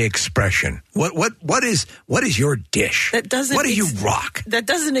culinary expression? What is your dish? That doesn't. What do you rock? That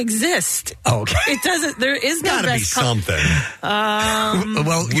doesn't exist. Oh, okay. It doesn't. There is no gotta be best something.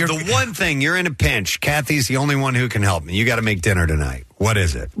 Well, you're the one thing. You're in a pinch. Kathy's the only one who can help me. You got to make dinner tonight. What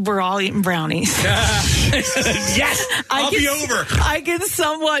is it? We're all eating brownies. Yes, I'll be over. I can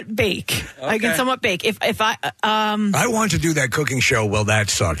somewhat bake. Okay. I can somewhat bake. If I I want to do that cooking show. Well,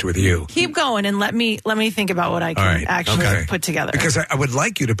 that sucked with you. Keep going and let me think about what I can actually put together. Because I would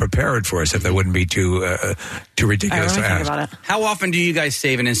like you to prepare it for us if that wouldn't be too ridiculous to ask. About it. How often do you guys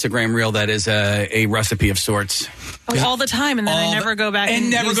save an Instagram reel that is a recipe of sorts? All the time, and then I never go back and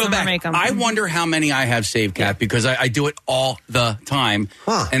never use go them back. or make them. I wonder how many I have saved, Kat, because I do it all the time,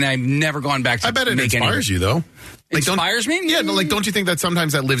 and I've never gone back to I bet it make inspires you, though. Inspires me? Yeah, don't you think that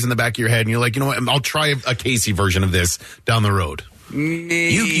sometimes that lives in the back of your head, and you're like, you know what, I'll try a Casey version of this down the road.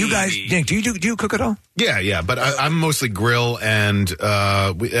 You guys, Nick, do you cook at all? Yeah, but I'm mostly grill, and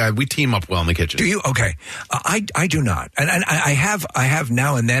we team up well in the kitchen. Do you? Okay, I do not, and I have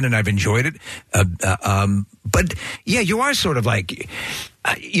now and then, and I've enjoyed it. But yeah, you are sort of like.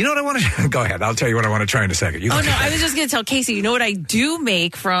 You know what I want to... Go ahead. I'll tell you what I want to try in a second. I was just going to tell Casey, you know what I do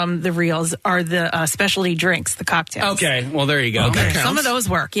make from the reels are the specialty drinks, the cocktails. Okay, well, there you go. Okay. Some of those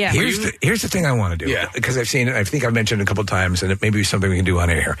work, yeah. Here's the thing I want to do. Yeah. Because I've seen it. I think I've mentioned it a couple of times, and it may be something we can do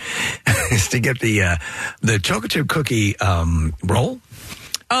on air, is to get the chocolate chip cookie roll.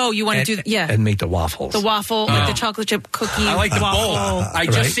 Oh, you want to do... Yeah. And make the waffles. The waffle, like the chocolate chip cookie. I like the waffle. bowl. I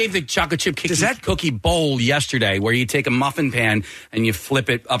just saved the chocolate chip cookie bowl yesterday, where you take a muffin pan and you flip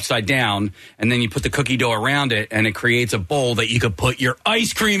it upside down, and then you put the cookie dough around it, and it creates a bowl that you could put your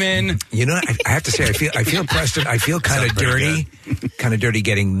ice cream in. You know, I have to say, I feel Preston, I feel kind of dirty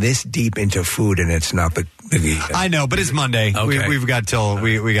getting this deep into food, and it's not the I know, but it's Monday. Okay. We've got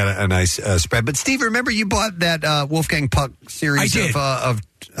we got a nice spread. But Steve, remember you bought that Wolfgang Puck series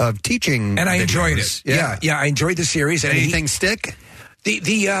of teaching, and I videos. enjoyed it. Yeah, I enjoyed the series. And anything stick?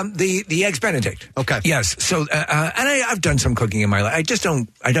 The Eggs Benedict. Okay. Yes. So, and I've done some cooking in my life.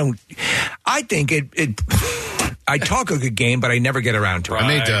 I think it. I talk a good game, but I never get around to it. I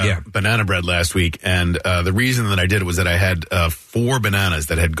made banana bread last week, and the reason that I did it was that I had 4 bananas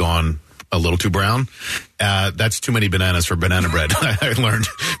that had gone a little too brown. That's too many bananas for banana bread. I learned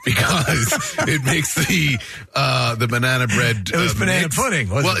because it makes the banana bread. It was banana pudding.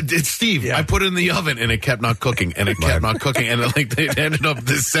 Wasn't it? It's Steve. Yeah. I put it in the oven and it kept not cooking, and it kept not cooking, and it ended up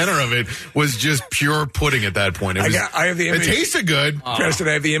the center of it was just pure pudding at that point. I have the image. It tasted good. Preston,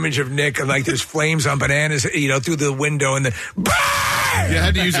 I have the image of Nick and like there's flames on bananas, through the window, and you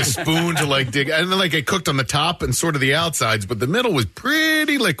had to use a spoon to dig, and then it cooked on the top and sort of the outsides, but the middle was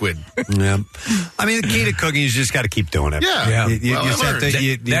pretty liquid. Yeah, I mean the key to cooking is you just got to keep doing it. Yeah,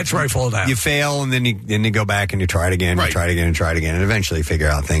 that's where I fall down. You fail, and then you go back and you try it again, you try it again, and try it again, and eventually figure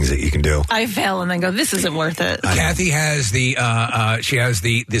out things that you can do. I fail and then go, this isn't worth it. Kathy has the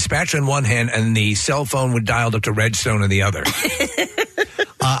spatula in one hand and the cell phone with dialed up to Redstone in the other.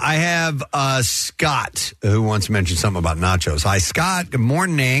 I have Scott who wants to mention something about nachos. Hi, Scott. Good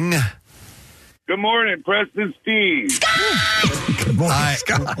morning. Good morning, Preston, Steve. Good morning,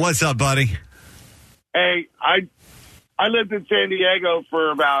 Scott. What's up, buddy? Hey, I lived in San Diego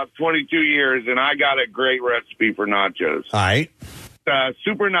for about 22 years, and I got a great recipe for nachos. All right.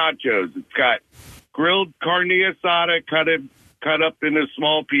 Super nachos. It's got grilled carne asada cut up into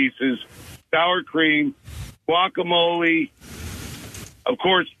small pieces, sour cream, guacamole, of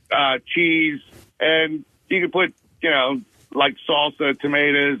course, cheese, and you can put, like salsa,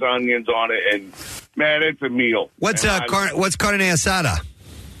 tomatoes, onions on it, and man, it's a meal. What's carne asada?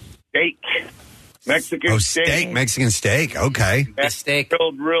 Steak. Mexican steak. Mexican steak. Okay. Steak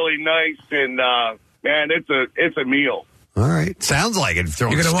grilled really nice, and man, it's a meal. All right. Sounds like it. You're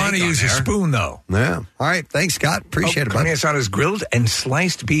going to want to use a spoon, though. Yeah. All right. Thanks, Scott. Appreciate it. Carne asada is grilled and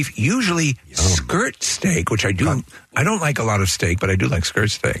sliced beef, usually skirt steak, which I do. I don't like a lot of steak, but I do like skirt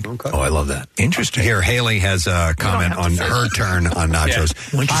steak. Okay. Oh, I love that. Interesting. Here, Haley has a comment on her turn on nachos.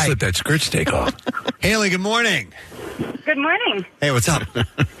 Why don't you slip that skirt steak off? Haley, good morning. Good morning. Hey, what's up?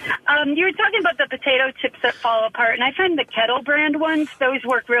 You were talking about the potato chips that fall apart, and I find the Kettle brand ones, those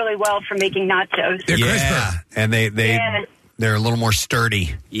work really well for making nachos. They're crisper. And they're a little more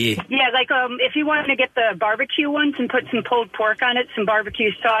sturdy. Yeah, like if you wanted to get the barbecue ones and put some pulled pork on it, some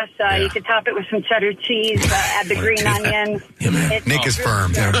barbecue sauce, you could top it with some cheddar cheese, add the green onions. Nick is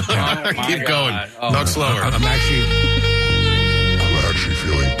firm. Keep going. Talk slower. I'm actually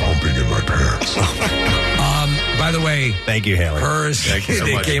feeling pumping in my pants. By the way, thank you, Haley. Hers, Thank you so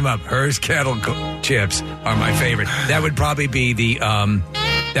they much. came up. Hers kettle chips are my favorite. That would probably be the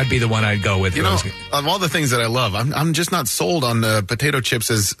that'd be the one I'd go with. You know, of all the things that I love, I'm just not sold on potato chips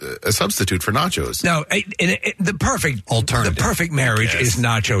as a substitute for nachos. No, the perfect alternative, the perfect marriage is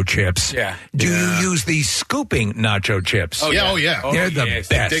nacho chips. Yeah. Do you use the scooping nacho chips? Oh yeah. They're the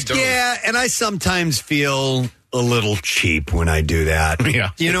best. Yeah, and I sometimes feel a little cheap when I do that.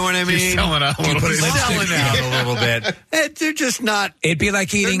 Yeah. You know what I mean? You're selling out a little bit. Selling out a little bit. They're just not. It'd be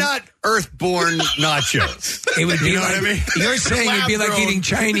like eating. They're not earthborn nachos. It would be you know like, what I mean? You're saying it'd be like eating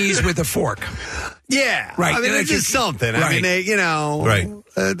Chinese with a fork. Yeah. Right. I mean, it's just something. Right. I mean, they, Right.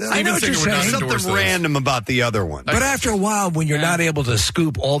 I know what you're saying. Something random about the other one. But after a while, when you're not able to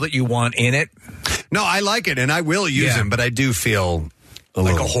scoop all that you want in it. No, I like it, and I will use them, but I do feel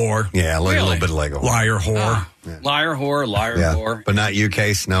like a whore. Yeah, a little bit like a whore. Liar whore. Liar whore. But not you,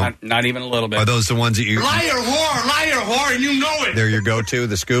 Case? No. Not even a little bit. Are those the ones that you... Liar whore, and you know it. They're your go-to,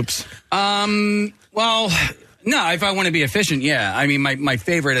 the scoops? Well, no, if I want to be efficient, yeah. I mean, my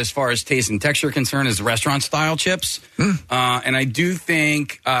favorite as far as taste and texture concerned is restaurant-style chips. And I do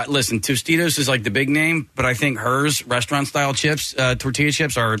think, listen, Tostitos is like the big name, but I think hers restaurant-style chips, tortilla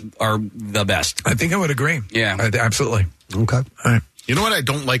chips, are the best. I think I would agree. Yeah. Absolutely. Okay. All right. You know what I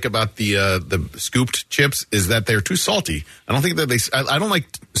don't like about the scooped chips is that they're too salty. I don't think that I don't like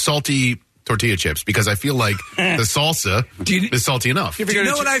salty tortilla chips because I feel like the salsa is salty enough. Do you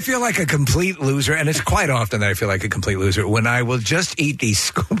know what I feel like a complete loser? And it's quite often that I feel like a complete loser when I will just eat these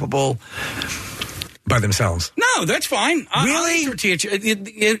scoopable by themselves. No, that's fine. Really? Tortilla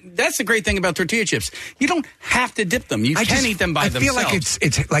that's the great thing about tortilla chips. You don't have to dip them. You can eat them by themselves. I feel like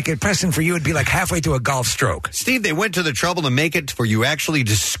it's like at Preston for you, it'd be like halfway to a golf stroke. Steve, they went to the trouble to make it for you actually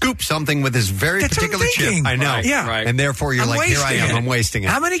to scoop something with this very particular chip. I know. Right, yeah. Right. And therefore you're like, here I am, I'm wasting it.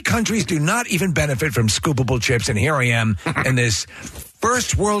 How many countries do not even benefit from scoopable chips? And here I am in this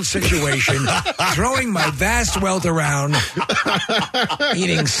first world situation, throwing my vast wealth around,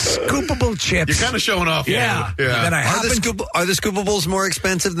 eating scoopable chips. You're kind of showing off. Yeah. Then are the scoopables more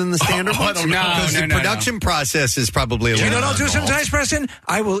expensive than the standard ones? I don't know. Because the production process is probably a You little know what I'll do involved. sometimes, Preston?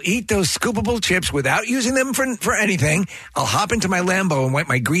 I will eat those scoopable chips without using them for anything. I'll hop into my Lambo and wipe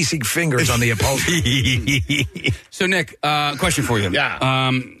my greasy fingers on the upholstery. So, Nick, question for you. Yeah.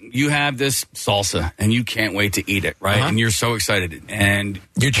 You have this salsa, and you can't wait to eat it, right? And you're so excited. And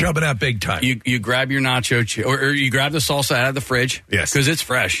you're chubbing up big time. You grab your nacho chip, or you grab the salsa out of the fridge. Yes. Because it's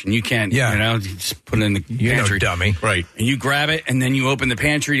fresh, and you can't, you just put it in the pantry. Dummy. Right. And you grab it, and then you open the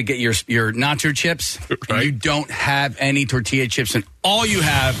pantry to get your nacho chips. And you don't have any tortilla chips, and all you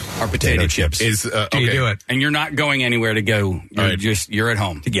have are potato chips. Do you do it? And you're not going anywhere to go. You're at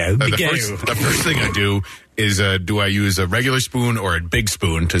home. The first thing I do is do I use a regular spoon or a big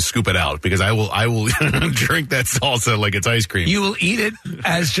spoon to scoop it out? Because I will drink that salsa like it's ice cream. You will eat it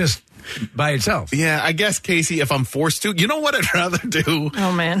as just by itself. Yeah, I guess, Casey, if I'm forced to, you know what I'd rather do?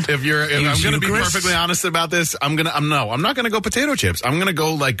 Oh man! If I'm going to be perfectly honest about this, I'm not going to go potato chips. I'm going to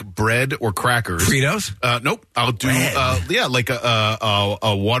go like bread or crackers. Fritos? Nope. I'll do like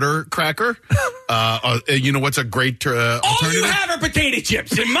a water cracker. You know what's a great alternative? All you have are potato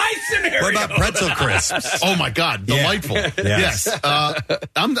chips in my scenario. What about pretzel crisps? Oh my God, delightful! Yes,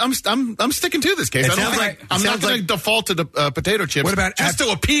 I'm sticking to this case. I'm not going to default to the potato chips. What about just to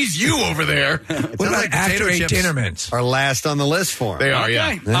appease you over there? What about after eight dinner mints? Are last on the list for them. They are,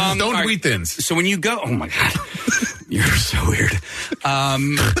 yeah. Don't wheat thins. So when you go, oh my God, you're so weird. You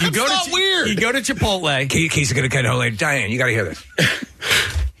go to Chipotle. Casey's going to cut a whole lady. Diane, you got to hear this.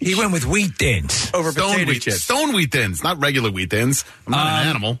 He went with wheat thins over Stone potato wheat, chips. Stone wheat thins, not regular wheat thins. I'm not an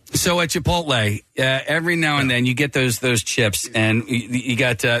animal. So at Chipotle, every now and then you get those chips, and you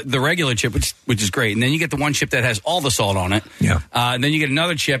got the regular chip, which is great, and then you get the one chip that has all the salt on it. Yeah. And then you get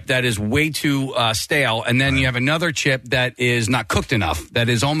another chip that is way too stale, and then you have another chip that is not cooked enough, that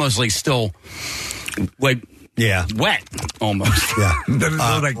is almost like still like wet almost. Yeah.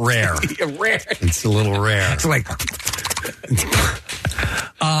 Like rare. Rare. It's a little rare. It's like.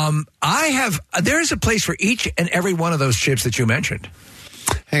 There's a place for each and every one of those chips that you mentioned.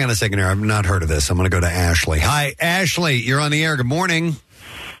 Hang on a second here. I've not heard of this. I'm going to go to Ashley. Hi, Ashley. You're on the air. Good morning.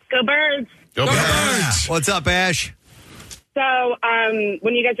 Go Birds. Go Birds. What's up, Ash? So,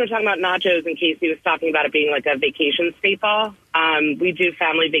 when you guys were talking about nachos, and Casey was talking about it being like a vacation staple, we do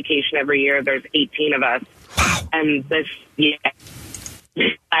family vacation every year. There's 18 of us. Wow. And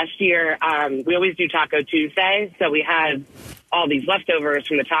last year, we always do Taco Tuesday. So we had all these leftovers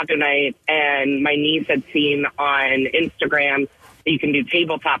from the taco night, and my niece had seen on Instagram that you can do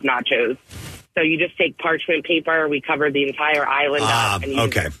tabletop nachos. So you just take parchment paper, we cover the entire island up, and you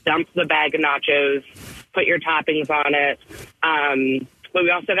just dump the bag of nachos, put your toppings on it. But we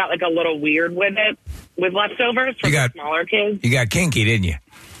also got like a little weird with it, with leftovers from the smaller kids. You got kinky, didn't you?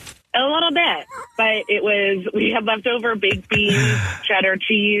 A little bit, but we had leftover baked beans, cheddar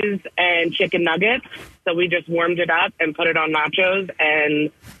cheese, and chicken nuggets. So we just warmed it up and put it on nachos, and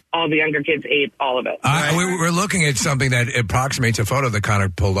all the younger kids ate all of it. We're looking at something that approximates a photo that Connor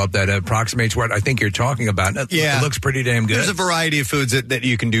pulled up that approximates what I think you're talking about. It looks pretty damn good. There's a variety of foods that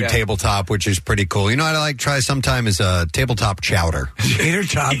you can do tabletop, which is pretty cool. You know what I like to try sometime is a tabletop chowder.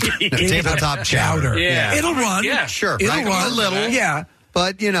 Tabletop chowder. Yeah. It'll run. Yeah, sure. It'll right? run. A little. Yeah.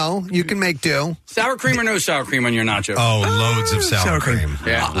 But, you know, you can make do. Sour cream or no sour cream on your nachos? Oh, loads of sour cream.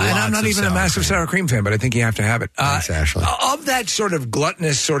 Yeah. And I'm not even a massive sour cream fan, but I think you have to have it. Thanks, Ashley. Of that sort of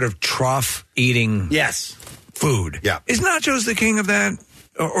gluttonous, sort of trough eating food, is nachos the king of that?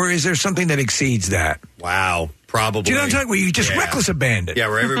 Or is there something that exceeds that? Wow. Probably. Do you know what I'm talking about? Where you just reckless abandon. Yeah,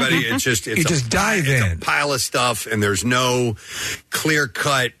 where everybody, it's you just dive in. It's a pile of stuff, and there's no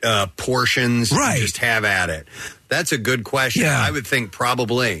clear-cut portions. Right. You just have at it. That's a good question. Yeah. I would think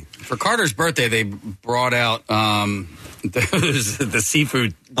probably. For Carter's birthday, they brought out the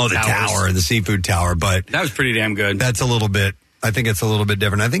seafood the tower, the seafood tower. But that was pretty damn good. That's a little bit. I think it's a little bit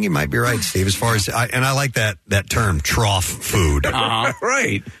different. I think you might be right, Steve, as far as I like that term, trough food.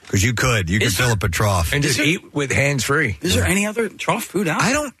 Right. Because you could fill up a trough. And just eat with hands free. Is there any other trough food out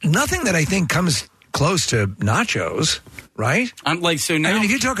there? Nothing that I think comes close to nachos, right? I'm like, so now. I mean,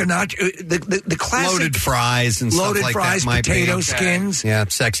 if you talk a nacho, the classic. Loaded fries and stuff like fries, that might potato be. skins. Yeah,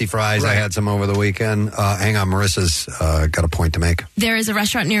 sexy fries. Right. I had some over the weekend. Hang on, Marissa's got a point to make. There is a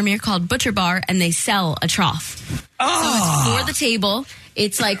restaurant near me called Butcher Bar, and they sell a trough. So it's for the table.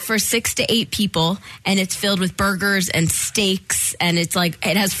 It's like for 6 to 8 people, and it's filled with burgers and steaks, and it's like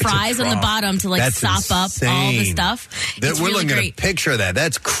it has fries on the bottom to like sop up all the stuff. It's We're really looking great. at a picture of that.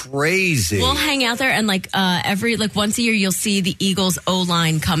 That's crazy. We'll hang out there, and like once a year, you'll see the Eagles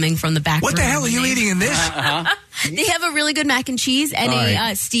O-line coming from the back. What the hell are you eating in this? They have a really good mac and cheese,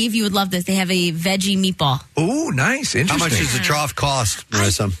 and Steve, you would love this. They have a veggie meatball. Ooh, nice. Interesting. How much does the trough cost,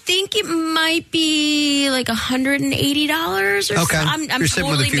 Marissa? I think it might be like $180 or Okay. I'm You're sitting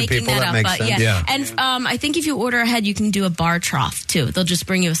with a totally few making people. that That up, makes but sense. yeah. Yeah. And I think if you order ahead, you can do a bar trough too. They'll just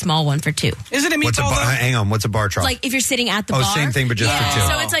bring you a small one for 2. Is it a meatball? What's a bar? Hang on. What's a bar trough? Like if you're sitting at the bar. same thing, but just for 2.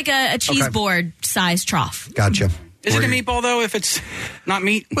 So it's like a cheese board size trough. Gotcha. Is it a meatball, though, if it's not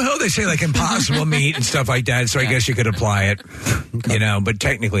meat? Well, they say like impossible meat and stuff like that, so I guess you could apply it, but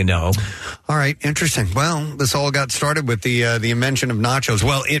technically no. All right, interesting. Well, this all got started with the invention of nachos.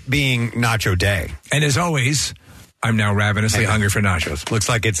 Well, it being Nacho Day. And as always, I'm now ravenously hungry for nachos. Looks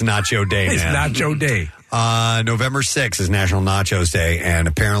like it's Nacho Day now. It's Nacho Day. November 6th is National Nachos Day, and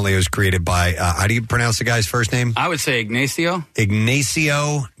apparently it was created by, how do you pronounce the guy's first name? I would say Ignacio.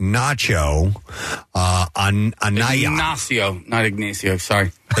 Ignacio Nacho Anaya. Ignacio, not Ignacio,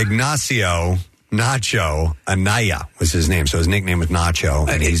 sorry. Ignacio Nacho Anaya was his name, so his nickname was Nacho,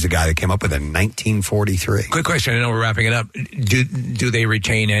 and he's the guy that came up with it in 1943. Quick question, I know we're wrapping it up. Do they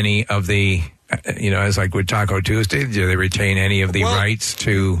retain any of the... as like with Taco Tuesday, do they retain any of the rights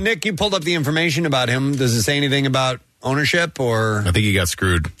to... Nick, you pulled up the information about him. Does it say anything about ownership or... I think he got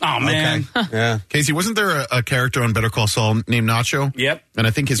screwed. Oh, man. Okay. Yeah. Casey, wasn't there a character on Better Call Saul named Nacho? Yep. And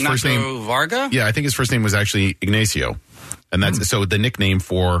I think his first name... Nacho Varga? Yeah, I think his first name was actually Ignacio. And that's so the nickname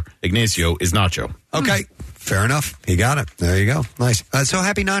for Ignacio is Nacho. Okay. Fair enough. You got it. There you go. Nice. So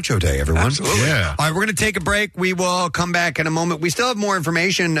happy Nacho Day, everyone. Absolutely. Yeah. All right, we're going to take a break. We will come back in a moment. We still have more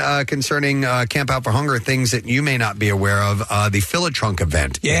information concerning Camp Out for Hunger, things that you may not be aware of. The Fill-A-Trunk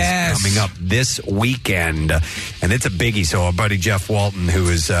event is coming up this weekend, and it's a biggie. So our buddy Jeff Walton, who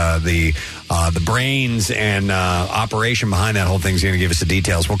is the brains and operation behind that whole thing, is going to give us the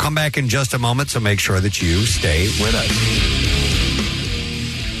details. We'll come back in just a moment, so make sure that you stay with us.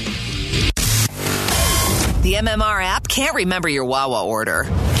 The MMR app can't remember your Wawa order,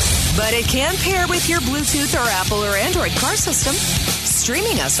 but it can pair with your Bluetooth or Apple or Android car system,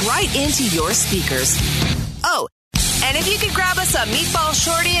 streaming us right into your speakers. Oh, and if you could grab us a meatball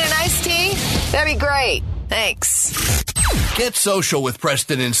shorty and an iced tea, that'd be great. Thanks. Get social with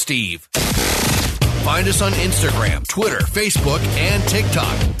Preston and Steve. Find us on Instagram, Twitter, Facebook, and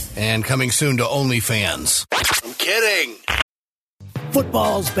TikTok. And coming soon to OnlyFans. I'm kidding.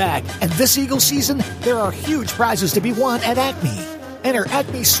 Football's back, and this Eagles season, there are huge prizes to be won at Acme. Enter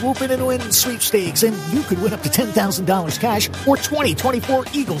Acme Swoop In and Win sweepstakes, and you could win up to $10,000 cash or 2024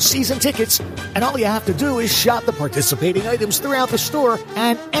 Eagles season tickets. And all you have to do is shop the participating items throughout the store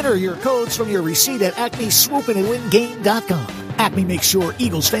and enter your codes from your receipt at acmeswoopinandwingame.com. Acme makes sure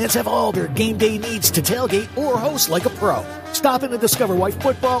Eagles fans have all their game day needs to tailgate or host like a pro. Stop in and discover why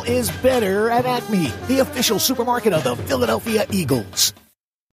football is better at Acme, the official supermarket of the Philadelphia Eagles.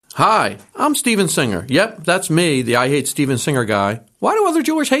 Hi, I'm Steven Singer. Yep, that's me, the I Hate Steven Singer guy. Why do other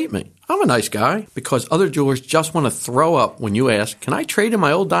jewelers hate me? I'm a nice guy. Because other jewelers just want to throw up when you ask, can I trade in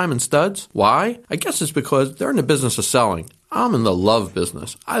my old diamond studs? Why? I guess it's because they're in the business of selling. I'm in the love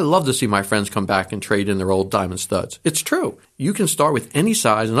business. I love to see my friends come back and trade in their old diamond studs. It's true. You can start with any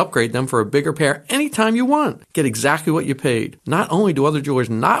size and upgrade them for a bigger pair anytime you want. Get exactly what you paid. Not only do other jewelers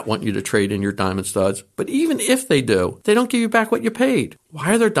not want you to trade in your diamond studs, but even if they do, they don't give you back what you paid.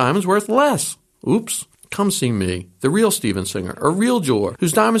 Why are their diamonds worth less? Oops. Come see me, the real Steven Singer, a real jeweler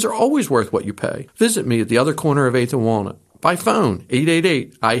whose diamonds are always worth what you pay. Visit me at the other corner of 8th and Walnut. By phone,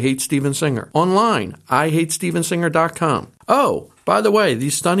 888-I-HATE-STEVEN-SINGER. Online, IHateStevenSinger.com. Oh, by the way,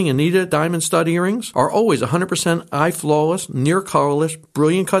 these stunning Anita diamond stud earrings are always 100% eye-flawless, near-colorless,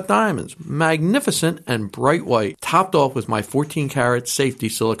 brilliant-cut diamonds. Magnificent and bright white, topped off with my 14-karat safety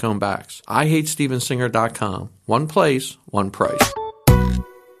silicone backs. IHateStevenSinger.com. One place, one price.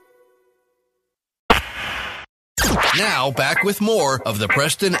 Now, back with more of the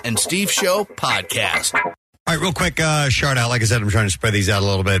Preston and Steve Show podcast. All right, real quick shout out. Like I said, I'm trying to spread these out a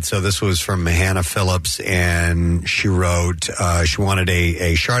little bit. So this was from Hannah Phillips, and she wrote, she wanted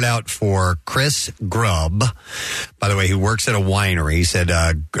a shout out for Chris Grubb, by the way, who works at a winery. He said,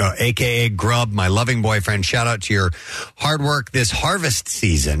 a.k.a. Grubb, my loving boyfriend, shout out to your hard work this harvest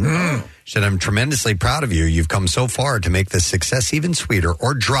season. She said, I'm tremendously proud of you. You've come so far to make this success even sweeter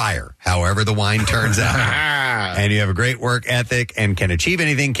or drier, however the wine turns out. And you have a great work ethic and can achieve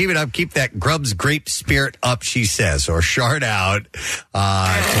anything. Keep it up. Keep that Grubb's grape spirit up, she says. Or shout out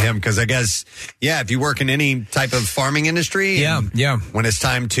to him, because I guess, if you work in any type of farming industry, when it's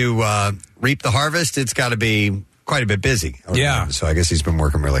time to reap the harvest, it's got to be quite a bit busy. So I guess he's been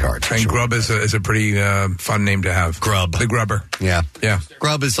working really hard. And Grubb is a pretty fun name to have. Grubb. The Grubber. Yeah.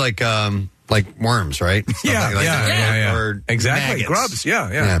 Grubb is like worms, right? Yeah. Or exactly. maggots. Grubs.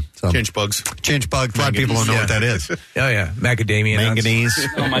 So. Chinch bugs. Chinch bugs. A lot of people don't know what that is. Macadamia Manganese.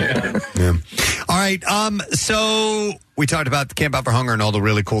 Oh, my God. All right. So we talked about the Camp Out for Hunger and all the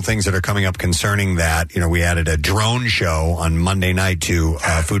really cool things that are coming up concerning that. You know, we added a drone show on Monday night to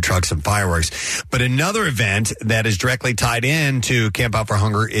food trucks and fireworks. But another event that is directly tied in to Camp Out for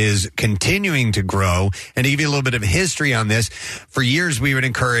Hunger is continuing to grow. And to give you a little bit of history on this, for years we would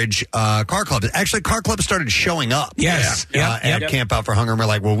encourage car clubs. Actually, car clubs started showing up at Camp Out for Hunger. And we're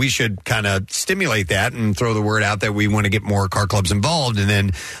like, well, we should kind of stimulate that and throw the word out that we want to get more car clubs involved. And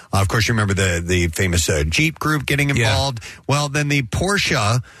then, of course, you remember the famous Jeep group getting involved. Well, then the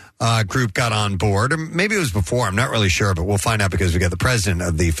Porsche group got on board, or maybe it was before. I'm not really sure, but we'll find out because we got the president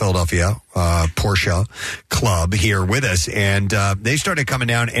of the Philadelphia Porsche Club here with us, and they started coming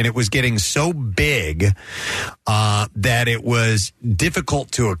down, and it was getting so big that it was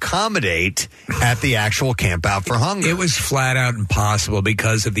difficult to accommodate at the actual Camp Out for Hunger. It was flat out impossible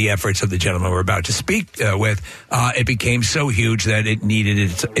because of the efforts of the gentleman we're about to speak with. It became so huge that it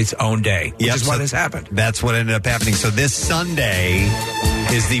needed its own day, which is what has happened. That's what ended up happening. So this Sunday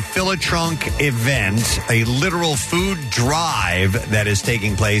is the Fill-A-Trunk event, a literal food drive that is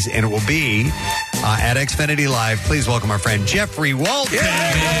taking place, and it will be at Xfinity Live. Please welcome our friend Jeffrey Walton.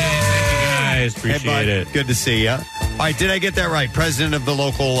 Thank you guys. Appreciate it. Good to see you. All right, did I get that right? President of the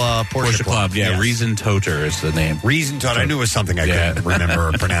local Porsche Club. Yeah, Yes. Reason Toter is the name. Reason Toter. I knew it was something I couldn't remember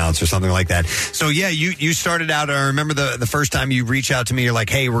or pronounce or something like that. So, yeah, you started out, I remember the first time you reached out to me, you're like,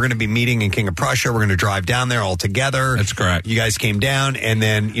 hey, we're going to be meeting in King of Prussia. We're going to drive down there all together. That's correct. You guys came down, and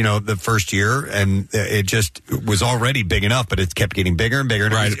then, the first year, and it just was already big enough, but it kept getting bigger and bigger.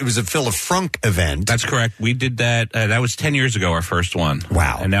 And Right. It was a Phil Frank event. That's correct. We did that. That was 10 years ago, our first one.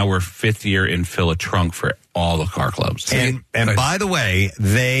 Wow. And now we're 5th year in Phil Trunk for all the car clubs. And by the way,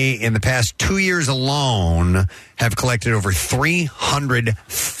 they, in the past 2 years alone, have collected over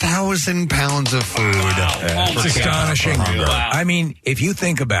 300,000 pounds of food. It's astonishing. I mean, if you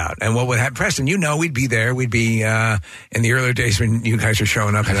think about, and what would happen, Preston, we'd be there. We'd be in the earlier days when you guys were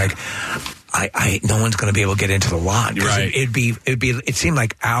showing up and like, no one's going to be able to get into the lot. Right. It seemed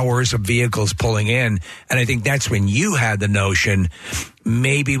like hours of vehicles pulling in. And I think that's when you had the notion,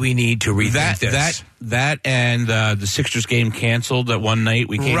 maybe we need to rethink this. That and the Sixers game canceled that one night.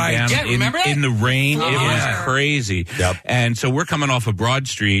 We came down in the rain. It was crazy. Yep. And so we're coming off of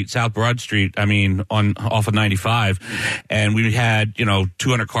South Broad Street, off of 95. And we had,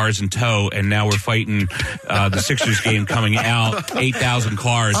 200 cars in tow. And now we're fighting the Sixers game coming out, 8,000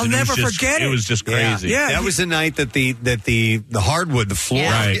 cars. I'll never forget it. It was just crazy. Yeah, that was the night that the hardwood, the floor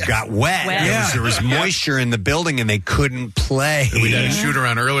got wet. There was moisture in the building, and they couldn't play. We had a shoot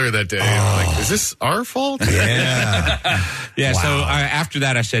around earlier that day. And we're like, is this our fault? Yeah. Yeah, so after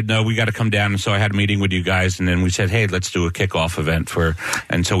that, I said, no, we got to come down. And so I had a meeting with you guys, and then we said, hey, let's do a kickoff event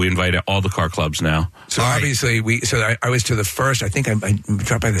and so we invited all the car clubs now. So obviously, I was to the first, I think I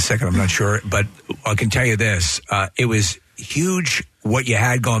dropped by the second, I'm not sure, but I can tell you this, it was huge what you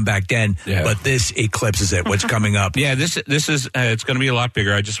had going back then, but this eclipses it. What's coming up? Yeah, this is it's going to be a lot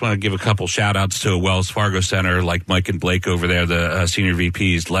bigger. I just want to give a couple shout outs to Wells Fargo Center, like Mike and Blake over there, the senior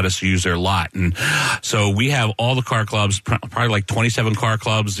VPs, let us use their lot. And so we have all the car clubs, probably like 27 car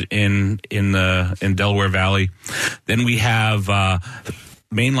clubs in Delaware Valley. Then we have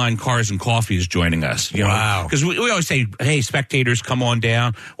Mainline Cars and Coffee is joining us. Wow. Because we always say, hey, spectators, come on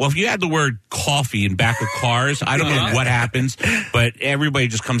down. Well, if you add the word coffee in back of cars, I don't know what happens, but everybody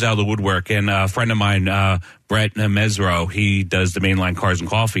just comes out of the woodwork. And a friend of mine, Brett Mesro, he does the Mainline Cars and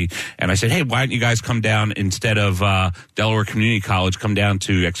Coffee. And I said, hey, why don't you guys come down instead of Delaware Community College, come down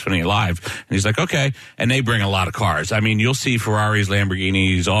to Xfinity Live? And he's like, okay. And they bring a lot of cars. I mean, you'll see Ferraris,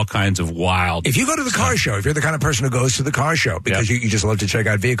 Lamborghinis, all kinds of wild. If you go to the car show, if you're the kind of person who goes to the car show because you just love to check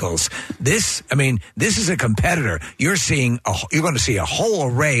out vehicles, this is a competitor. You're going to see a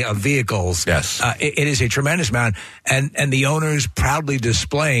whole array of vehicles. Yes. It is a tremendous amount. And the owners proudly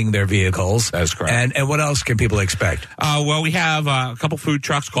displaying their vehicles. That's correct. And what else can people expect? Well, we have a couple food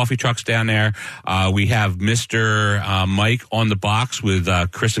trucks, coffee trucks down there. We have Mr. Mike on the box with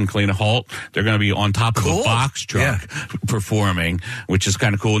Chris and Kalina Holt. They're going to be on top of a box truck performing, which is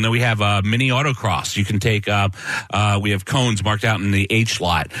kind of cool. And then we have mini autocross. You can take, we have cones marked out in the H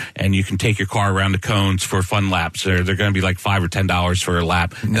lot, and you can take your car around the cones for fun laps. They're going to be like $5 or $10 for a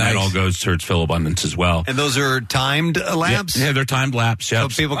lap. Nice. And that all goes towards Phil Abundance as well. And those are timed laps? Yeah, they're timed laps.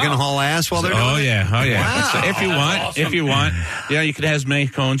 Yep. So people can haul ass while they're doing it? Oh, yeah. Wow. So if you want, you can have as many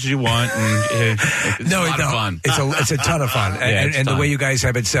cones as you want. And it's a lot of fun. It's a ton of fun. And the way you guys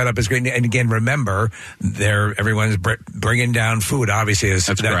have it set up is great. And again, remember, everyone's bringing down food, obviously, as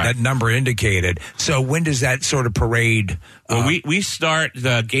that number indicated. So when does that sort of parade? Well, we start,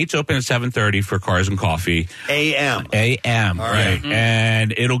 the gates open at 7:30 for Cars and Coffee. A.M. Right. Mm-hmm.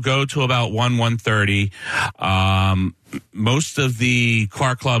 And it'll go to about 1:30. Most of the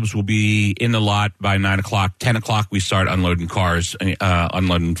car clubs will be in the lot by 9 o'clock. 10 o'clock, we start unloading cars,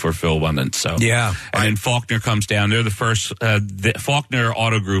 unloading for Phil Abundance. So and then Faulkner comes down. They're the first. The Faulkner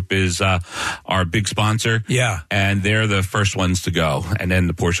Auto Group is our big sponsor. Yeah, and they're the first ones to go, and then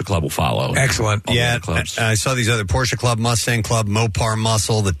the Porsche Club will follow. Excellent. Yeah, I saw these other Porsche Club, Mustang Club, Mopar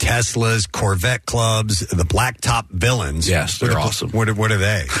Muscle, the Teslas, Corvette clubs, the Blacktop Villains. Yes, they're awesome. What are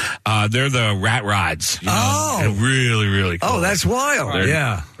they? They're the rat rides. They're really, really cool. Oh, that's wild.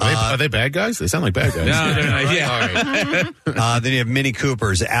 Are they bad guys? They sound like bad guys. No, they're not. Yeah. All right. Then you have Mini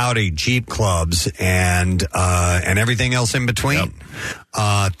Coopers, Audi, Jeep clubs, and everything else in between. Yep.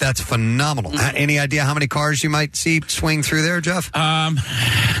 That's phenomenal. Any idea how many cars you might see swing through there, Jeff?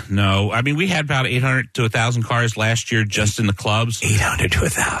 No. I mean, we had about 800 to 1,000 cars last year just in the clubs. 800 to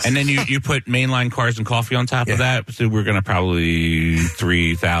 1,000. And then you put Mainline Cars and Coffee on top of that. So we're going to probably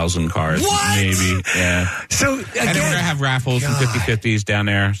 3,000 cars. What? Maybe. Yeah. So, and then we're going to have raffles and 50/50s down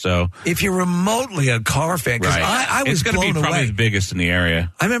there. So if you're remotely a car fan, because I was it's going to be probably the biggest in the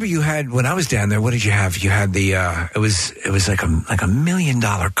area. I remember you had, when I was down there, what did you have? You had the, it was like a $1 million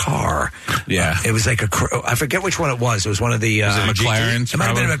million car. Yeah. It was like I forget which one it was. It was one of the was it McLaren's? It might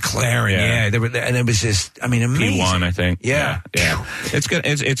have been a McLaren. Yeah. And it was just, amazing. P1, I think. Yeah. It's good.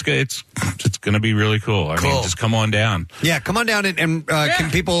 It's good. It's going to be really cool. I mean, just come on down. Yeah, come on down and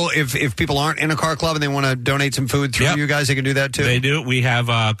can people, if people aren't in a car club and they want to donate some food through you guys, they can do that too? They do. We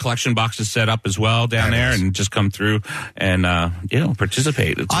have collection boxes set up as well down there, and just come through and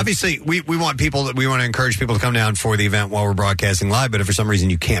participate. Obviously, we want to encourage people to come down for the event while we're broadcasting live, but if for some reason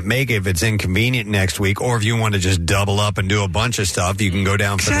you can't make it, if it's inconvenient next week, or if you want to just double up and do a bunch of stuff, you can go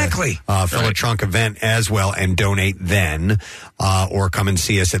down for the Fill a Trunk event as well and donate then, or come and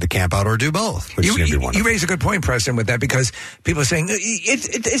see us at the camp out, or do both, which is going to be wonderful. You raise a good point, Preston, with that, because people are saying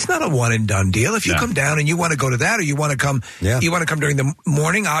it's not a one and done deal. If you come down and you want to go to that, or you want to come during the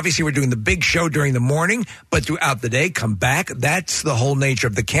morning, obviously we're doing the big show during the morning, but throughout the day, come back. That's the whole nature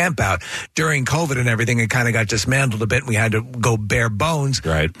of the camp out. During COVID and everything, it kind of got dismantled a bit. We had to go bare bones.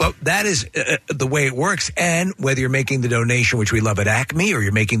 Right. But that is the way it works. And whether you're making the donation, which we love at Acme, or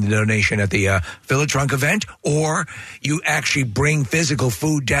you're making the donation at the Fill a Trunk event, or you actually bring physical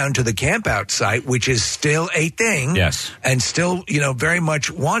food down to the camp out site, which is still a thing. Yes. And still, very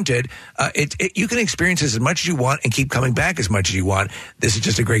much wanted. You can experience this as much as you want and keep coming back as much as you want. This is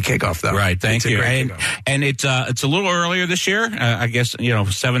just a great kickoff, though. Right. Thank you. And it's a little earlier this year. I guess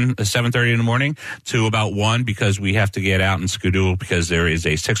 7:30 in the morning to about 1, because we have to get out and skedaddle because there is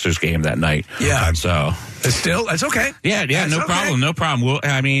a Sixers game that night. Yeah. So that's okay. Yeah. That's No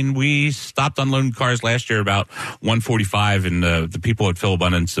problem. We stopped unloading cars last year about 1:45, and the people at Phil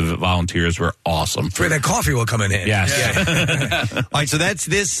Abundance, the volunteers, were awesome. For that coffee will come in handy. Yes. Yeah. All right, so that's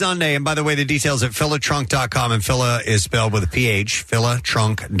this Sunday. And by the way, the details at fillatrunk.com, and Filla is spelled with a PH,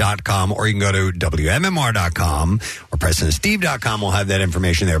 fillatrunk.com, or you can go to WMMR.com or PrestonandSteve.com. We'll have that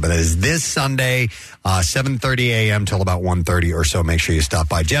information there. But that is this Sunday, 7:30 a.m. till about 1:30 or so. Make sure you stop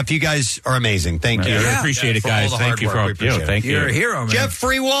by. Jeff, you guys are amazing. Thank you. I appreciate it, guys. Thank you for all you. Thank you. You're a hero, man.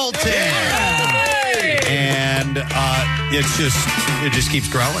 Jeffrey Walton. And it just keeps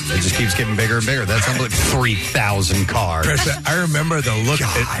growing. It just keeps getting bigger and bigger. That's unbelievable. 3,000 cars. I remember the look.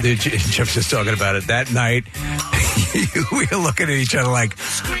 Jeff's just talking about it that night. We were looking at each other like,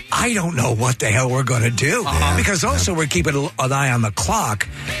 I don't know what the hell we're going to do. Because also we're keeping an eye on the clock,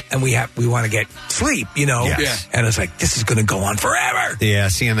 and we want to get sleep, Yes. And it's like, this is going to go on forever. Yeah,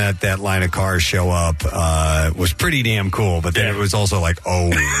 seeing that line of cars show up was pretty damn cool. But then it was also like, oh,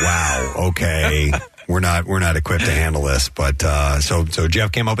 wow, okay. We're not equipped to handle this, but so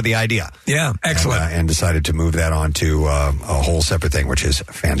Jeff came up with the idea. Yeah, excellent, and decided to move that on to a whole separate thing, which is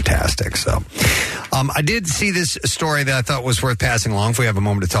fantastic. So, I did see this story that I thought was worth passing along. If we have a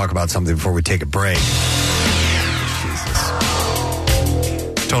moment to talk about something before we take a break. Jesus.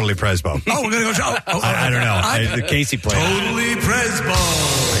 Totally Presbo. Oh, we're gonna go. I don't know. The Casey played. Totally Presbo.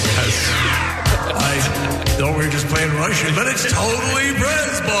 Yes. I thought we were just playing Russian, but it's totally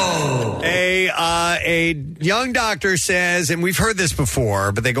Presbo. A young doctor says, and we've heard this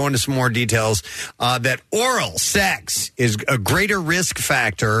before, but they go into some more details, that oral sex is a greater risk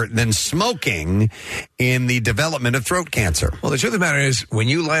factor than smoking in the development of throat cancer. Well, the truth of the matter is, when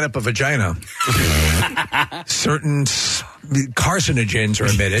you light up a vagina, certain carcinogens are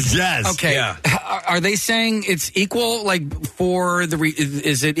emitted. Yes. Okay. Yeah. Are they saying it's equal, for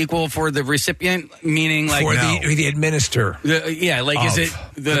is it equal for the recipient? Meaning, for the administer. Is it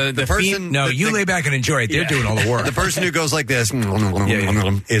the person? No, you lay back and enjoy it. They're doing all the work. The person who goes like this,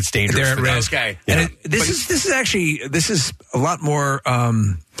 it's dangerous. They're at for them. risk. Okay. And this is a lot more.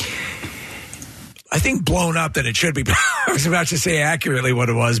 I think blown up than it should be. I was about to say accurately what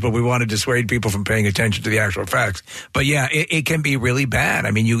it was, but we want to dissuade people from paying attention to the actual facts. But yeah, it can be really bad.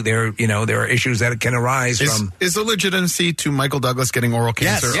 I mean, there are issues that can arise from. Is the legitimacy to Michael Douglas getting oral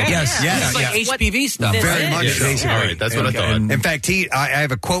cancer? Yes. It's like HPV stuff. Very much so. All right, that's what I thought. In fact, I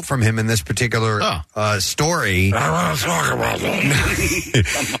have a quote from him in this particular story. I want to talk about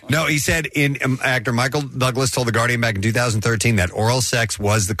that. No, he said actor Michael Douglas told The Guardian back in 2013 that oral sex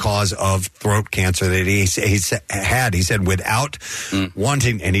was the cause of throat cancer that he had. He said without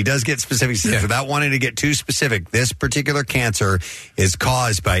wanting, and he does get specific, without wanting to get too specific, this particular cancer is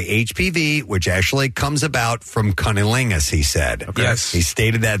caused by HPV, which actually comes about from cunnilingus, he said. Okay. Yes. He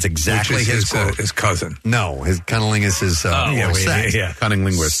stated that's exactly his quote. His cousin. No, his cunnilingus is oral sex. Cunning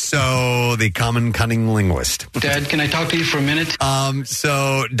linguist. So the common cunning linguist. Dad, can I talk to you for a minute?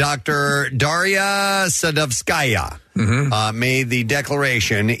 So Dr. Daria Sadovskaya made the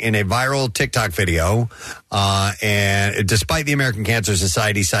declaration in a viral TikTok video, and despite the American Cancer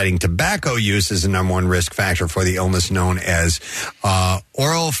Society citing tobacco use as the number one risk factor for the illness known as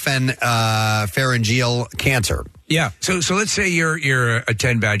oropharyngeal cancer. Yeah. So let's say you're a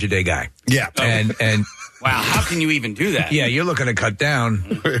 10 badge a day guy. Yeah. And wow, how can you even do that? Yeah, you're looking to cut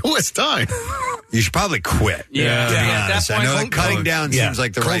down. Who has time? You should probably quit. Yeah. To be At that honest. I know that cutting down seems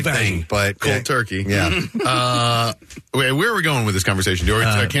like the right thing, but cold turkey. Yeah. Wait, where are we going with this conversation? Do we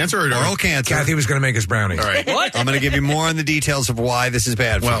cancer or oral cancer? Kathy was going to make us brownies. All right. What? I'm going to give you more on the details of why this is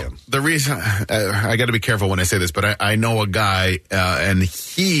bad for you. The reason I got to be careful when I say this, but I know a guy, and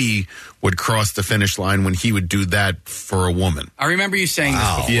he would cross the finish line when he would do that for a woman. I remember you saying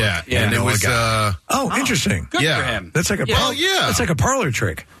this before. Yeah, and it was. Interesting. Good yeah. for him. That's like a that's like a parlor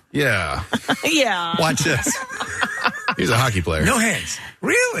trick. Yeah. Yeah. Watch this. He's a hockey player. No hands.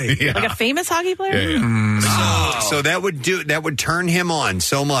 Really? Yeah. Like a famous hockey player? Yeah. So that would turn him on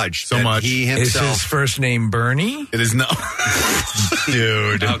so much. That he himself. Is his first name Bernie? It is no.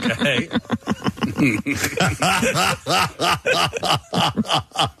 Dude. Okay.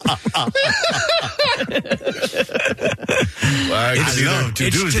 It's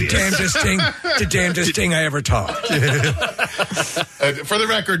the damnedest thing I ever taught. For the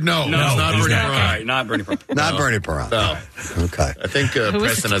record, no. No, it's not he's Bernie not. Perron. Right, not Bernie Perron. Not Bernie Perron. No. Okay. I think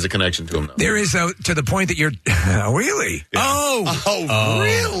Preston has a connection to him, though. There is, though, to the point that you're... really? Yeah. Oh,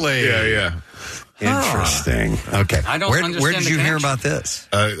 really? Yeah. Interesting. Okay. I don't Where understand did the you hear connection. about this?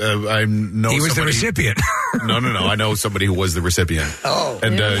 I know He was the somebody- recipient. No. I know somebody who was the recipient. Oh.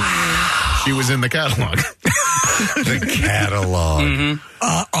 And she was in the catalog. The catalog.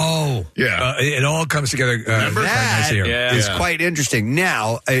 Yeah. It all comes together. Quite nice here. Is quite interesting.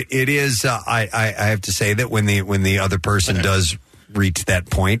 Now, it is, I have to say that when the other person does reach that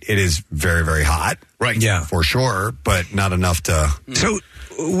point, it is very, very hot. Right. Yeah. For sure, but not enough to... So...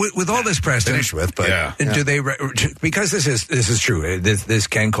 With all this, Preston, finish with, but do they because this is true? This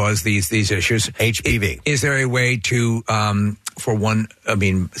can cause these issues. HPV. Is there a way to for one? I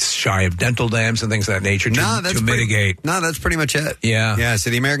mean, shy of dental dams and things of that nature to mitigate? No, that's pretty much it. Yeah. So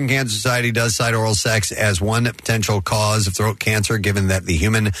the American Cancer Society does cite oral sex as one potential cause of throat cancer, given that the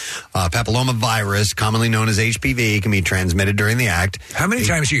human papilloma virus, commonly known as HPV, can be transmitted during the act. How many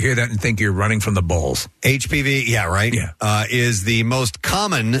times do you hear that and think you're running from the bulls? HPV, is the most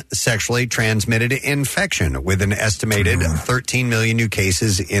common sexually transmitted infection, with an estimated 13 million new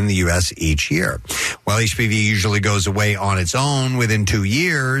cases in the U.S. each year. While HPV usually goes away on its own within 2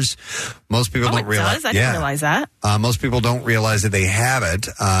 years, most people don't realize. I didn't realize that. Most people don't realize that they have it,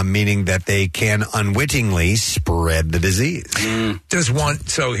 meaning that they can unwittingly spread the disease. Does one?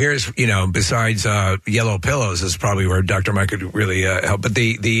 So here's besides yellow pillows is probably where Dr. Mike could really help. But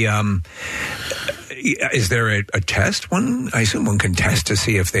is there a test? I assume one can test to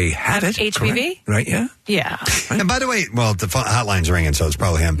see if they had it. HPV? Correct? Right, yeah. Yeah. And by the way, the hotline's ringing, so it's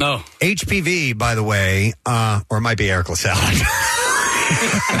probably him. No. HPV, by the way, or it might be Eric LaSalle.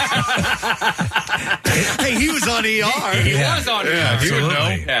 Hey, he was on ER. He was on ER. Yeah, he would know.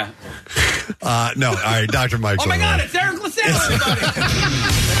 Yeah. No, all right, Dr. Mike's Oh my on God, the it's Eric LaSalle, everybody.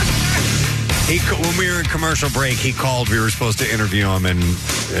 When we were in commercial break, he called. We were supposed to interview him, and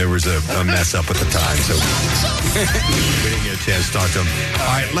there was a mess up at the time, so we didn't get a chance to talk to him. All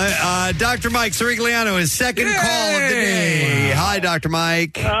right, Dr. Mike Sirigliano, his second call of the day. Hi, Dr.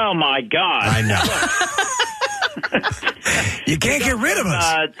 Mike. Oh, my God. I know. You can't get rid of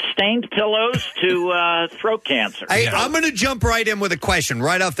us. Stained pillows to throat cancer. Hey, I'm going to jump right in with a question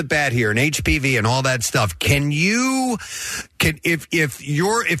right off the bat here, and HPV and all that stuff. If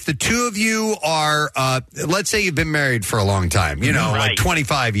the two of you are, let's say you've been married for a long time, like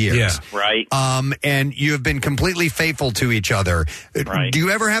 25 years, right? And you have been completely faithful to each other. Right. Do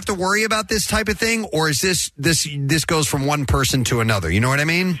you ever have to worry about this type of thing, or is this goes from one person to another? You know what I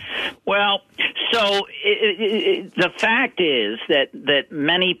mean? Well, so the fact is that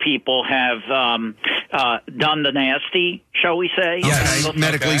many people have done the nasty, shall we say? Yes,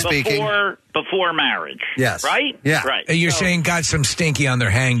 medically speaking. Before marriage. Yes. Right? Yeah. Right. You're saying got some stinky on their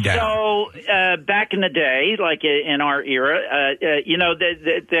hang down. So back in the day, like in our era,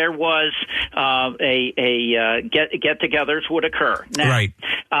 there was get-togethers would occur. Now, right.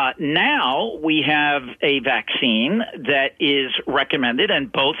 Now we have a vaccine that is recommended,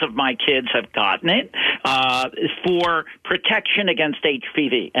 and both of my kids have gotten it for protection against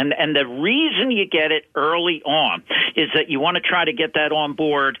HPV. And the reason you get it early on is that you want to try to get that on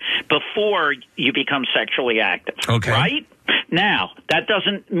board before you become sexually active. Okay. Right? Now, that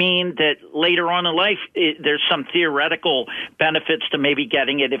doesn't mean that later on in life there's some theoretical benefits to maybe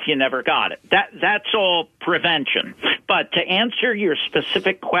getting it if you never got it. That's all prevention. But to answer your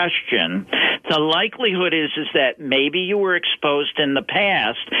specific question, the likelihood is that maybe you were exposed in the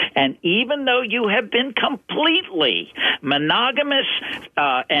past, and even though you have been completely monogamous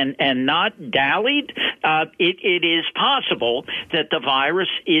and not dallied, it is possible that the virus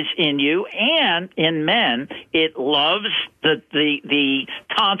is in you, and in men, it loves the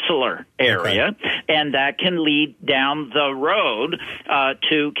tonsillar area, and that can lead down the road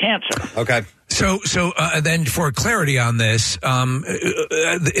to cancer. Okay. So then for clarity on this,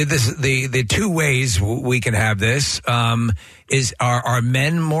 the two ways we can have this are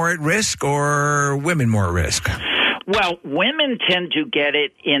men more at risk or women more at risk? Well, women tend to get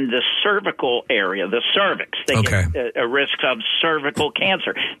it in the cervical area, the cervix. They get a risk of cervical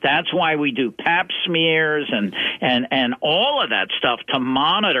cancer. That's why we do pap smears and all of that stuff to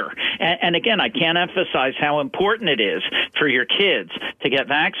monitor. And again, I can't emphasize how important it is for your kids to get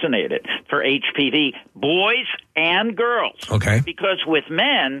vaccinated for HPV, boys and girls. Okay. Because with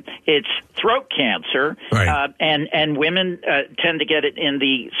men, it's throat cancer, right. And women tend to get it in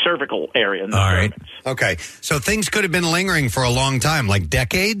the cervical area. All right. Okay. So things could have been lingering for a long time, like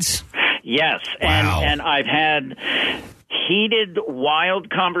decades? Yes. Wow. And I've had heated, wild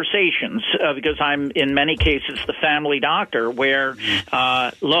conversations because I'm, in many cases, the family doctor where,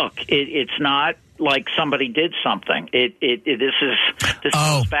 look, it's not like somebody did something. This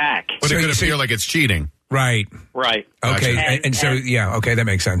goes back. But it could appear like it's cheating. Right. Right. Okay. And so, okay, that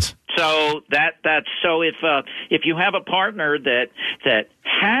makes sense. So that's so if you have a partner that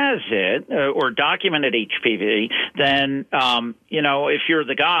has it or documented HPV, then if you're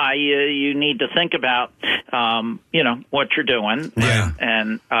the guy, you need to think about what you're doing. Yeah.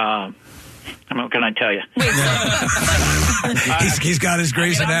 And what can I tell you? He's got his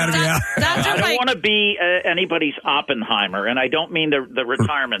Grey's Anatomy out. I don't want to be anybody's Oppenheimer, and I don't mean the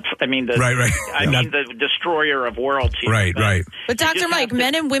retirement. I mean the right. I mean the destroyer of worlds. Here. Right. But Dr. Mike,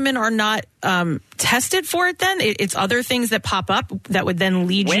 men and women are not tested for it. Then it's other things that pop up that would then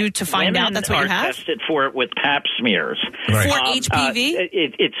lead you to find out that's what you have. Women are tested for it with pap smears for HPV.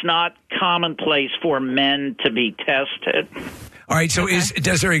 It's not commonplace for men to be tested. All right, so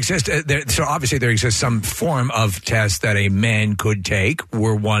does there exist, so obviously there exists some form of test that a man could take.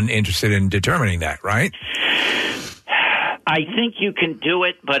 We're one interested in determining that, right? I think you can do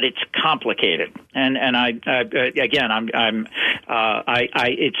it, but it's complicated. And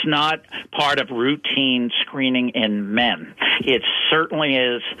it's not part of routine screening in men. It certainly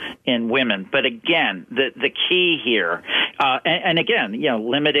is in women. But again, the key here,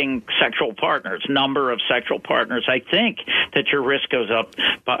 limiting sexual partners, number of sexual partners. I think that your risk goes up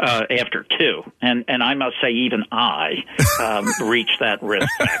after 2, and I must say even I reach that risk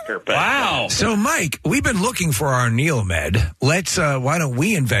factor. But, wow! So Mike, we've been looking for our Neomed. Let's why don't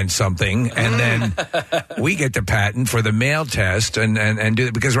we invent something and then we get the patent for the male test and do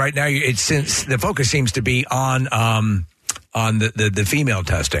it, because right now since the focus seems to be on the female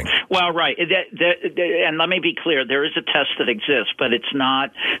testing. Well, right. And let me be clear. There is a test that exists, but it's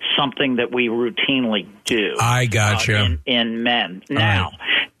not something that we routinely do. I gotcha. In men. Now,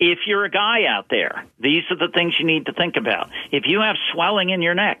 if you're a guy out there, these are the things you need to think about. If you have swelling in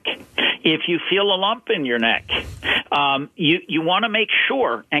your neck, if you feel a lump in your neck, you want to make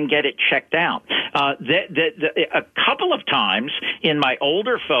sure and get it checked out. A couple of times in my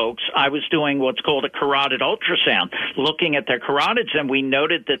older folks, I was doing what's called a carotid ultrasound, looking at their carotids, and we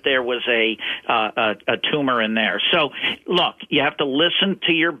noted that there was a tumor in there. So, look, you have to listen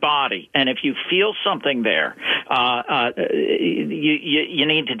to your body, and if you feel something there, you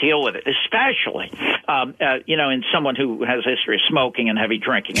need to deal with it, especially in someone who has a history of smoking and heavy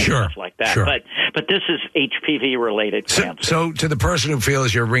drinking and stuff like that. Sure. But this is HPV-related cancer. So to the person who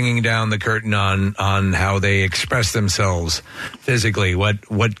feels you're ringing down the curtain on how they express themselves physically,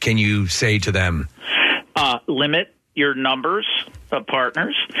 what can you say to them? Limit your numbers of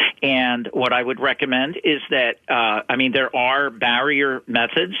partners, and what I would recommend is that there are barrier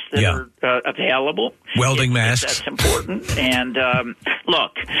methods that are available. Welding masks. That's important. And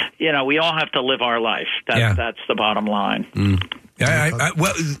look, we all have to live our life. That's the bottom line.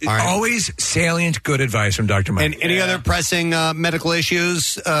 Always salient, good advice from Dr. Mike. And any other pressing medical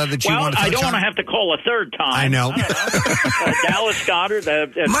issues that you want to touch on? I don't want to have to call a third time. I know. Dallas Goddard.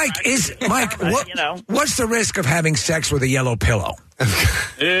 Mike, what's the risk of having sex with a yellow pillow?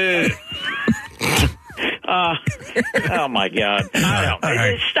 Oh my God!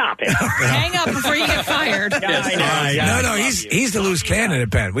 Stop it! Hang up before you get fired. No, he's the loose cannon at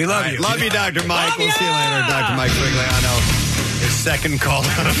Penn. We love you. Love you, Dr. Mike. We'll see you later, Dr. Mike Frigliano. His second call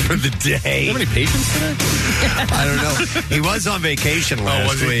for the day. How many patients today? I don't know. He was on vacation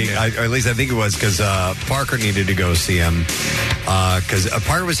last week. Yeah. Or at least I think it was because Parker needed to go see him. Because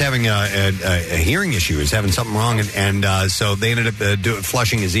Parker was having a hearing issue. He was having something wrong. And so they ended up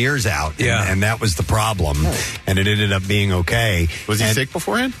flushing his ears out. And that was the problem. And it ended up being okay. Was he sick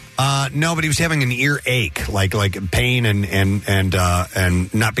beforehand? No, but he was having an ear ache, like pain and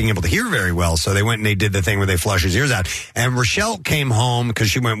not being able to hear very well. So they went and they did the thing where they flush his ears out. And Rochelle came home because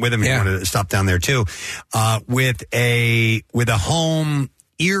she went with him. He wanted to stop down there too, with a home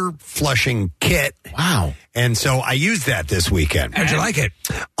ear flushing kit. Wow. And so I used that this weekend. How'd you like it?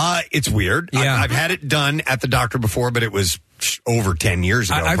 It's weird. Yeah. I've had it done at the doctor before, but it was over 10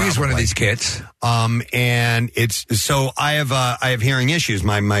 years ago. I've used one of these kits. And it's so I have hearing issues.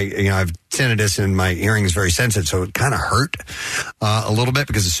 My I have tinnitus and my hearing is very sensitive, so it kind of hurt a little bit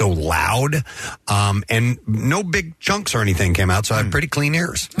because it's so loud. And no big chunks or anything came out, so I have pretty clean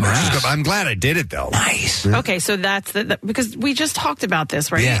ears. Nice. I'm glad I did it though. Nice. Okay, so that's because we just talked about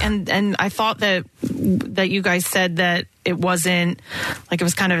this, right? Yeah. And I thought that you guys said that it wasn't like it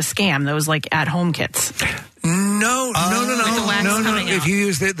was kind of a scam. Those like at home kits. No. If you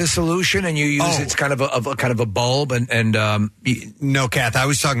use the solution and you use it's kind of a bulb and no, Kath, I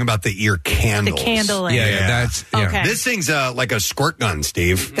was talking about the ear candles. The candle. Yeah, that's okay. This thing's like a squirt gun,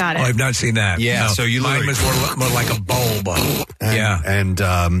 Steve. Got it. Oh, I've not seen that. Yeah, No. so you mine literally- was more like a bulb.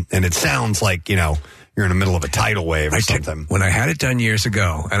 and it sounds like you're in the middle of a tidal wave or something. When I had it done years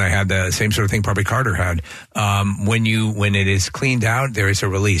ago, and I had the same sort of thing probably Carter had, when it is cleaned out, there is a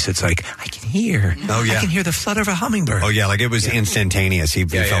release. It's like, I can hear. Oh, yeah. I can hear the flutter of a hummingbird. Oh, yeah, like it was instantaneous. He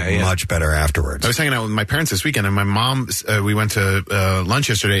felt much better afterwards. I was hanging out with my parents this weekend, and my mom, we went to lunch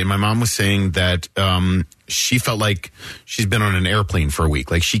yesterday, and my mom was saying that she felt like she's been on an airplane for a week.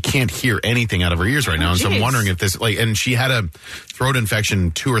 Like she can't hear anything out of her ears right now. And so I'm wondering if this, and she had a throat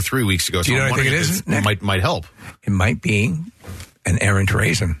infection 2 or 3 weeks ago. So Do you know I'm what I think wondering it if is? this might help. It might be an errant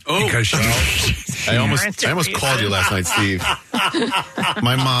raisin. Oh, because she, I almost called you last night, Steve.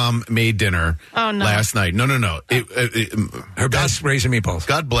 My mom made dinner last night. No. Her best raisin meatballs.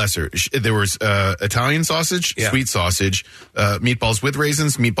 God bless her. There was Italian sausage, sweet sausage, meatballs with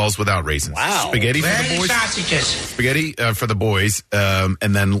raisins, meatballs without raisins. Wow. Spaghetti for the boys. Sausages. Spaghetti for the boys, and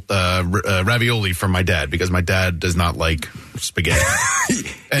then ravioli for my dad because my dad does not like spaghetti.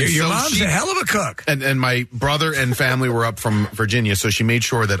 And your so mom's a hell of a cook. And my brother and family were up from Virginia, so she made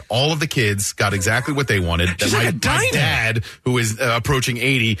sure that all of the kids got exactly what they wanted. She's That like a diner. my dad, who is approaching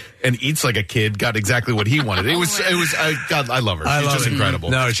 80 and eats like a kid, got exactly what he wanted. It was. God, I love her. She's just incredible.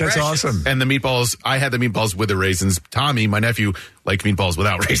 No, that's awesome. And the meatballs, I had the meatballs with the raisins. Tommy, my nephew, liked meatballs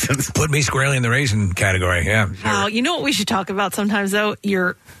without raisins. Put me squarely in the raisin category. Yeah. Oh, you know what we should talk about sometimes though?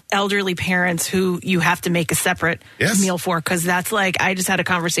 Your elderly parents who you have to make a separate meal for, because that's like, I just had a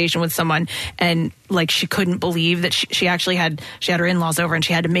conversation with someone and like she couldn't believe that she actually had her in-laws over and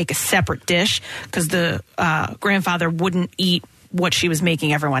she had to make a separate dish because the grandfather wouldn't eat what she was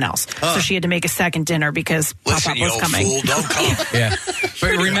making everyone else. So she had to make a second dinner because Pop-Up was coming. Fool, don't come. Yeah.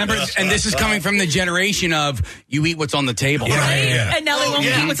 But remember, and this is coming from the generation of you eat what's on the table. Right? And now they won't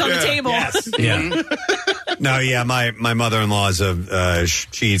eat what's on the table. Yes. Yeah. No, yeah, my mother-in-law is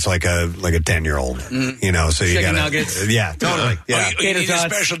she eats like a 10-year-old. You know, so you Chicken got nuggets. Yeah, totally. Yeah. Oh, you need a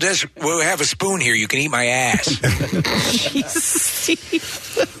special dish. We'll have a spoon here. You can eat my ass.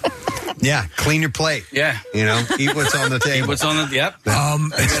 Yeah, clean your plate. Yeah. You know, eat what's on the table. What's on the, yep.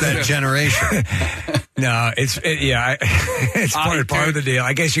 It's that generation. No, it's part of the deal.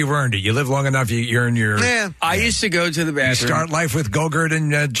 I guess you've earned it. You live long enough, you earn your... I used to go to the bathroom. You start life with Go-Gurt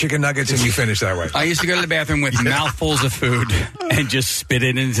and chicken nuggets, and you finish that way. I used to go to the bathroom with mouthfuls of food and just spit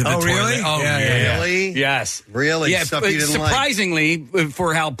it into the toilet. Really? Oh, Yeah. Really? Yes. Really? Yeah, Stuff but you didn't like? surprisingly,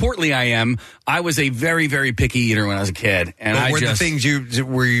 for how portly I am, I was a very, very picky eater when I was a kid. And But I were just... the things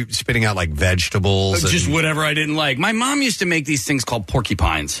were you spitting out like vegetables? Just and- whatever I didn't like. My mom used to make these things called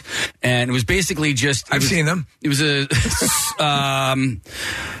porcupines, and it was basically just... I've seen them. It was a...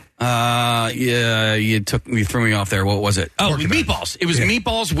 you threw me off there. What was it? Oh, meatballs. It was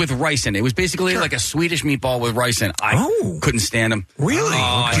meatballs with rice in it. It was basically like a Swedish meatball with rice in it. I couldn't stand them. Really?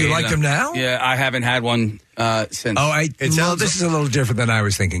 Do you like them now? Yeah, I haven't had one since. Oh, this is a little different than I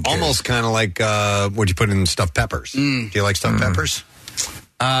was thinking. Almost kind of like what you put in stuffed peppers. Do you like stuffed peppers?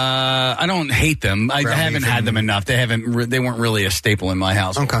 I don't hate them. I haven't had them enough. They weren't really a staple in my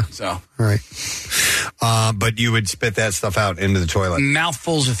house. Okay. So, all right. But you would spit that stuff out into the toilet.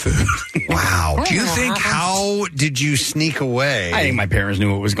 Mouthfuls of food. Wow. Do you think, how did you sneak away? I think my parents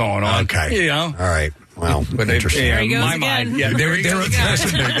knew what was going on. Okay. You know? All right. Wow. But my mind. Yeah, they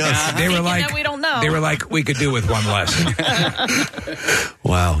were like, we don't know. They were like, we could do with one less.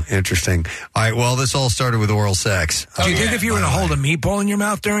 Wow, interesting. All right, well, this all started with oral sex. Do you think if you were to hold a meatball in your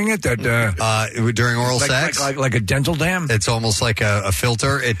mouth during it, that during oral sex, like a dental dam, it's almost like a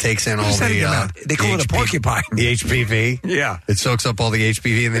filter. It takes in all the they call it a porcupine, the HPV. Yeah, it soaks up all the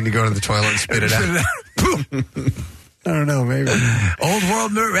HPV, and then you go to the toilet and spit it out. I don't know, maybe. Old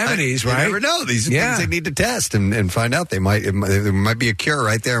world remedies, right? You never know. These are things they need to test and find out. There might be a cure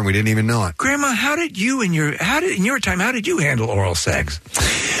right there, and we didn't even know it. Grandma, in your time, how did you handle oral sex?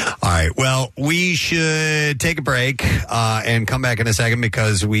 All right, well, we should take a break and come back in a second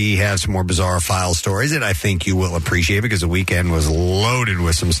because we have some more bizarre file stories that I think you will appreciate because the weekend was loaded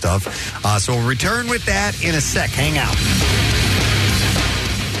with some stuff. So we'll return with that in a sec. Hang out.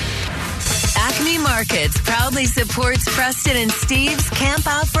 Acme Markets proudly supports Preston and Steve's Camp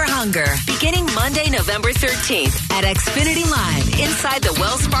Out for Hunger beginning Monday, November 13th at Xfinity Live inside the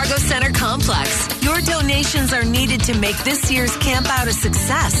Wells Fargo Center complex. Your donations are needed to make this year's Camp Out a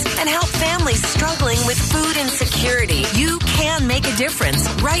success and help families struggling with food insecurity. You can make a difference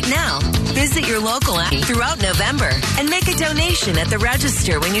right now. Visit your local Acme throughout November and make a donation at the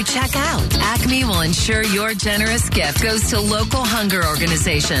register when you check out. Acme will ensure your generous gift goes to local hunger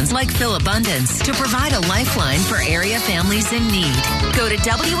organizations like Phil Abundance to provide a lifeline for area families in need. Go to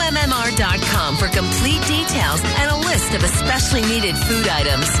WMMR.com for complete details and a list of especially needed food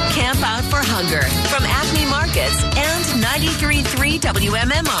items. Camp Out for Hunger from Acme Markets and 93.3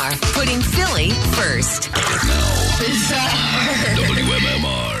 WMMR, putting Philly first.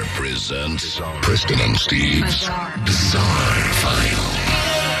 WMMR presents Preston and Steve's Bizarre File.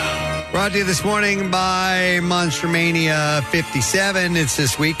 Brought to you this morning by Monster Mania 57. It's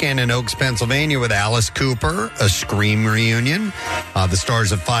this weekend in Oaks, Pennsylvania with Alice Cooper, a Scream reunion, the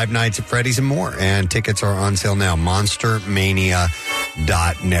stars of Five Nights at Freddy's and more. And tickets are on sale now,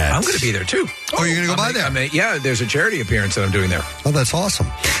 monstermania.net. I'm going to be there too. Oh, you're going to go by there? Yeah, there's a charity appearance that I'm doing there. Oh, that's awesome.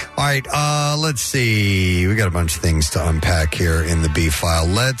 All right, let's see. We got a bunch of things to unpack here in the B file.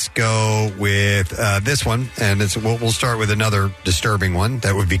 Let's go with this one, and we'll start with another disturbing one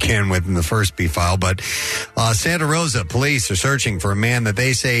that we began with in the first B file. But Santa Rosa police are searching for a man that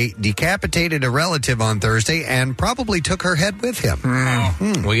they say decapitated a relative on Thursday and probably took her head with him.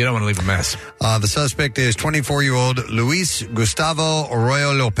 Well, you don't want to leave a mess. The suspect is 24-year-old Luis Gustavo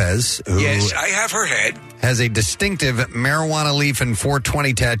Arroyo Lopez, who yes, I have her head. Has a distinctive marijuana leaf and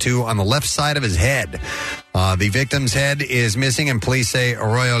 420 tattoo on the left side of his head. The victim's head is missing, and police say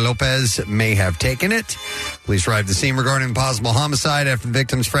Arroyo Lopez may have taken it. Police arrived at the scene regarding possible homicide after the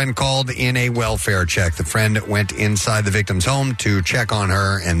victim's friend called in a welfare check. The friend went inside the victim's home to check on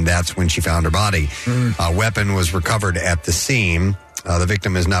her, and that's when she found her body. A weapon was recovered at the scene. The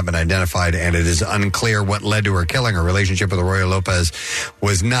victim has not been identified, and it is unclear what led to her killing. Her relationship with Arroyo Lopez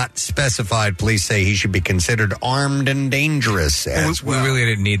was not specified. Police say he should be considered armed and dangerous as well. We really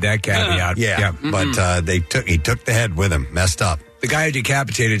didn't need that caveat. But he took the head with him. Messed up. The guy who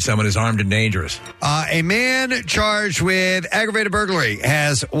decapitated someone is armed and dangerous. A man charged with aggravated burglary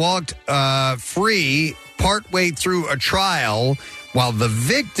has walked free partway through a trial while the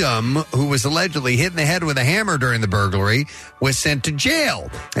victim, who was allegedly hit in the head with a hammer during the burglary, was sent to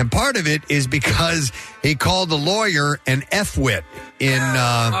jail. And part of it is because he called the lawyer an F-wit.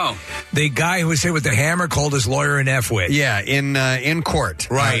 The guy who was hit with the hammer called his lawyer an F-wit. Yeah, in court.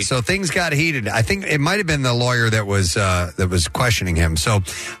 Right. So things got heated. I think it might have been the lawyer that was questioning him. So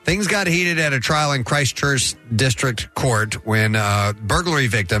things got heated at a trial in Christchurch District Court when burglary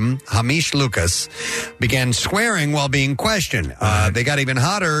victim Hamish Lucas began swearing while being questioned. They got even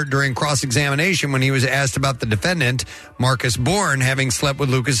hotter during cross-examination when he was asked about the defendant, Marcus Bourne, having slept with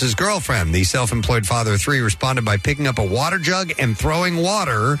Lucas's girlfriend. The self-employed father of three responded by picking up a water jug and throwing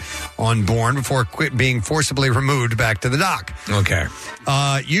water on Bourne before being forcibly removed back to the dock. Okay.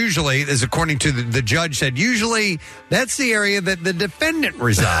 Usually, as according to the judge said, usually that's the area that the defendant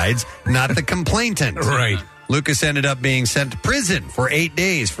resides, not the complainant. Right. Lucas ended up being sent to prison for 8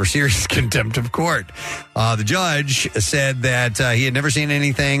 days for serious contempt of court. The judge said that he had never seen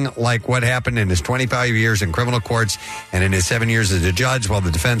anything like what happened in his 25 years in criminal courts and in his 7 years as a judge, while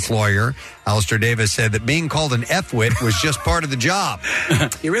the defense lawyer, Alistair Davis, said that being called an F-wit was just part of the job.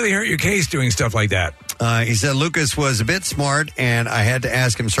 You really hurt your case doing stuff like that. He said Lucas was a bit smart, and I had to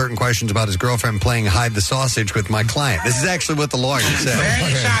ask him certain questions about his girlfriend playing hide the sausage with my client. This is actually what the lawyer said. Where are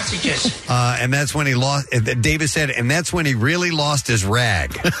the sausages? And that's when he lost. Davis said, and that's when he really lost his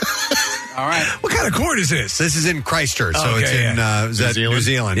rag. All right. What kind of court is this? This is in Christchurch, so Okay, it's in is that New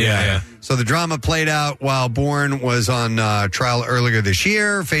Zealand. Yeah. So the drama played out while Bourne was on trial earlier this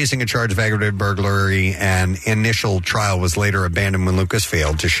year, facing a charge of aggravated burglary. An initial trial was later abandoned when Lucas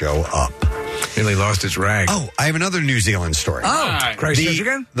failed to show up. Really lost his rag. Oh, I have another New Zealand story. Oh, Christchurch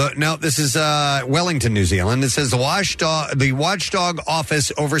again? No, this is Wellington, New Zealand. It says the Watchdog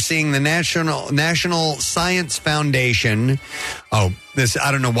Office overseeing the National Science Foundation. Oh, this,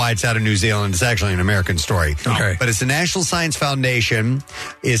 I don't know why it's out of New Zealand. It's actually an American story. Okay. But it's the National Science Foundation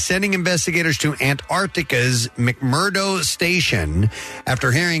is sending investigators to Antarctica's McMurdo Station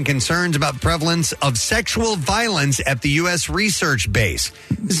after hearing concerns about the prevalence of sexual violence at the U.S. research base.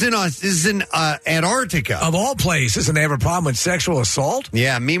 This is in Antarctica. Of all places, and they have a problem with sexual assault?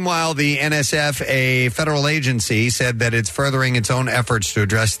 Yeah. Meanwhile, the NSF, a federal agency, said that it's furthering its own efforts to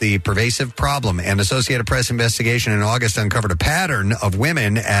address the pervasive problem. An Associated Press investigation in August uncovered a pattern of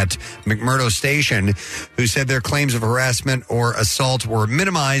women at McMurdo Station who said their claims of harassment or assault were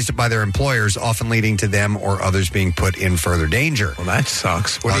minimized by their employers, often leading to them or others being put in further danger. Well, that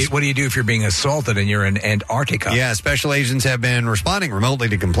sucks. What do you do if you're being assaulted and you're in Antarctica? Yeah, special agents have been responding remotely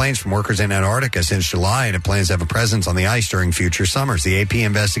to complaints from workers in Antarctica since July, and it plans to have a presence on the ice during future summers. The AP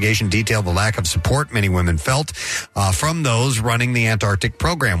investigation detailed the lack of support many women felt from those running the Antarctic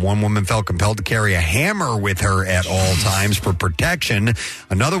program. One woman felt compelled to carry a hammer with her at all times for protection.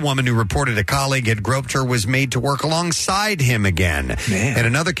 Another woman who reported a colleague had groped her was made to work alongside him again. Man. In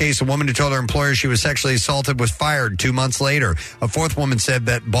another case, a woman who told her employer she was sexually assaulted was fired 2 months later. A fourth woman said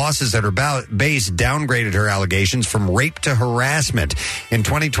that bosses at her base downgraded her allegations from rape to harassment. In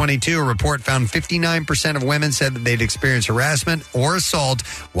 2022, a report found 59% of women said that they'd experienced harassment or assault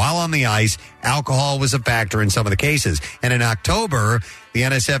while on the ice. Alcohol was a factor in some of the cases. And in October, the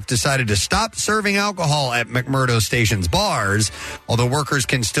NSF decided to stop serving alcohol at McMurdo Station's bars, although workers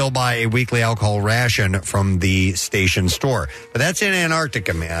can still buy a weekly alcohol ration from the station store. But that's in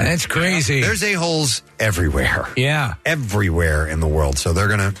Antarctica, man. That's crazy. There's a-holes everywhere. Yeah. Everywhere in the world. So they're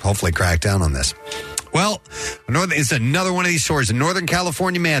going to hopefully crack down on this. Well, it's another one of these stories. A Northern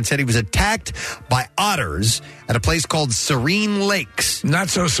California man said he was attacked by otters at a place called Serene Lakes. Not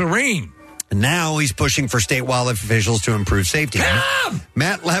so serene. Now he's pushing for state wildlife officials to improve safety.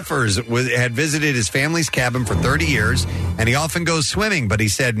 Matt Leffers had visited his family's cabin for 30 years, and he often goes swimming, but he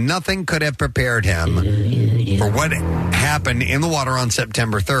said nothing could have prepared him for what happened in the water on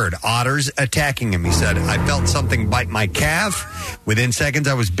September 3rd. Otters attacking him. He said, I felt something bite my calf. Within seconds,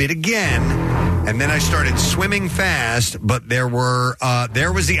 I was bit again, and then I started swimming fast, but there was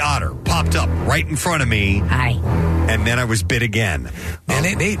the otter popped up right in front of me. Hi. And then I was bit again.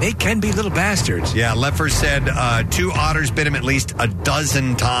 And they can be little bastards. Yeah, Leffers said 2 otters bit him at least a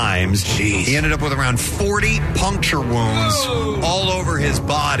dozen times. Jeez. He ended up with around 40 puncture wounds all over his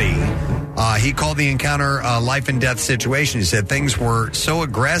body. He called the encounter a life and death situation. He said things were so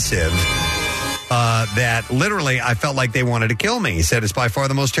aggressive that literally I felt like they wanted to kill me. He said it's by far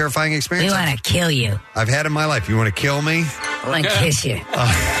the most terrifying experience We want to kill you. I've had in my life. You want to kill me? I want to kiss you.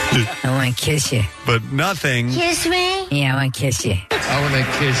 I want to kiss you. But nothing. Kiss me? Yeah, I want to kiss you. I want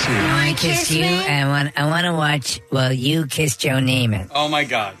to kiss you. I want to kiss you, and I want to watch while you kiss Joe Namath. Oh, my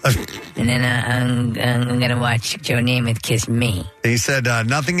God. And then I'm going to watch Joe Namath kiss me. He said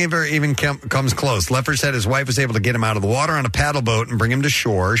nothing ever even comes close. Leffers said his wife was able to get him out of the water on a paddle boat and bring him to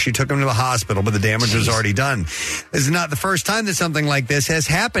shore. She took him to the hospital, but the damage was already done. This is not the first time that something like this has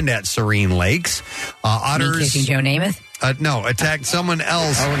happened at Serene Lakes. Otters... Me kissing Joe Namath? No, attacked someone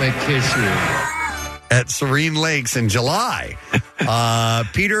else. I want to kiss you. At Serene Lakes in July.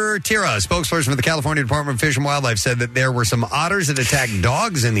 Peter Tira, spokesperson for the California Department of Fish and Wildlife, said that there were some otters that attacked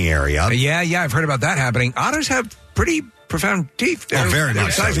dogs in the area. Yeah, I've heard about that happening. Otters have pretty profound teeth. Oh, very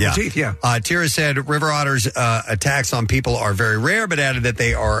nice. Sizable teeth, yeah. Tira said river otters' attacks on people are very rare, but added that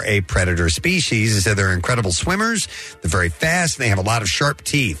they are a predator species. He said they're incredible swimmers, they're very fast, and they have a lot of sharp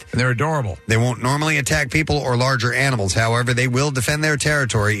teeth. And they're adorable. They won't normally attack people or larger animals. However, they will defend their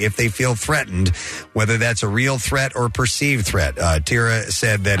territory if they feel threatened, whether that's a real threat or perceived threat. Tira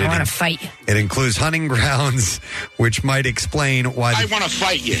said that I want to fight you. It includes hunting grounds, which might explain why I want to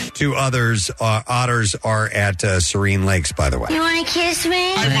fight you. 2 otters are at Serene Lakes, by the way. You want to kiss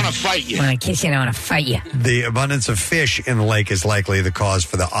me? I want to fight you. I want to kiss you and I want to fight you. The abundance of fish in the lake is likely the cause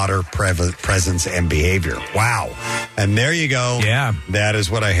for the otter presence and behavior. Wow. And there you go. Yeah. That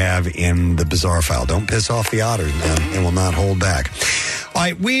is what I have in the bizarre file. Don't piss off the otters, man. They will not hold back. All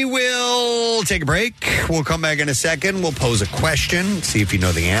right, we will take a break. We'll come back in a second. We'll pose a question, see if you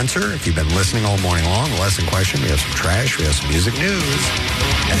know the answer. If you've been listening all morning long, the lesson question. We have some trash, we have some music news,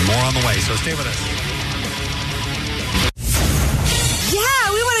 and more on the way. So stay with us.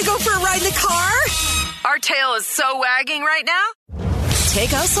 Yeah, we want to go for a ride in the car? Our tail is so wagging right now.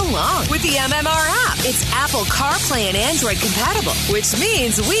 Take us along with the MMR app. It's Apple CarPlay and Android compatible, which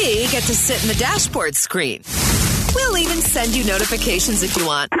means we get to sit in the dashboard screen. We'll even send you notifications if you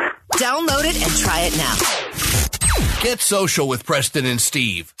want. Download it and try it now. Get social with Preston and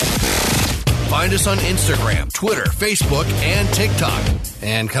Steve. Find us on Instagram, Twitter, Facebook, and TikTok.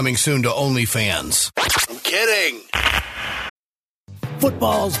 And coming soon to OnlyFans. I'm kidding.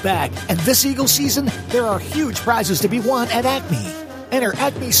 Football's back, and this Eagles season, there are huge prizes to be won at Acme. Enter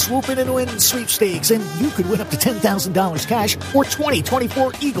Acme Swoop In and Win sweepstakes, and you could win up to $10,000 cash or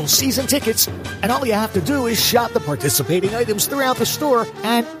 2024 Eagles season tickets. And all you have to do is shop the participating items throughout the store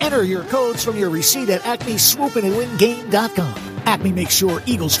and enter your codes from your receipt at acmeswoopinandwingame.com. Acme makes sure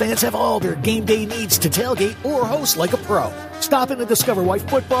Eagles fans have all their game day needs to tailgate or host like a pro. Stop in and discover why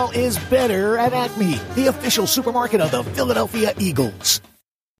football is better at Acme, the official supermarket of the Philadelphia Eagles.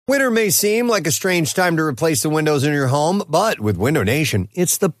 Winter may seem like a strange time to replace the windows in your home, but with Window Nation,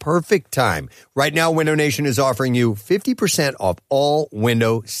 it's the perfect time. Right now, Window Nation is offering you 50% off all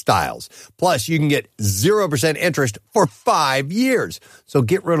window styles. Plus, you can get 0% interest for 5 years. So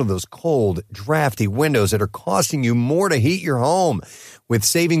get rid of those cold, drafty windows that are costing you more to heat your home. With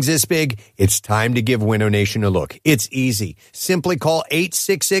savings this big, it's time to give Window Nation a look. It's easy. Simply call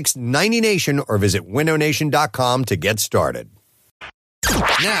 866-90NATION or visit windownation.com to get started.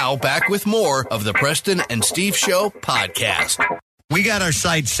 Now, back with more of the Preston and Steve Show podcast. We got our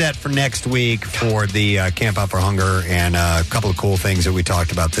sights set for next week for the Camp Out for Hunger and a couple of cool things that we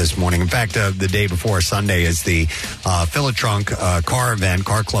talked about this morning. In fact, the day before Sunday is the Fill-A-Trunk car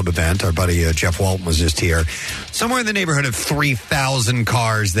club event. Our buddy Jeff Walton was just here. Somewhere in the neighborhood of 3,000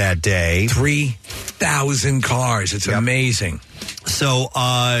 cars that day. 3,000 cars. It's amazing. So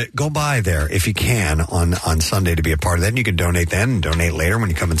go by there if you can on Sunday to be a part of that. And you can donate then and donate later when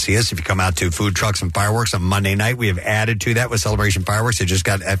you come and see us. If you come out to Food Trucks and Fireworks on Monday night, we have added to that with Celebration Fireworks. They just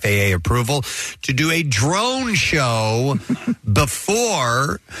got FAA approval to do a drone show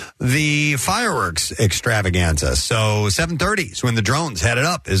before the fireworks extravaganza. So 7:30 is when the drones headed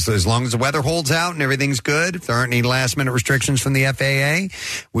up. As long as the weather holds out and everything's good, if there aren't any last-minute restrictions from the FAA,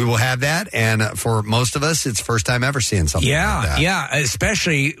 we will have that. And for most of us, it's first time ever seeing something like that. Yeah,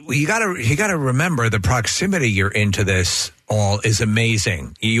 especially you got to remember the proximity you're into this all is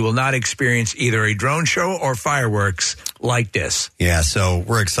amazing. You will not experience either a drone show or fireworks like this. Yeah, so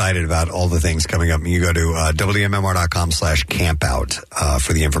we're excited about all the things coming up. You go to WMMR.com/campout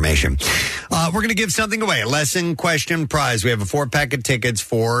for the information. We're going to give something away, a lesson question prize. We have a 4-pack of tickets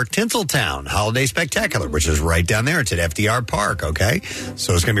for Tinseltown Holiday Spectacular, which is right down there. It's at FDR Park, okay?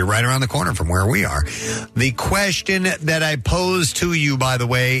 So it's going to be right around the corner from where we are. The question that I posed to you, by the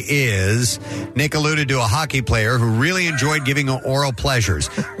way, is Nick alluded to a hockey player who really enjoyed giving oral pleasures.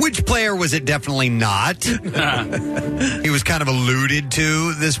 Which player was it? Definitely not. He was kind of alluded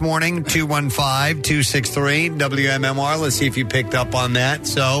to this morning. 215-263-WMMR. Let's see if you picked up on that.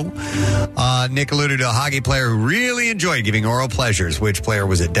 So, Nick alluded to a hockey player who really enjoyed giving oral pleasures. Which player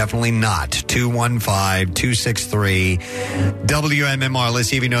was it? Definitely not. 215-263-WMMR. Let's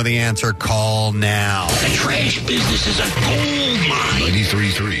see if you know the answer. Call now. The trash business is a gold mine.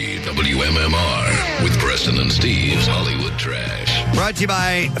 93.3 WMMR with Preston and Steve's Hollywood Trash. Brought to you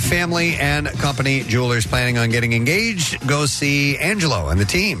by Family and Company Jewelers. Planning on getting engaged? Go see Angelo and the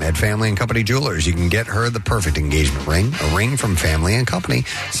team at Family and Company Jewelers. You can get her the perfect engagement ring, a ring from Family and Company,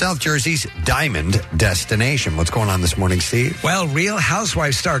 South Jersey's diamond destination. What's going on this morning, Steve? Well, Real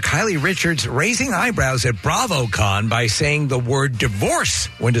Housewives star Kylie Richards raising eyebrows at BravoCon by saying the word divorce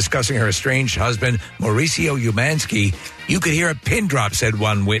when discussing her estranged husband, Mauricio Umansky. You could hear a pin drop, said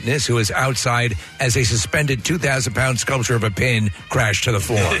one witness who was outside as a suspended 2,000-pound sculpture of a pin crashed to the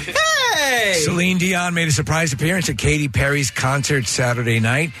floor. Hey! Celine Dion made a surprise appearance at Katy Perry's concert Saturday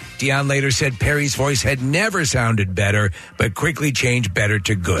night. Dion later said Perry's voice had never sounded better, but quickly changed better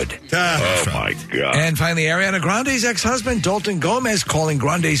to good. Oh, my God. And finally, Ariana Grande's ex-husband, Dalton Gomez, calling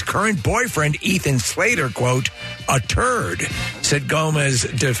Grande's current boyfriend, Ethan Slater, quote, a turd. Said Gomez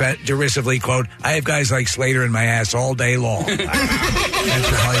derisively, quote, I have guys like Slater in my ass all day long. That's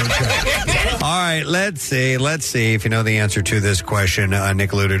your Hollywood Trash. All right, let's see if you know the answer to this question.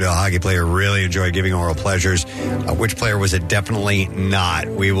 Nick alluded to a hockey player really enjoyed giving oral pleasures. Which player was it? Definitely not.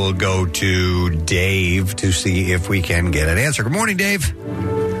 We will go to Dave to see if we can get an answer. Good morning, Dave.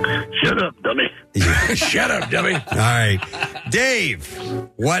 Shut up, dummy. Shut up, dummy. All right. Dave,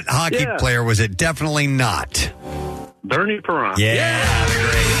 what hockey player was it? Definitely not. Bernie Perron. Yeah.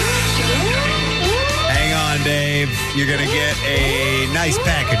 Hang on, Dave. 5, you're going to get a nice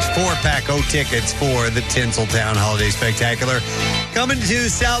package, 4-pack O tickets for the Tinseltown Holiday Spectacular. Coming to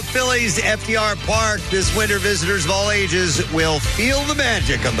South Philly's FDR Park this winter, visitors of all ages will feel the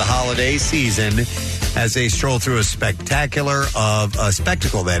magic of the holiday season as they stroll through a spectacle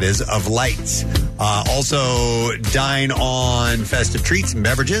that is, of lights. Also dine on festive treats and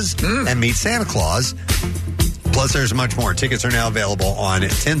beverages and meet Santa Claus. Plus, there's much more. Tickets are now available on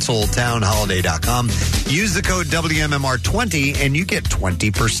tinseltownholiday.com. Use the code WMMR20 and you get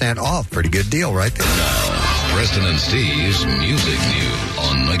 20% off. Pretty good deal right there. Now, Preston and Steve's Music News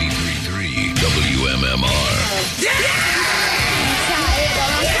on 93.3 WMMR.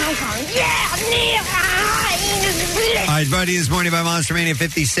 All right, buddy, this morning by Monster Mania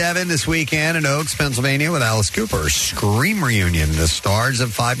 57 this weekend in Oaks, Pennsylvania with Alice Cooper. Scream Reunion, the stars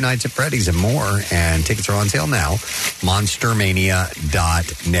of Five Nights at Freddy's and more. And tickets are on sale now.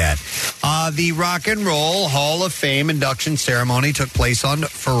 Monstermania.net. The Rock and Roll Hall of Fame induction ceremony took place on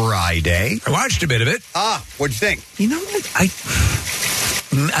Friday. I watched a bit of it. What'd you think? You know what? I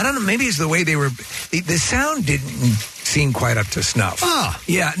don't know. Maybe it's the way they were. The sound didn't seem quite up to snuff.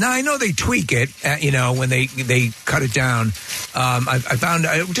 Yeah. Now I know they tweak it. When they cut it down.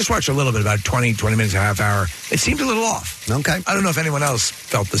 I just watched a little bit, about 20 minutes, a half hour. It seemed a little off. Okay. I don't know if anyone else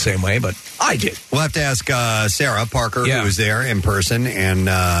felt the same way, but I did. We'll have to ask Sarah Parker, who was there in person and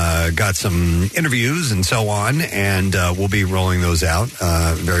got some interviews and so on, and we'll be rolling those out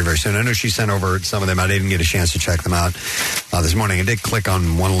very, very soon. I know she sent over some of them. I didn't get a chance to check them out this morning. I did click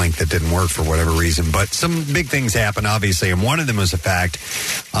on one link that didn't work for whatever reason, but some big things happened, obviously, and one of them was the fact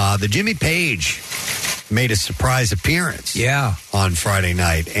that Jimmy Page made a surprise appearance on Friday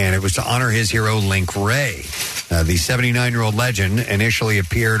night, and it was to honor his hero, Link Ray. The 79-year-old legend initially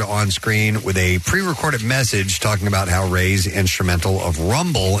appeared on screen with a pre-recorded message talking about how Ray's instrumental of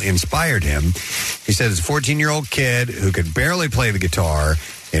Rumble inspired him. He said, as a 14-year-old kid who could barely play the guitar,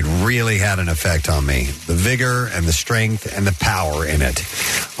 it really had an effect on me. The vigor and the strength and the power in it.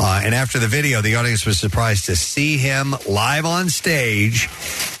 And after the video, the audience was surprised to see him live on stage.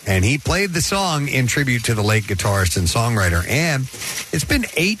 And he played the song in tribute to the late guitarist and songwriter. And it's been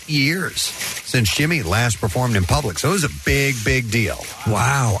 8 years since Jimmy last performed in public. So it was a big, big deal.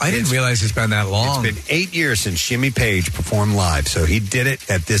 Wow. I didn't realize it's been that long. It's been 8 years since Jimmy Page performed live. So he did it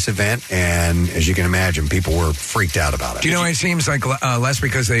at this event. And as you can imagine, people were freaked out about it. Do you know it seems like less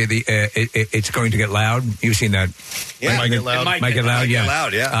because it's going to get loud? You've seen that. Yeah, Might Get Loud. Might Get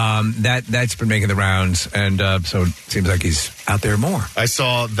Loud, yeah. That's been making the rounds. And so it seems like he's out there more. I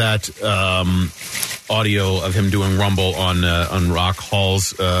saw that audio of him doing Rumble on Rock Hall's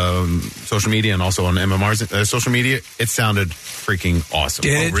social media and also on MMR's social media. It sounded freaking awesome.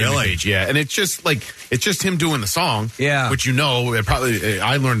 Did it? Really? Page, yeah, and it's just him doing the song. Yeah, which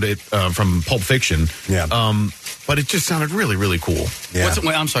I learned it from Pulp Fiction. Yeah. But it just sounded really, really cool. Yeah.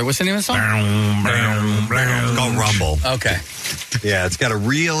 I'm sorry, what's the name of the song? It's called Rumble. Okay. Yeah, it's got a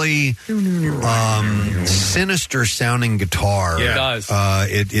really sinister sounding guitar. Yeah.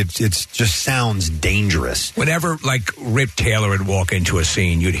 It does. It just sounds dangerous. Whenever, Rip Taylor would walk into a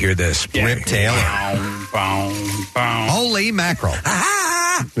scene, you'd hear this. Yeah. Rip Taylor. Holy mackerel.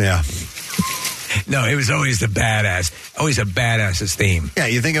 Yeah. No, it was always the badass. Always a badass's theme. Yeah,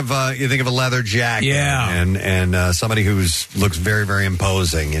 you think of a leather jacket, and somebody who looks very, very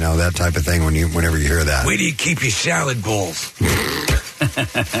imposing. That type of thing. Whenever you hear that, where do you keep your salad bowls?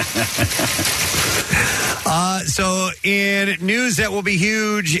 So in news that will be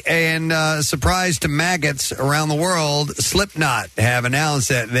huge and surprise to maggots around the world, Slipknot have announced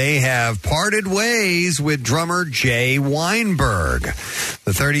that they have parted ways with drummer Jay Weinberg.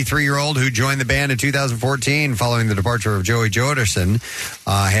 The 33-year-old who joined the band in 2014 following the departure of Joey Jordison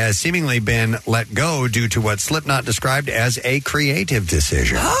has seemingly been let go due to what Slipknot described as a creative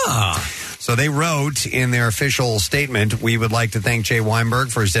decision. So they wrote in their official statement, "We would like to thank Jay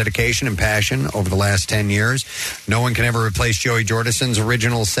Weinberg for his dedication and passion over the last 10 years. No one can ever replace Joey Jordison's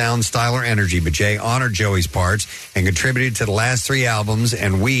original sound, style, or energy, but Jay honored Joey's parts and contributed to the last 3 albums,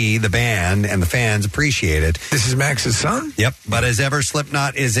 and we, the band, and the fans appreciate it." This is Max's son? Yep. But as ever,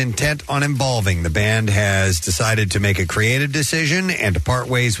 Slipknot is intent on involving. The band has decided to make a creative decision and to part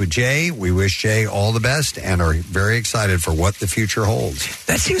ways with Jay. We wish Jay all the best and are very excited for what the future holds.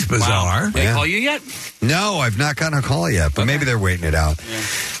 That seems bizarre. Wow. They call you yet? No, I've not gotten a call yet, but maybe they're waiting it out. Yeah.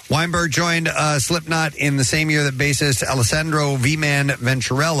 Weinberg joined Slipknot in the same year that bassist Alessandro V-Man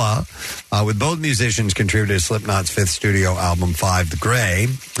Venturella, with both musicians contributed to Slipknot's 5th studio album, 5 The Gray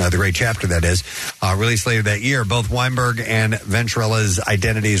Chapter, that is, released later that year. Both Weinberg and Venturella's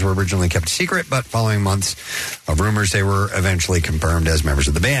identities were originally kept secret, but following months of rumors, they were eventually confirmed as members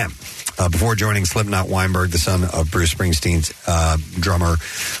of the band. Before joining Slipknot, Weinberg, the son of Bruce Springsteen's drummer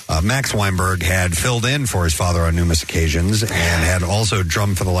Max Weinberg, had filled in for his father on numerous occasions and had also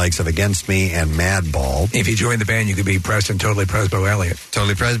drummed for the likes of Against Me and Madball. If you join the band, you could be Preston Totally Presbo Elliott.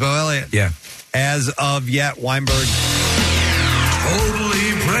 Totally Presbo Elliott. Yeah. As of yet, Weinberg...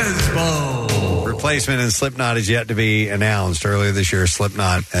 Totally Presbo. Replacement in Slipknot is yet to be announced. Earlier this year,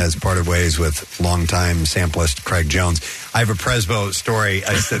 Slipknot has parted ways with longtime samplist Craig Jones. I have a Presbo story.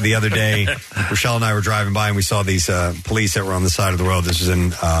 I said the other day, Rochelle and I were driving by and we saw these police that were on the side of the road. This was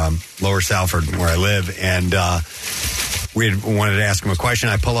in Lower Salford, where I live, and we wanted to ask him a question.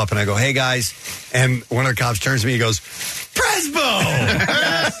 I pull up and I go, "Hey guys," and one of the cops turns to me and goes, "Presbo!"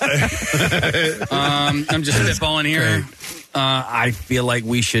 I'm just spitballing here. I feel like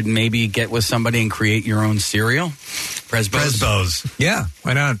we should maybe get with somebody and create your own cereal. Presbos. Yeah,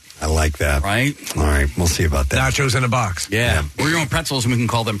 why not? I like that. Right? All right, we'll see about that. Nachos in a box. Yeah. We're your own pretzels and we can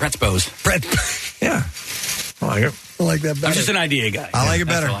call them Pretzbos. Yeah. I like it. I like that better. I'm just an idea guy. I like it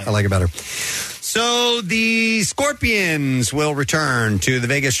better. I like it better. So the Scorpions will return to the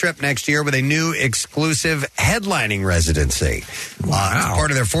Vegas Strip next year with a new exclusive headlining residency. Wow. It's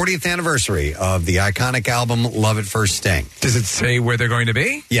part of their 40th anniversary of the iconic album Love at First Sting. Does it say where they're going to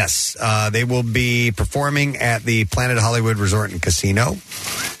be? Yes. They will be performing at the Planet Hollywood Resort and Casino.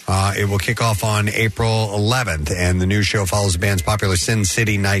 It will kick off on April 11th, and the new show follows the band's popular Sin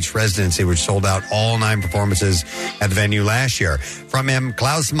City Nights residency, which sold out all 9 performances at the venue last year. From him,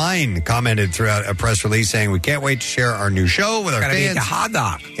 Klaus Meine commented throughout a press release saying, "We can't wait to share our new show with our fans hot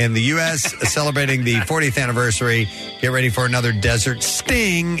dog in the U.S. celebrating the 40th anniversary. Get ready for another Desert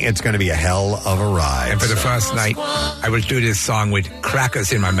Sting. It's going to be a hell of a ride." And for the first night, I will do this song with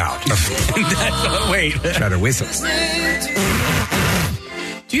crackers in my mouth. Wait. Try to whistle.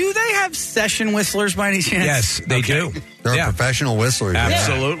 Do they have session whistlers by any chance? Yes, they do. They're professional whistlers.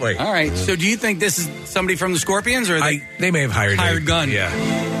 Absolutely. All right. So do you think this is somebody from the Scorpions, or they may have hired gun? Yeah.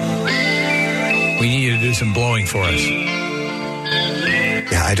 We need you to do some blowing for us.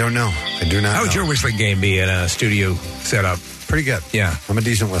 Yeah, I don't know. I do not How would know. your whistling game be in a studio setup? Pretty good. Yeah. I'm a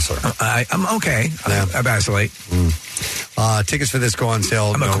decent whistler. I'm okay. Yeah. I vacillate. Tickets for this go on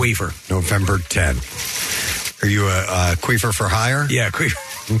sale. I'm a queefer. November 10. Are you a queefer for hire? Yeah, queefer.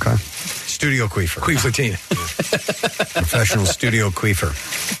 Okay. Studio queefer. Queefatina. Professional studio queefer.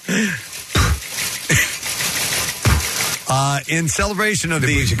 In celebration of the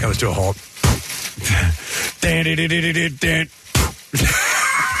music comes to a halt.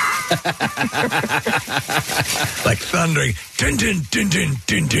 Like thundering. Dun, dun, dun, dun,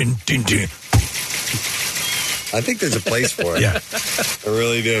 dun, dun, dun, dun. I think there's a place for it. Yeah. I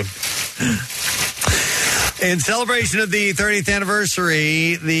really do. In celebration of the 30th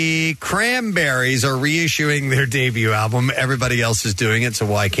anniversary, the Cranberries are reissuing their debut album. Everybody else is doing it, so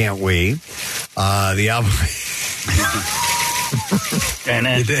why can't we? The album...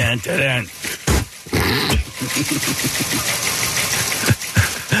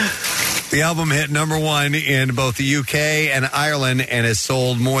 The album hit number 1 in both the UK and Ireland and has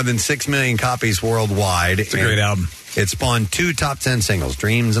sold more than 6 million copies worldwide. It's a great album. It spawned 2 top 10 singles,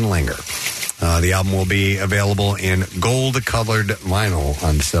 Dreams and Linger. The album will be available in gold-colored vinyl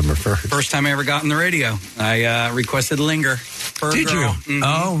on December 1st. First time I ever got on the radio. I requested Linger. Did you? Mm-hmm.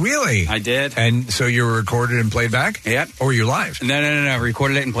 Oh, really? I did. And so you were recorded and played back? Yep. Or were you live? No. I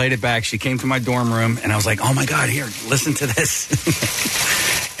recorded it and played it back. She came to my dorm room, and I was like, oh, my God, here, listen to this.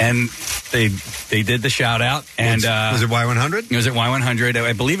 And they did the shout out. And was it Y100? It was at Y100.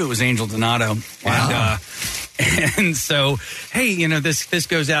 I believe it was Angel Donato. Wow. And so, hey, this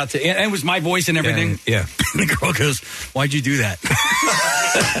goes out to, and it was my voice and everything. Yeah. And the girl goes, "Why'd you do that?"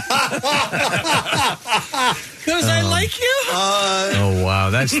 Because I like you. Oh,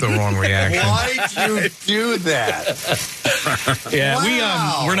 wow. That's the wrong reaction. Why'd you do that? Yeah,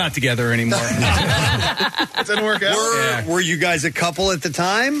 Wow. we're not together anymore. It didn't work out. Were you guys a couple at the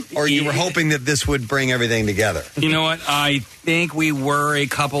time, or you were hoping that this would bring everything together? You know what? I think we were a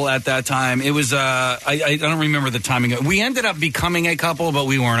couple at that time. It was, I don't remember the timing. We ended up becoming a couple, but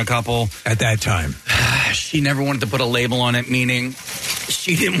we weren't a couple. At that time. She never wanted to put a label on it, meaning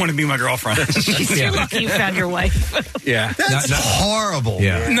she didn't want to be my girlfriend. You're lucky you found your wife. Yeah. That's horrible.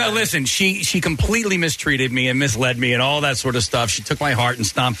 Yeah. No, listen, she completely mistreated me and misled me and all that sort of stuff. She took my heart and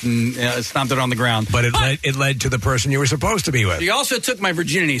stomped it on the ground. But it led to the person you were supposed to be with. She also took my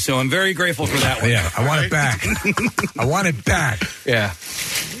virginity, so I'm very grateful for that one. Yeah, I want it back. I want it back. Yeah.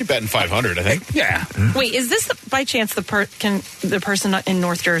 You're betting 500, I think. Yeah. Wait, is this by chance the person in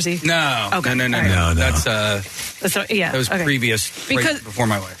North Jersey? No. Okay. No. That's yeah. That was okay. previous, Because- right before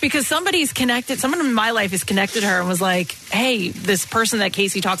my wife. Because someone in my life has connected her and was like, hey, this person that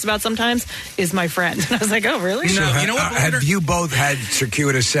Casey talks about sometimes is my friend. And I was like, oh, really? So you know what? have you both had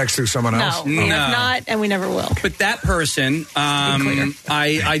circuitous sex through someone else? No, we have not, and we never will. But that person,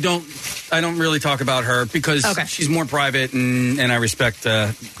 I don't really talk about her because she's more private, and I respect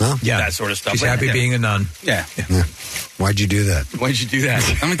that sort of stuff. She's But, happy being a nun. Yeah. Why'd you do that? Why'd you do that?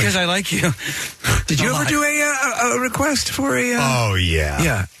 Because I like you. Did you ever do a request for a? Oh yeah,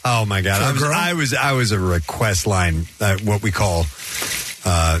 yeah. Oh my God, I was a request line, what we call.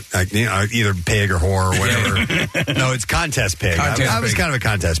 Either pig or whore or whatever. No, it's contest pig. I was kind of a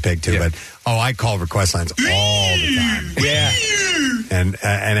contest pig too, but I call request lines all the time. Yeah, and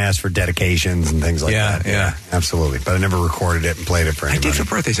ask for dedications and things like that. Yeah, absolutely. But I never recorded it and played it for anybody. I did for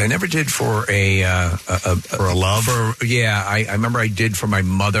birthdays. I never did for for a love. I remember I did for my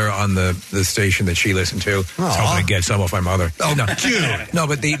mother on the station that she listened to. I was hoping to get some off my mother. Oh no, dude. No,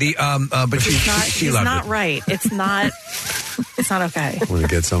 but but she loved not it. right. It's not. It's not okay. I want to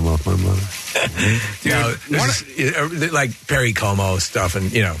get some off my mother. Dude, like Perry Como stuff,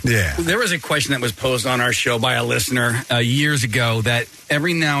 and Yeah. There was a question that was posed on our show by a listener years ago that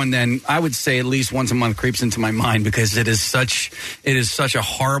every now and then, I would say at least once a month, creeps into my mind because it is such a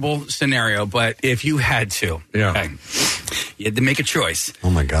horrible scenario. But if you had to, you had to make a choice. Oh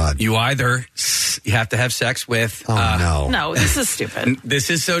my God! You either you have to have sex with. No, this is stupid. This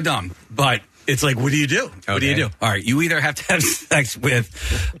is so dumb, but. It's like, what do you do? What do you do? All right, you either have to have sex with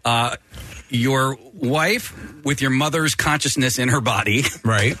your wife with your mother's consciousness in her body,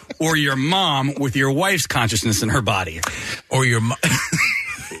 right? Or your mom with your wife's consciousness in her body, or your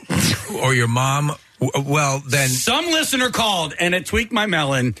mom. Well, then some listener called and it tweaked my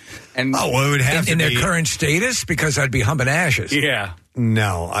melon. And it would have in to their be current status because I'd be humping ashes. Yeah.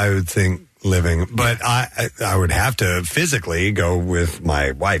 No, I would think living, but I would have to physically go with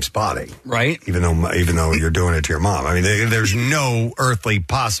my wife's body, right? Even though you're doing it to your mom. I mean, there's no earthly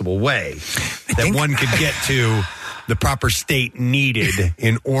possible way that one could get to the proper state needed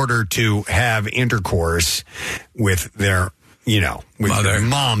in order to have intercourse with their, with mother. their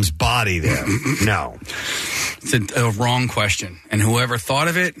mom's body there. No. It's a wrong question. And whoever thought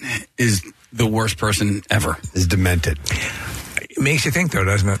of it is the worst person ever. Is demented. It makes you think, though,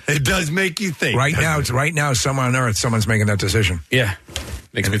 doesn't it? It does make you think. Right now, somewhere on Earth, someone's making that decision. Yeah.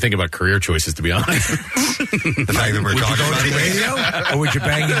 Makes me think about career choices, to be honest. The fact that we're talking about the radio, or would you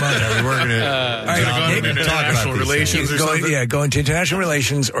bang your mother? We're going to talk about relations or something. Yeah, go into international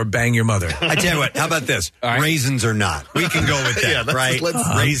relations or bang your mother. I tell you what, how about this? Right. Raisins or not? We can go with that, right?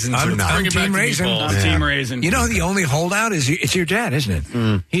 Raisins or not? I'm team raisin. I'm team raisin. You know, the only holdout is it's your dad, isn't it?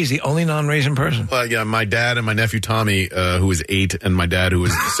 Mm. He's the only non-raisin person. Well, yeah, my dad and my nephew Tommy, who is 8, and my dad, who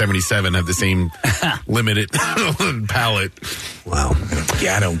is 77, have the same limited palate. Wow.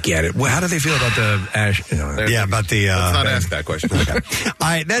 Yeah, I don't get it. Well, how do they feel about the ash? About the. Let's not ask that question. Okay. All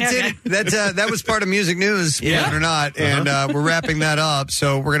right, that's it. That was part of music news, believe it or not, and we're wrapping that up.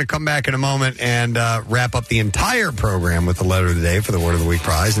 So we're going to come back in a moment and wrap up the entire program with the letter of the day for the Word of the Week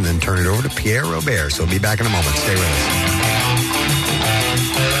prize, and then turn it over to Pierre Robert. So we'll be back in a moment. Stay with us.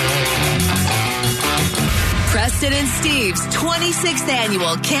 Preston and Steve's 26th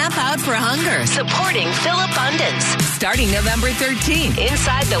annual Camp Out for Hunger, supporting Philabundance. Starting November 13th,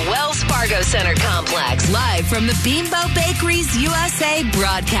 inside the Wells Fargo Center complex, live from the Bimbo Bakeries USA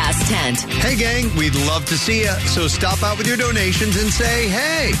broadcast tent. Hey, gang, we'd love to see you. So stop out with your donations and say,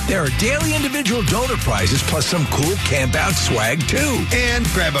 hey. There are daily individual donor prizes plus some cool Camp Out swag, too. And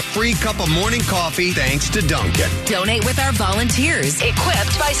grab a free cup of morning coffee thanks to Duncan. Donate with our volunteers,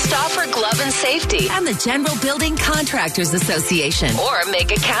 equipped by Stauffer Glove and Safety and the General Building Contractors Association. Or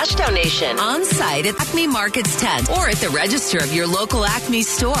make a cash donation on site at Acme Market's tent or at the register of your local Acme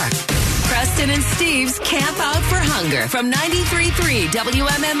store. Preston and Steve's Camp Out for Hunger from 93.3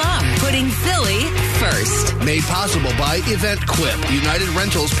 WMMR, putting Philly first. Made possible by Event Quip, United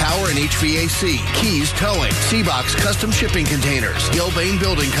Rentals Power and HVAC, Keys Towing, Seabox Custom Shipping Containers, Gilbane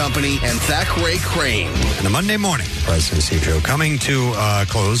Building Company, and Thackeray Crane. And a Monday morning, Preston and Steve Show coming to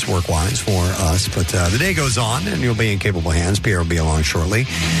close work-wise for us. But the day goes on, and you'll be in capable hands. Pierre will be along shortly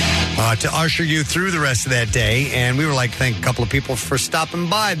to usher you through the rest of that day. And we would like to thank a couple of people for stopping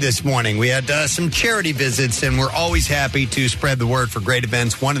by this morning. We had some charity visits, and we're always happy to spread the word for great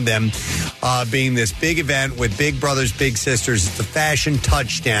events. One of them being this big event with Big Brothers, Big Sisters. It's the Fashion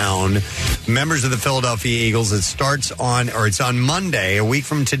Touchdown. Members of the Philadelphia Eagles. It's on Monday, a week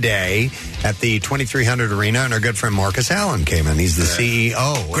from today, at the 2300 Arena, and our good friend Marcus Allen came in. He's the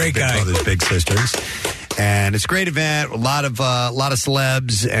CEO Great of Big guy. Brothers, Big Sisters. And it's a great event, a lot of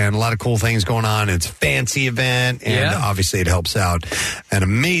celebs and a lot of cool things going on. It's a fancy event, and obviously it helps out an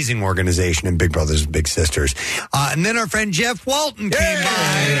amazing organization in Big Brothers and Big Sisters. And then our friend Jeff Walton came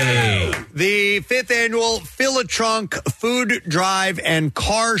by. The 5th annual Fill-A-Trunk Food Drive and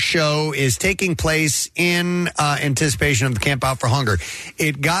Car Show is taking place in anticipation of the Camp Out for Hunger.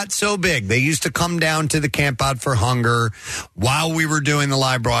 It got so big, they used to come down to the Camp Out for Hunger while we were doing the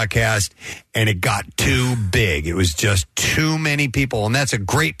live broadcast, and it got too big. It was just too many people, and that's a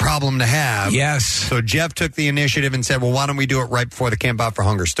great problem to have. Yes. So Jeff took the initiative and said, well, why don't we do it right before the Camp Out for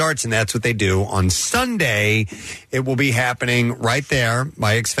Hunger starts? And that's what they do. On Sunday, it will be happening right there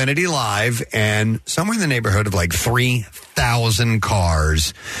by Xfinity Live, and somewhere in the neighborhood of like 3,000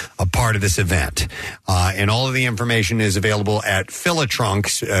 cars a part of this event. And all of the information is available at Fill-A-Trunk,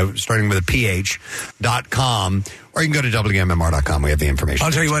 starting with a PH.com, or you can go to WMMR.com. We have the information.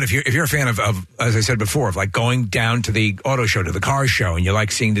 I'll tell you what, if you're a fan of, as I said before, of like going down to the auto show, to the car show, and you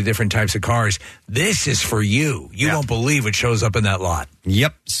like seeing the different types of cars, this is for you. You won't believe what shows up in that lot.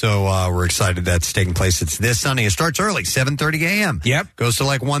 Yep. So we're excited that's taking place. It's this Sunday. It starts early, 7:30 a.m. Yep. Goes to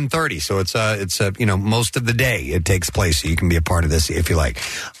like 1:30. So it's most of the day it takes place. So you can be a part of this if you like.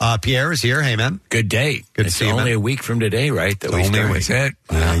 Pierre is here. Hey, man. Good day. Good to it's see you, only man. a week from today, right? That we Only a start. week. That's it.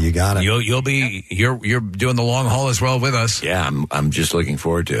 Yeah, you got it. You're doing the long haul as well with us. Yeah, I'm just looking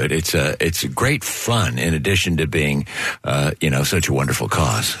forward to it. It's great fun in addition to being, such a wonderful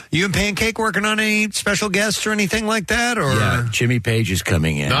cause. You and Pancake working on any special guests or anything like that? Or Yeah, Jimmy Page is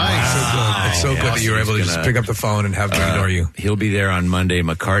coming in. Nice. It's so good that you were able to just pick up the phone and have him ignore you. He'll be there on Monday.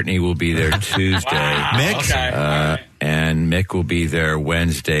 McCartney will be there Tuesday. Mick? And Mick will be there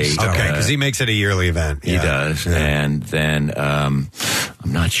Wednesday. Okay, because he makes it a yearly event. He does. Yeah. And then I'm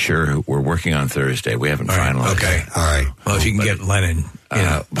not sure. We're working on Thursday. We haven't finalized. Okay. All right. Well, if you can get Lennon.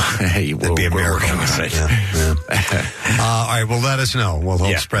 Hey, That'd be a we're miracle. working on it. All right, well, let us know. We'll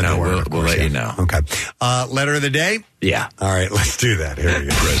help spread the word. We'll let you know. Okay. Letter of the day? Yeah. All right, let's do that. Here we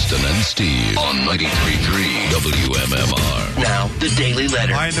go. Preston and Steve on 93.3 WMMR. Now, the Daily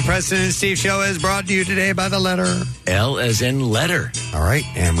Letter. All right, the Preston and Steve Show is brought to you today by the letter L as in letter. All right,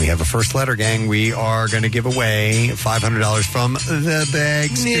 and we have a first letter, gang. We are going to give away $500 from the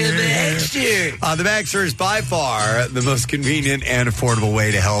Bagster. The Bagster is by far the most convenient and affordable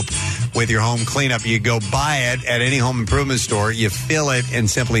way to help with your home cleanup. You go buy it at any home improvement store, you fill it, and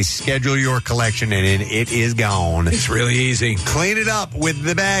simply schedule your collection, and it is gone. It's really easy. Clean it up with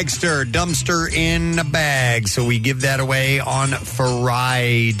the Bagster, dumpster in a bag. So we give that away on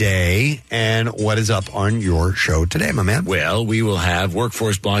Friday. And what is up on your show today, my man? Well, we will have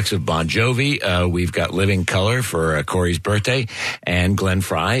Workforce Blocks of Bon Jovi. We've got Living Color for Corey's birthday. And Glenn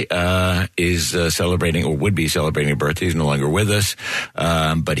Fry is celebrating, or would be celebrating a birthday. He's no longer with us.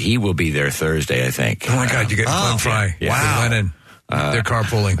 But he will be there Thursday, I think. Oh, my God, you're getting Glenn Fry. Yeah. Wow. Lennon. They're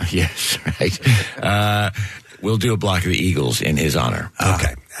carpooling. Yes, right. We'll do a block of the Eagles in his honor.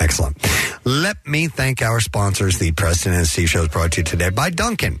 Okay, excellent. Let me thank our sponsors. The Preston and Steve Show is brought to you today by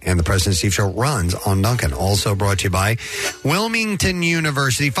Duncan, and the Preston and Steve Show runs on Duncan. Also brought to you by Wilmington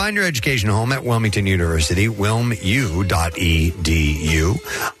University. Find your education home at Wilmington University, wilmu.edu.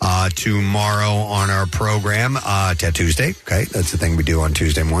 Tomorrow on our program, Tuesday. Okay, that's the thing we do on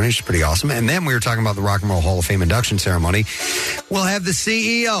Tuesday mornings. It's pretty awesome. And then we were talking about the Rock and Roll Hall of Fame induction ceremony. We'll have the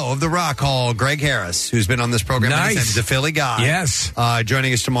CEO of the Rock Hall, Greg Harris, who's been on this program many times. He's a Philly guy. Yes.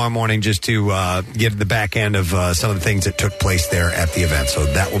 Joining us tomorrow morning just to get the back end of some of the things that took place there at the event. So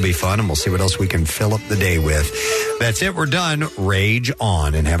that will be fun, and we'll see what else we can fill up the day with. That's it. We're done. Rage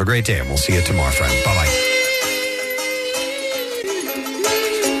on, and have a great day, and we'll see you tomorrow, friend. Bye-bye.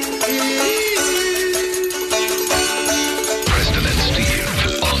 Preston and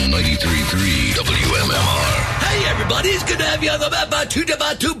Steve on 93.3 WMMR. Hey, everybody, it's good to have you on the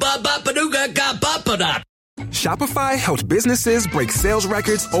Shopify helps businesses break sales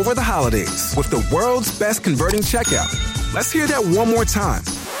records over the holidays with the world's best converting checkout. Let's hear that one more time.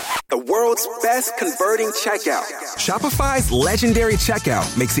 The world's best converting checkout. Shopify's legendary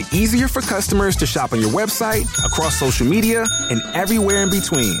checkout makes it easier for customers to shop on your website, across social media, and everywhere in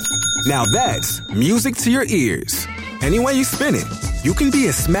between. Now that's music to your ears. Any way you spin it, you can be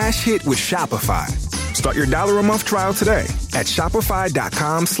a smash hit with Shopify. Start your $1 a month trial today at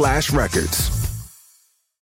shopify.com/records.